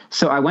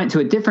 So I went to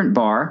a different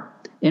bar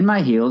in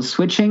my heels,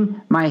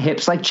 switching my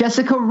hips like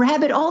Jessica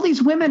Rabbit. All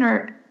these women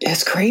are...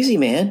 It's crazy,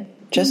 man.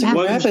 Jessica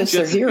Rabbit's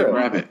their hero.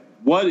 Rabbit?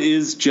 What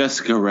is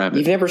Jessica Rabbit?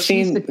 You've never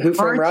seen Who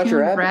Framed Roger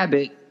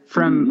Rabbit?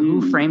 From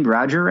Who Framed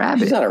Roger Rabbit.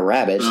 She's not a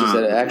rabbit. She's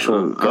an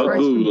actual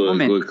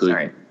woman. Quickly.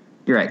 Sorry.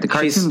 You're right. The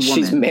cartoon woman.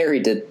 She's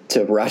married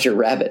to Roger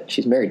Rabbit.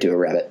 She's married to a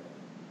rabbit.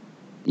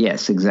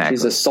 Yes, exactly.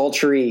 She's a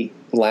sultry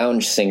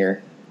lounge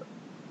singer,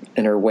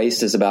 and her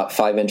waist is about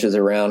 5 inches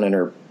around, and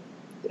her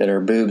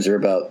boobs are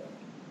about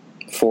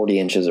 40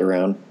 inches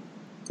around.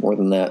 More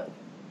than that.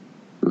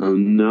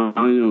 No,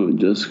 I know what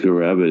Jessica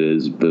Rabbit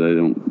is, but I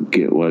don't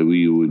get why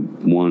we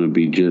would want to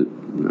be just...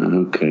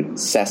 Okay.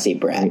 Sassy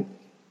Brat.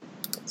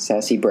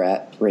 Sassy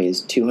Brat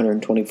raised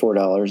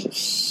 $224 of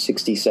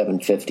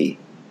 $67.50.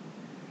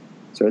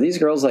 So are these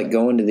girls like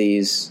going to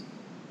these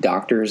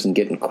doctors and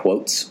getting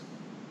quotes?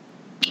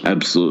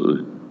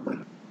 Absolutely.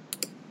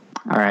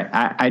 All right.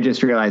 I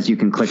just realized you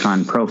can click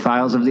on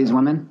profiles of these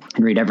women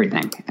and read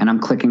everything. And I'm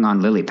clicking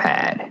on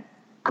LilyPad.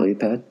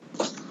 LilyPad?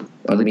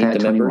 LilyPad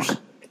the members?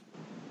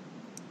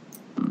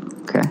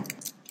 Okay.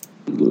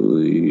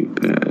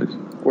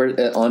 LilyPad.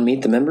 Where, on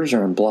Meet the Members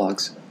or on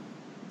blogs?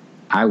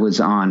 I was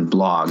on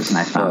blogs and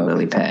I found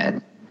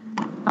LilyPad.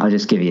 I'll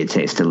just give you a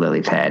taste of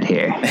LilyPad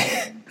here.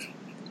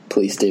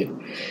 Please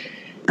do.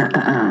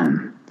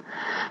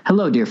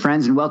 Hello, dear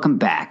friends, and welcome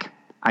back.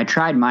 I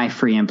tried my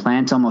free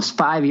implants almost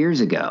 5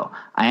 years ago.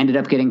 I ended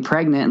up getting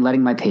pregnant and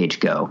letting my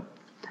page go.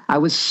 I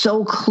was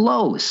so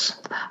close.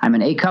 I'm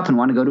an A cup and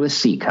want to go to a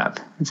C cup.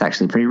 It's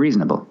actually pretty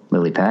reasonable,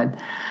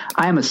 LilyPad.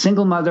 I am a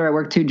single mother. I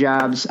work 2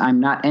 jobs. I am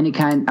not on any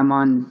kind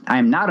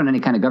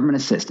of government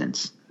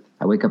assistance.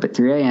 I wake up at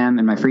 3 a.m.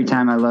 In my free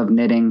time, I love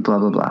knitting, blah,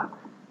 blah, blah.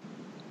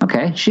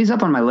 Okay, she's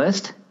up on my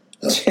list.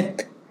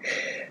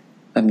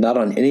 I'm not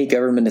on any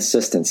government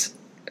assistance.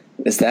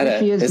 Is that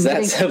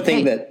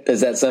something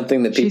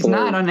that people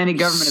not on any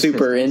government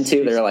super assistance.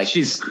 into? They're like,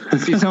 she's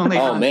only.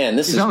 Oh man,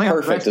 this is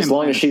perfect. As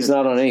long as she's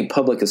not on any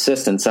public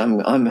assistance,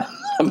 I'm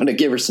going to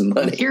give her some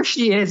money. Here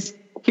she is.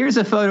 Here's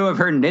a photo of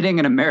her knitting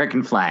an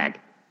American flag.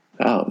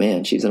 Oh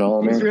man, she's an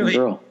all-American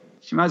girl.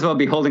 She might as well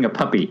be holding a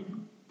puppy.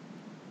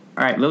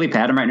 All right,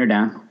 LilyPad, I'm writing her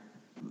down.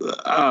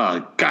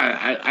 Oh God,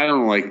 I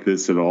don't like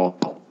this at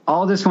all.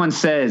 All this one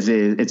says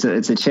is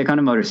it's a chick on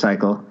a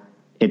motorcycle.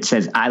 It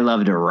says, I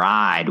love to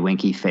ride,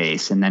 winky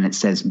face. And then it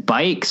says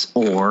bikes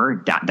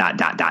or ... That's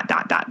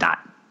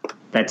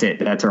it.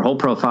 That's her whole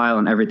profile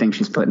and everything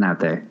she's putting out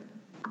there.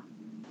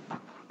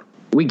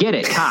 We get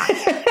it.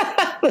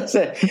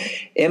 Listen,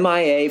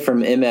 MIA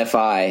from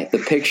MFI. The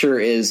picture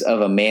is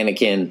of a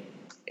mannequin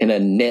in a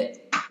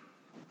knit,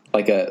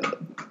 like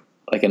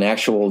an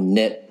actual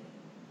knit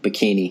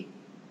bikini.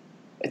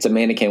 It's a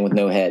mannequin with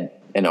no head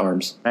and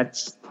arms.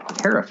 That's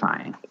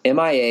terrifying.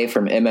 MIA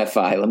from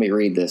MFI. Let me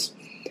read this.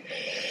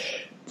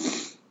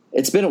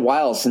 It's been a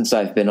while since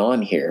I've been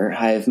on here.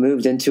 I have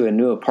moved into a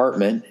new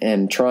apartment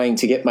and trying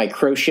to get my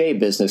crochet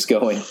business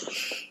going.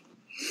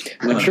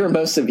 I'm sure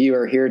most of you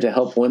are here to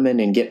help women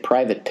and get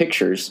private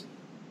pictures! !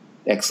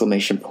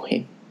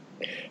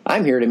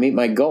 I'm here to meet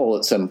my goal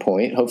at some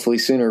point, hopefully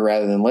sooner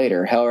rather than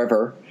later.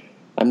 However,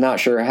 I'm not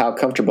sure how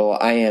comfortable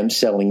I am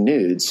selling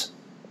nudes,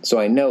 so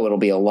I know it'll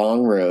be a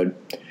long road.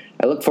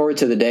 I look forward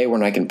to the day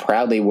when I can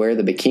proudly wear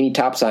the bikini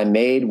tops I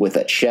made with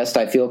a chest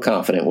I feel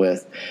confident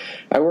with.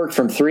 I work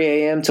from 3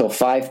 a.m. till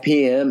 5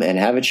 p.m. and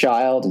have a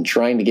child and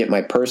trying to get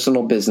my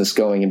personal business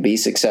going and be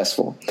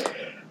successful.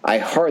 I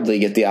hardly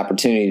get the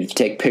opportunity to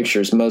take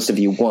pictures most of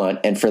you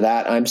want, and for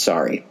that, I'm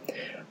sorry.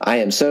 I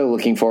am so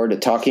looking forward to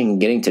talking and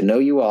getting to know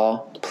you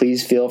all.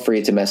 Please feel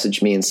free to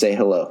message me and say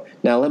hello.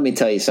 Now, let me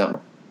tell you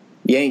something.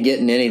 You ain't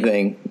getting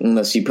anything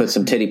unless you put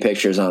some titty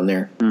pictures on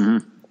there. Mm-hmm.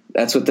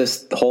 That's what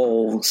this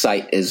whole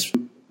site is.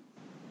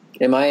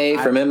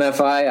 MIA from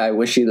MFI, I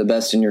wish you the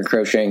best in your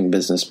crocheting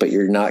business, but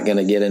you're not going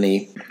to get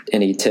any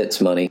tits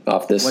money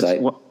off this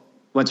site.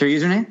 What's her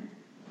username?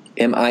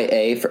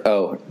 MIA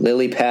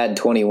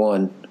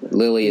LilyPad21.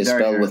 Lily is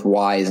spelled with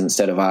Y's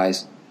insteed of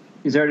I's.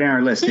 He's already on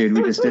our list, dude.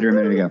 We just did her a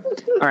minute ago.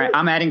 All right,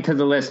 I'm adding to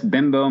the list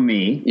Bimbo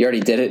Me. You already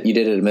did it? You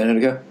did it a minute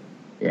ago?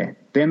 Yeah.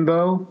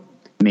 Bimbo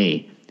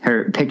Me.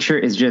 Her picture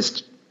is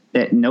just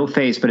no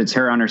face, but it's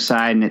her on her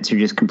side, and it's her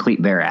just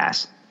complete bare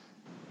ass.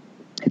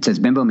 It says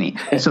Bimbo Me.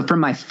 So from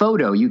my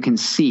photo, you can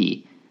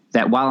see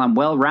that while I'm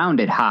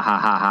well-rounded, ha, ha,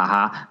 ha, ha,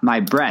 ha, my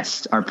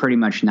breasts are pretty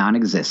much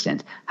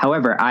non-existent.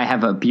 However, I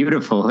have a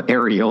beautiful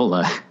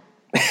areola.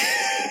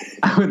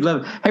 I would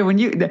love, hey,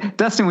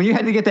 Dustin, when you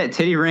had to get that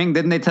titty ring,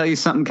 didn't they tell you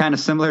something kind of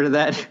similar to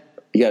that?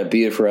 You got a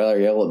beautiful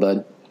areola,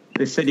 bud.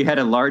 They said you had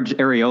a large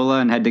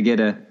areola and had to get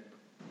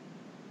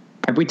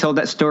have we told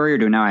that story, or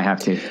do now I have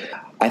to?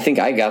 I think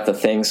I got the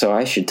thing, so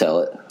I should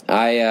tell it.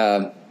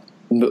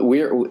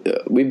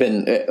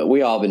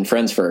 We all been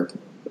friends for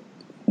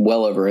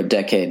well over a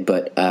decade,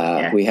 but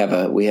we have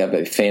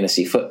a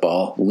fantasy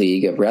football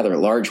league, a rather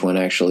large one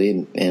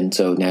actually, and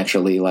so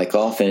naturally, like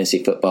all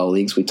fantasy football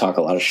leagues, we talk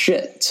a lot of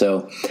shit.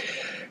 So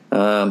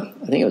I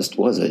think it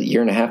was a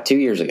year and a half, 2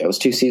 years ago. It was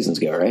 2 seasons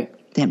ago, right?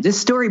 Damn,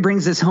 this story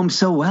brings this home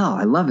so well.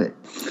 I love it.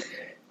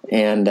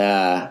 And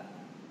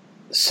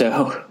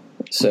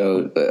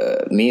so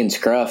me and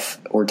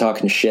Scruff were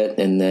talking shit,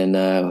 and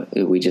then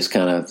we just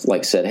kind of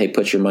like said, hey,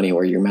 put your money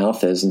where your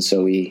mouth is. And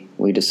so we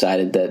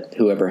decided that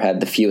whoever had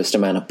the fewest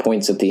amount of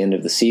points at the end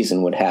of the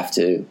season would have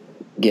to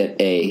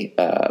get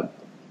a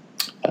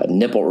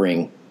nipple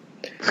ring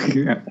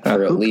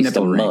for at least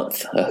a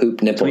month, a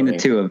hoop nipple ring.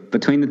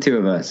 Between the two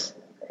of us.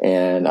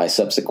 And I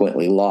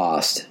subsequently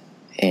lost.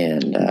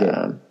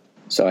 And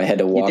so I had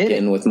to walk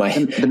in with my...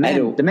 The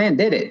man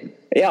did it.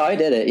 Yeah, I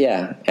did it,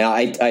 yeah.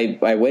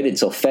 I waited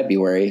till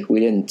February. We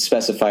didn't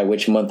specify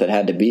which month it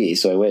had to be,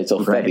 so I waited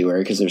till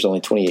February because there's only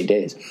 28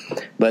 days.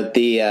 But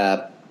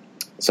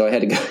so I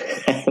had to go...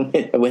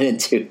 I went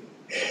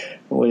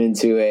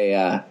into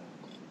a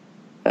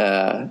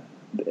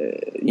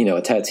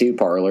a tattoo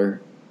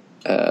parlor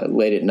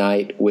late at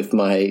night with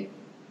my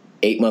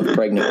 8-month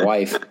pregnant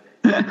wife.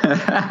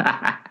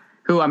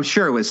 Who I'm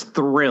sure was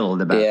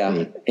thrilled about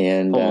it.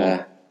 And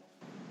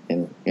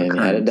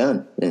had it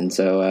done. And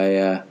so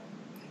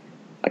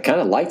I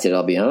kind of liked it,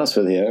 I'll be honest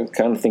with you. I'm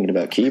kind of thinking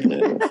about keeping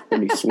it. It was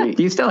pretty sweet.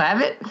 Do you still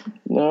have it?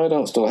 No, I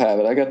don't still have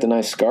it. I got the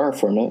nice scarf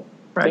from it.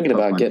 Thinking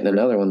about getting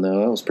another one, though.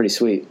 That was pretty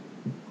sweet.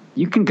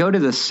 You can go to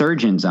the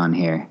surgeons on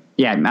here.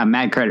 Yeah, I'm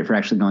mad credit for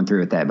actually going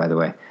through with that, by the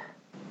way.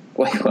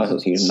 Well,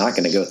 you're not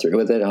going to go through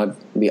with it. I'd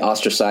be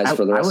ostracized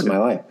for the rest of my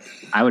life.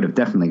 I would have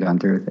definitely gone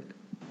through with it.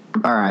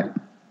 All right.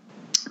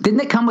 Didn't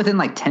it come within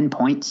like 10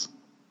 points?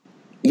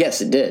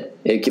 Yes, it did.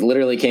 It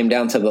literally came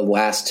down to the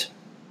last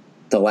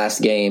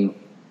game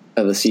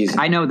of the season.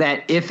 I know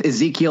that if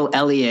Ezekiel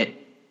Elliott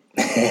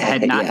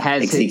had not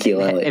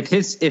if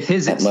his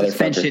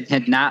suspension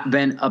had not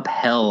been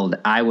upheld,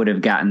 I would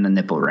have gotten the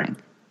nipple ring.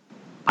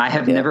 I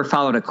have never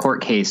followed a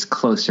court case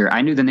closer.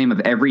 I knew the name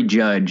of every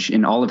judge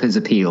in all of his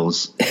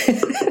appeals.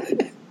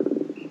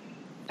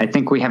 I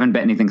think we haven't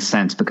bet anything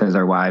since because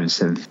our wives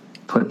have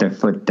put their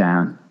foot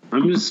down.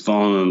 I'm just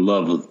falling in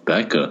love with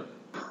Becca.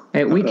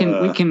 Hey, we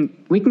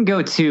can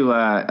go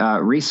to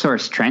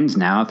resource trends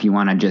now if you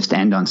want to just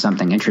end on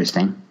something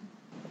interesting.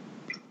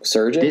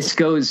 Surgeon? This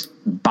goes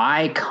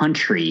by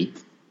country,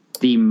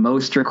 the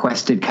most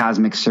requested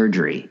cosmic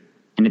surgery.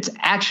 And it's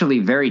actually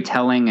very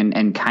telling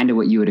and kind of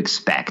what you would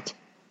expect.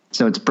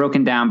 So it's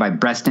broken down by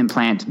breast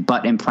implants,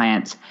 butt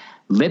implants,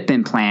 lip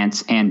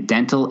implants, and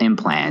dental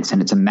implants.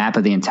 And it's a map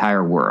of the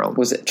entire world.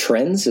 Was it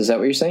trends? Is that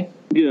what you're saying?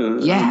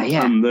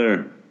 Yeah. I'm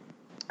there.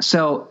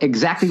 So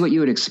exactly what you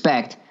would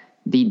expect.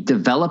 The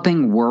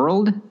developing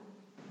world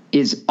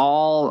is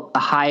all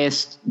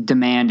highest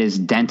demand is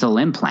dental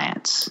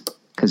implants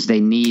because they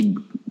need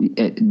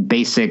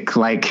basic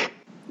like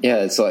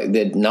it's like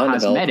the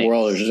non-developed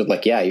world is just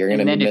like you're going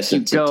to be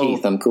missing some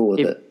teeth. I'm cool with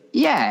it.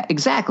 Yeah,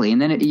 exactly.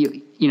 And then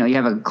you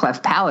have a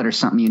cleft palate or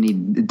something you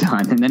need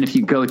done. And then if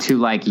you go to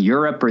like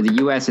Europe or the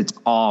US, it's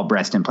all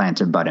breast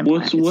implants or butt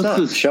implants. What's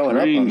the showing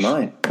up on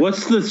mine?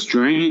 What's the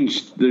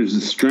strange? There's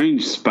a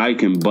strange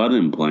spike in butt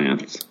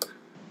implants.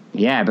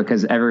 Yeah,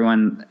 because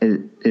everyone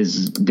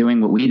is doing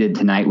what we did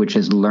tonight, which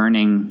is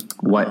learning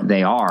what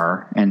they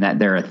are and that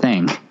they're a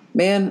thing.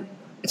 Man,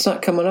 it's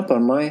not coming up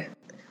on my...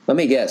 Let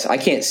me guess. I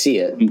can't see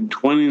it.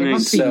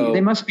 29. They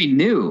must be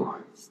new.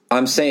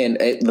 I'm saying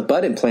the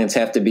butt implants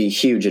have to be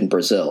huge in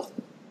Brazil.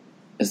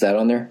 Is that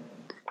on there?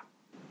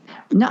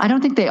 No, I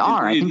don't think they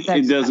are. I think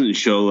it doesn't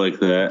show like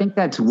that. I think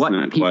that's what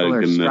people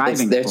are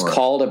striving for. It's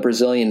called a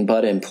Brazilian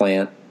butt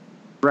implant.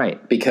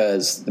 Right.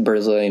 Because the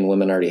Brazilian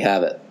women already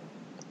have it.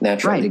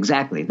 Naturally. Right,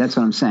 exactly. That's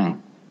what I'm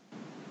saying.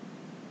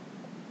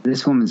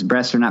 This woman's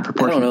breasts are not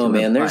proportional. I don't know,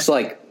 man. There's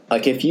like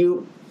if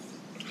you...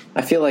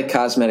 I feel like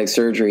cosmetic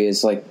surgery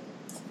is like...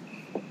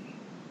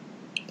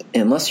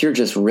 Unless you're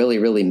just really,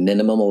 really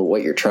minimal at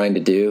what you're trying to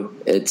do,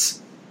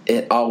 it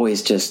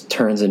always just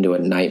turns into a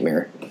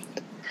nightmare.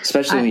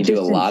 Especially when you do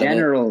a lot of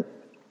it.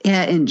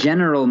 Yeah, in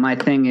general, my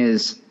thing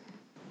is...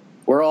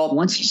 We're all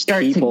once you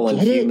start people to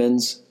and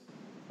humans...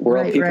 We're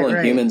all people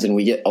and humans, and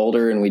we get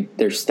older, and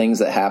there's things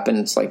that happen.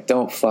 It's like,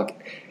 don't fuck.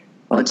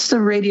 What's the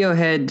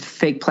Radiohead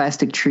 "Fake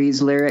Plastic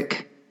Trees"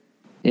 lyric?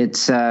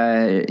 It's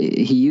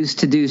he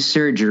used to do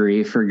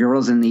surgery for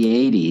girls in the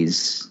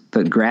 '80s,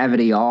 but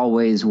gravity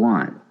always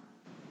won.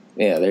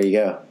 Yeah, there you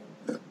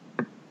go.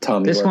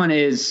 Tommy. This one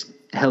is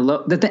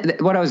hello.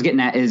 What I was getting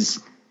at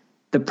is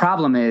the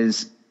problem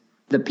is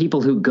the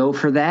people who go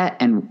for that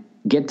and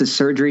get the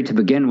surgery to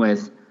begin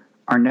with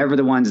are never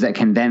the ones that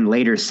can then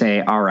later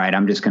say, all right,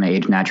 I'm just going to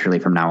age naturally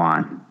from now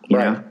on. You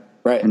know?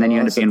 Right. And then you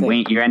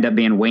end up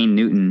being Wayne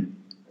Newton.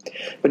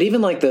 But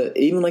even like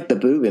the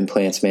boob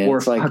implants, man, Or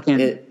it's like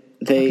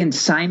fucking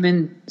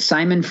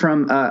Simon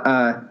from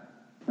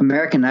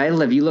American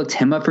Idol. Have you looked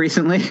him up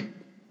recently?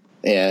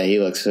 Yeah,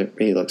 Did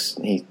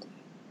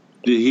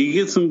he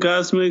get some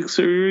cosmetic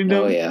surgery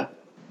done? Oh yeah.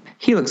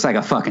 He looks like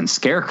a fucking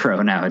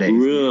scarecrow nowadays.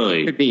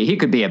 Really? He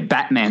could be a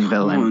Batman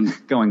villain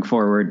going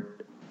forward.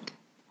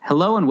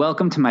 Hello and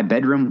welcome to my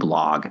bedroom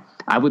blog.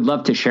 I would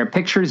love to share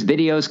pictures,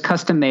 videos,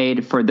 custom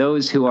made for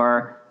those who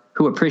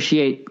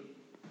appreciate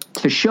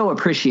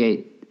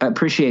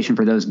appreciation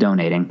for those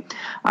donating.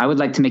 I would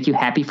like to make you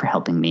happy for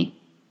helping me.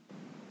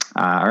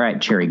 All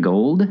right, Cherry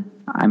Gold.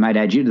 I might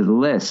add you to the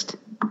list.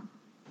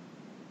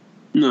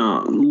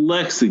 No,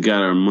 Lexi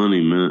got our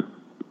money, man.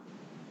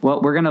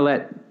 Well, we're gonna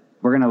let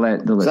the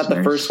listeners. Is that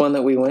the first one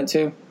that we went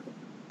to?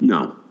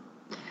 No.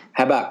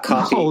 How about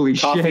coffee? Holy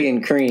coffee shit.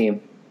 and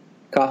cream.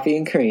 Coffee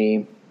and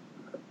cream.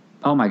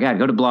 Oh my God!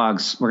 Go to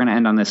blogs. We're gonna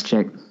end on this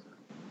chick.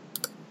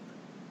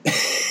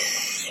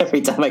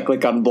 Every time I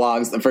click on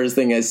blogs, the first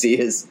thing I see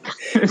is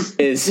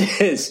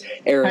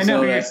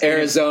Arizona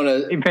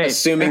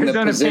assuming the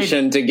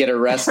position to get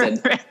arrested.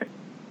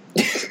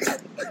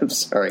 I'm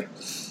sorry.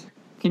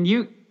 Can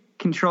you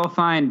control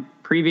find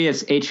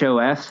previous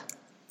HOF?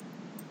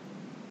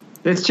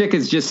 This chick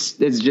is just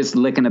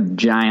licking a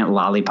giant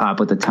lollipop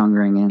with a tongue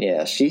ring in.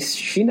 Yeah,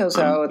 she knows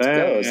how it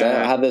goes.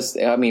 Yeah. How this?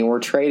 I mean, we're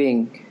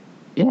trading.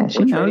 Yeah, she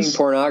knows. Trading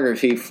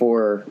pornography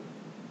for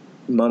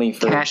money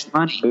for Cash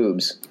money.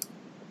 boobs.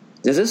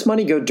 Does this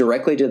money go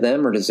directly to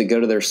them, or does it go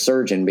to their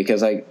surgeon?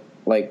 Because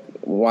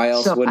why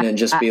else wouldn't it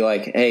just be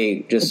like,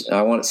 hey,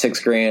 I want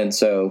 $6,000,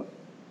 so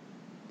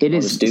it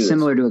is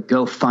similar to a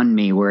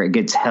GoFundMe where it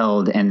gets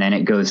held and then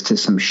it goes to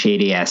some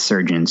shady ass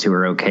surgeons who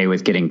are okay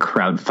with getting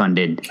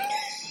crowdfunded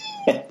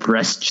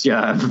breast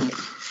job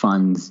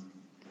funds.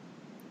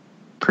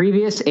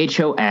 Previous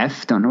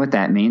HOF, don't know what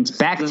that means.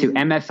 Back to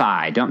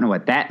MFI, don't know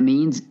what that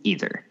means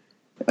either.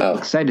 Oh,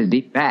 Excited to be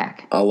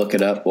back. I'll look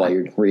it up while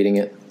you're reading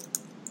it.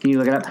 Can you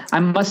look it up? I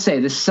must say,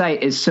 this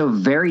site is so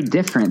very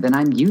different than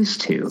I'm used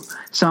to.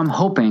 So I'm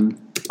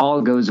hoping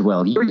all goes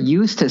well. You're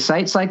used to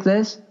sites like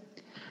this?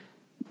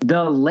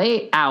 The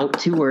layout,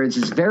 2 words,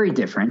 is very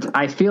different.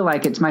 I feel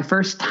like it's my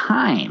first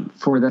time.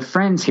 For the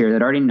friends here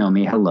that already know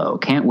me, hello.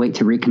 Can't wait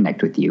to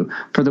reconnect with you.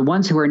 For the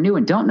ones who are new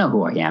and don't know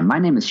who I am, my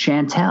name is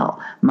Chantel.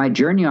 My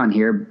journey on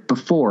here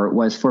before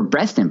was for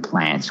breast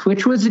implants,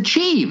 which was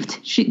achieved.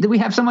 We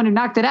have someone who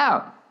knocked it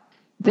out.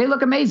 They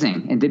look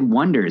amazing and did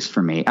wonders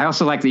for me. I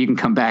also like that you can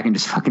come back and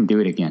just fucking do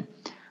it again.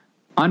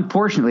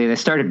 Unfortunately, they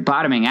started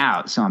bottoming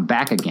out, so I'm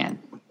back again.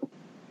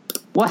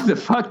 What the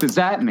fuck does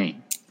that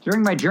mean?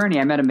 During my journey,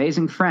 I met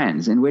amazing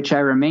friends, in which I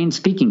remain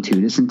speaking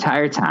to this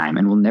entire time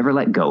and will never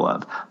let go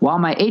of. While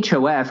my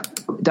HOF...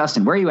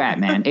 Dustin, where are you at,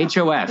 man?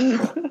 HOF.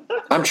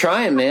 I'm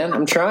trying, man.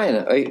 I'm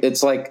trying.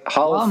 It's like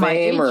Hall of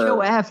Fame While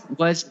my HOF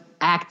was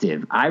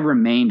active, I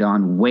remained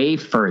on way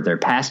further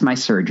past my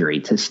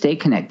surgery to stay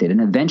connected and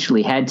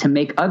eventually had to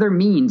make other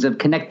means of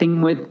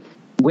connecting with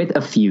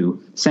a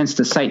few since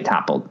the site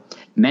toppled.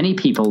 Many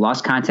people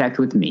lost contact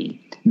with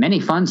me.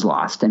 Many funds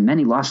lost, and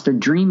many lost their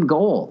dream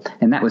goal.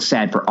 And that was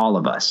sad for all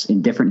of us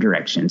in different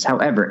directions.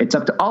 However, it's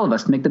up to all of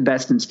us to make the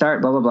best and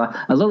start, blah, blah,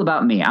 blah. A little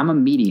about me. I'm a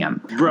medium.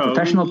 Bro,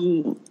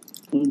 Professional.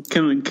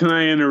 Can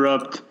I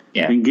interrupt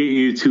and get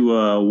you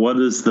to what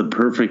is the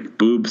perfect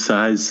boob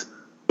size?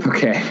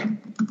 Okay.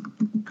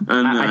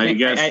 And I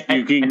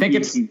think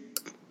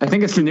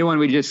it's the new one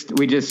we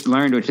just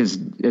learned, which is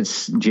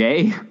it's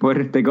J. What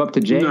did they go up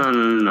to J?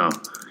 No.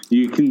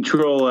 You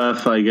control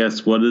F, I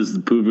guess. What is the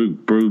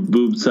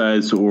boob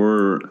size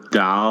or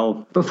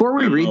doll? Before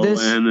we read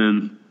this,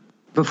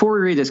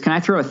 can I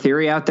throw a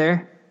theory out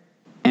there?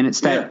 And it's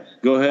that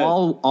go ahead.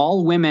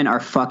 All women are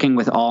fucking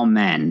with all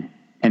men,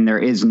 and there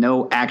is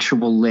no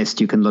actual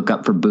list you can look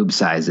up for boob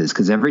sizes.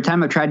 Because every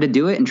time I've tried to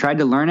do it and tried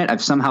to learn it,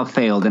 I've somehow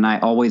failed, and I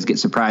always get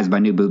surprised by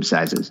new boob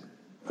sizes.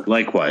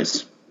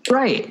 Likewise.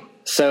 Right.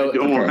 So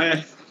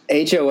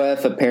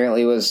HOF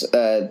apparently was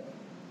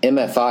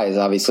MFI is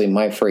obviously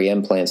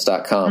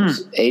myfreeimplants.com.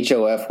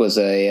 HOF was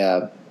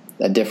a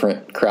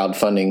different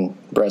crowdfunding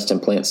breast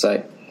implant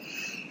site.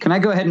 Can I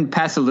go ahead and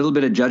pass a little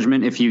bit of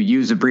judgment if you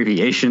use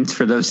abbreviations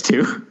for those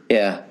two?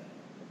 Yeah,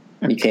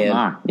 you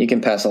can. You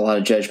can pass a lot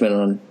of judgment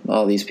on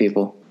all these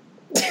people.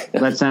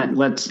 Let's end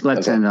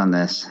on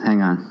this.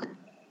 Hang on.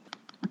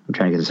 I'm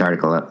trying to get this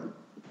article up.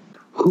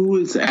 Who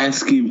is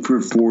asking for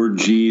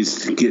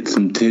 4Gs to get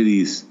some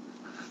titties?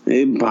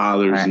 It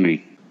bothers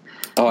me.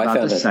 Oh, I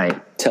found the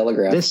site.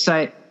 Telegraph. This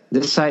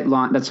site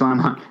launched. That's what I'm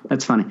on.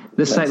 That's funny.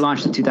 This site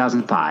launched in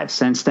 2005.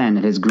 Since then,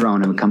 it has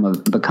grown and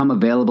become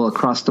available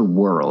across the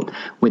world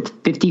with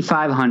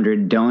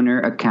 5,500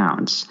 donor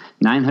accounts,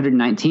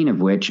 919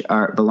 of which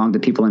belong to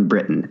people in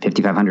Britain.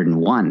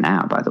 5,501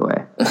 now, by the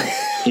way.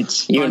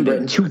 It's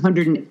funded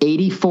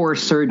 284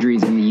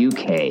 surgeries in the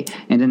UK,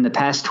 and in the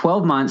past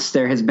 12 months,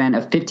 there has been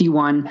a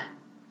 51%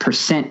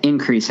 percent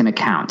increase in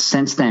accounts.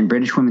 Since then,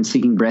 British women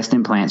seeking breast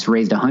implants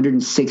raised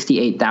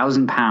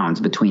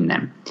 £168,000 between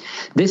them.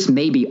 This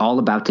may be all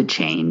about to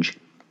change.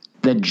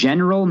 The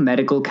General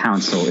Medical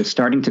Council is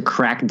starting to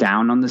crack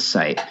down on the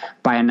site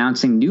by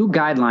announcing new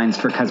guidelines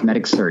for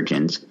cosmetic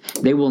surgeons.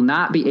 They will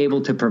not be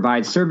able to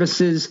provide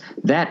services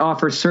that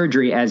offer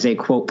surgery as a,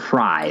 quote,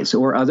 prize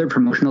or other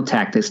promotional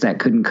tactics that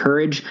could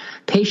encourage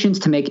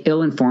patients to make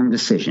ill-informed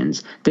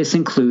decisions. This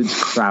includes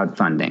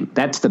crowdfunding.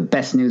 That's the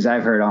best news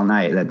I've heard all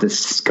night, that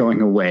this is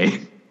going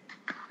away.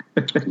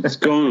 It's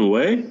going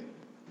away?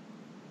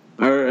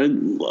 Are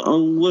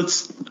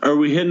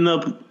we hitting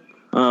up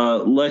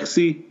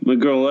Lexi, my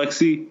girl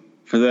Lexi,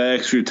 for that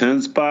extra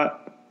 10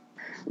 spot?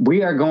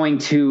 We are going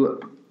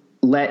to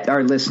let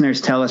our listeners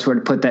tell us where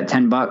to put that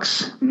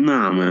 $10.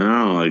 Nah, man,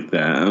 I don't like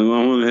that. I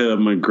want to hit up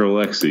my girl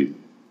Lexi.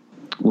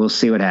 We'll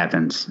see what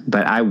happens.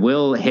 But I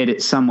will hit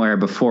it somewhere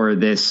before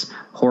this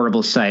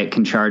horrible site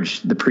can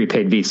charge the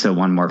prepaid Visa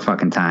one more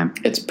fucking time.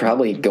 It's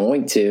probably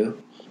going to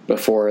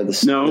before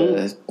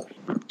the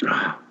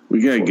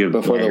we gotta give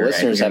before the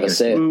listeners have a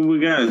say. We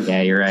gotta.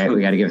 Yeah, you're right.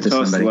 We gotta give it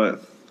to somebody.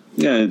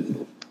 Yeah,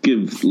 give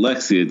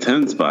Lexi a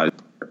 10 spot.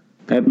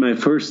 At my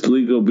first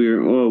legal beer.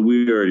 Oh,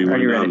 we already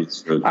went down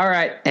this road. All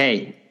right.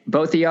 Hey,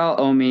 both of y'all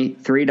owe me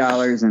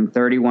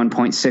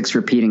 $3.31.6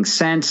 repeating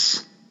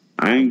cents.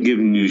 I ain't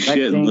giving you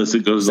shit unless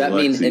it goes to Lexi.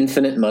 Does that mean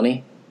infinite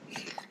money? I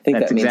think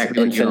that's that means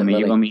exactly what you owe me.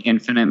 money. You owe me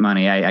infinite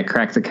money. I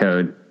cracked the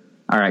code.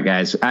 All right,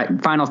 guys.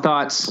 Final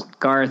thoughts,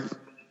 Garth.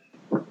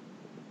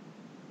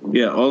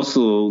 Yeah,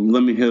 also,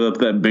 let me hit up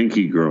that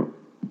Binky girl.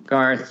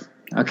 Garth.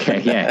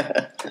 Okay,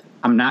 yeah.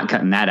 I'm not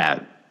cutting that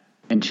out.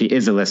 And she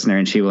is a listener,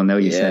 and she will know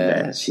you said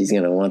that. Yeah, she's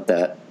going to want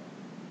that.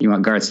 You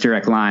want Garth's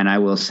direct line, I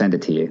will send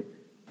it to you.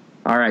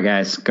 All right,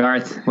 guys.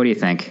 Garth, what do you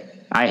think?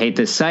 I hate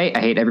this site.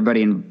 I hate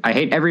everybody. I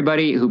hate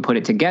everybody who put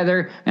it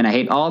together, and I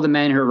hate all the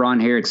men who are on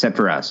here except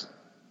for us.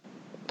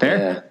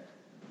 Fair?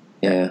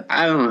 Yeah.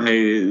 I don't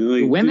hate it.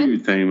 Like, women? do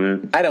your thing,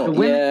 man. I don't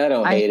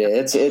hate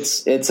it.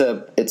 It's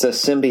a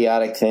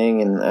symbiotic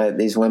thing, and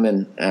these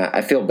women,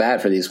 I feel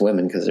bad for these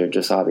women because they're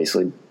just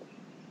obviously.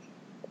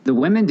 The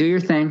women, do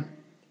your thing.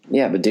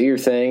 Yeah, but do your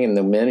thing, and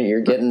the men,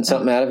 you're getting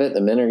something out of it.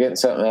 The men are getting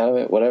something out of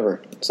it.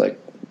 Whatever. It's like,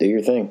 do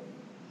your thing.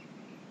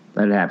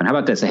 Let it happen. How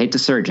about this? I hate the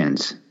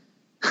surgeons.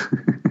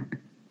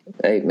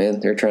 Hey, man,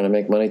 they're trying to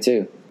make money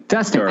too.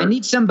 Dustin, I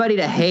need somebody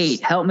to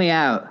hate. Help me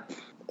out.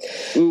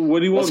 What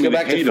do you want? Let's go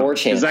back to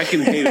 4chan. Because I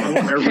can hate on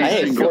every I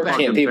hate single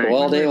 4chan people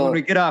all day long.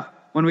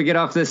 When we get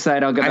off this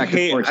site, I'll go back to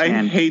 4chan.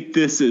 I hate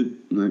this.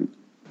 And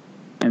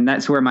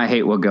that's where my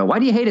hate will go. Why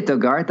do you hate it though,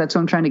 Garth? That's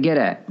what I'm trying to get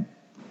at.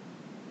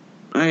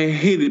 I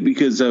hate it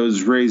because I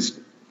was raised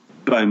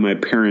by my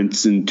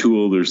parents and two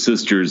older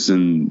sisters,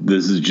 and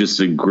this is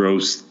just a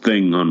gross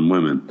thing on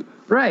women.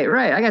 Right.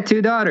 I got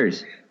two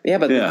daughters. Yeah,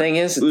 but the thing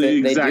is,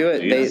 they do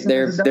it. Yeah.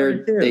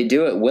 They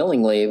do it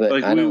willingly. But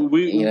like I don't.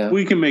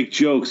 We can make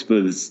jokes,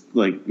 but it's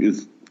like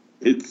it's.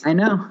 I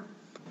know.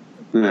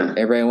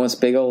 Everybody wants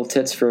big old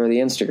tits for the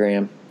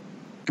Instagram.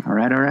 All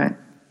right.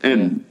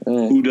 And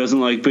who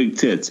doesn't like big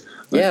tits?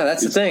 Like, yeah,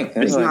 that's the thing.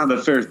 It's not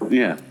a fair.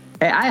 Yeah.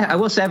 Hey, I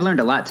will say I've learned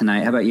a lot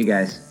tonight. How about you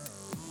guys?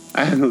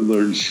 I haven't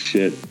learned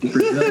shit.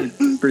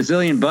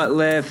 Brazilian butt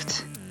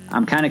lift.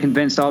 I'm kind of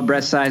convinced all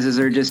breast sizes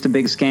are just a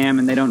big scam,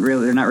 and they're not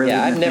really.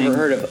 Yeah, I've never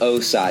heard of O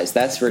size.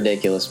 That's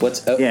ridiculous.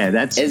 What's O? Yeah,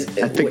 I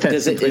think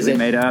that's completely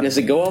made up. Does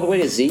it go all the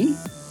way to Z?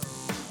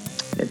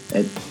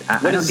 I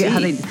don't get how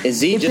they. Is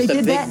Z just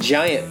a big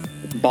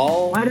giant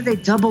ball? Why do they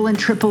double and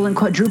triple and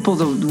quadruple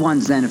the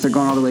ones then if they're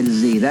going all the way to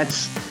Z?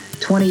 That's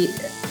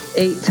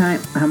 28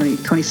 times. How many?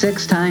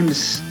 26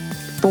 times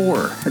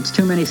 4. That's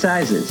too many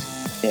sizes.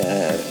 Yeah,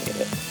 I don't get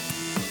it.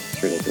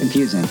 It's ridiculous.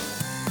 Confusing.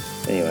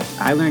 Anyway,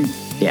 I learned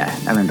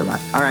a lot.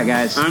 All right,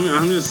 guys.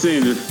 I'm just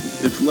saying,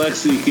 if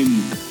Lexi can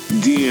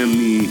DM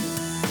me,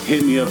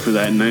 hit me up for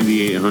that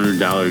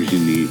 $9,800 you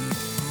need.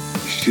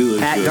 She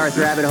looks At good. Garth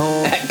Rabbit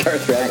Hole. At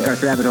Garth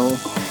Rabbit Hole.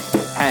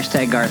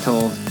 Hashtag Garth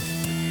Hole.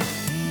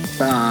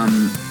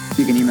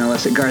 You can email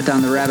us at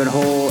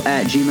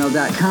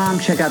garthontherabbithole@gmail.com.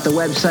 Check out the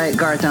website,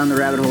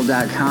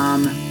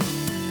 garthontherabbithole.com.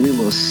 We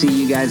will see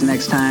you guys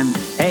next time.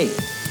 Hey,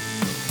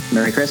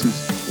 Merry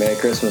Christmas. Merry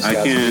Christmas,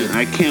 guys.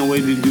 I can't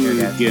wait to do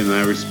it again.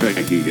 I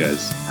respect you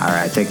guys. All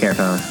right, take care,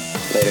 fellas.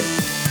 Later.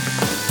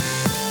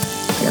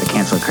 I got to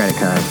cancel a credit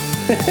card.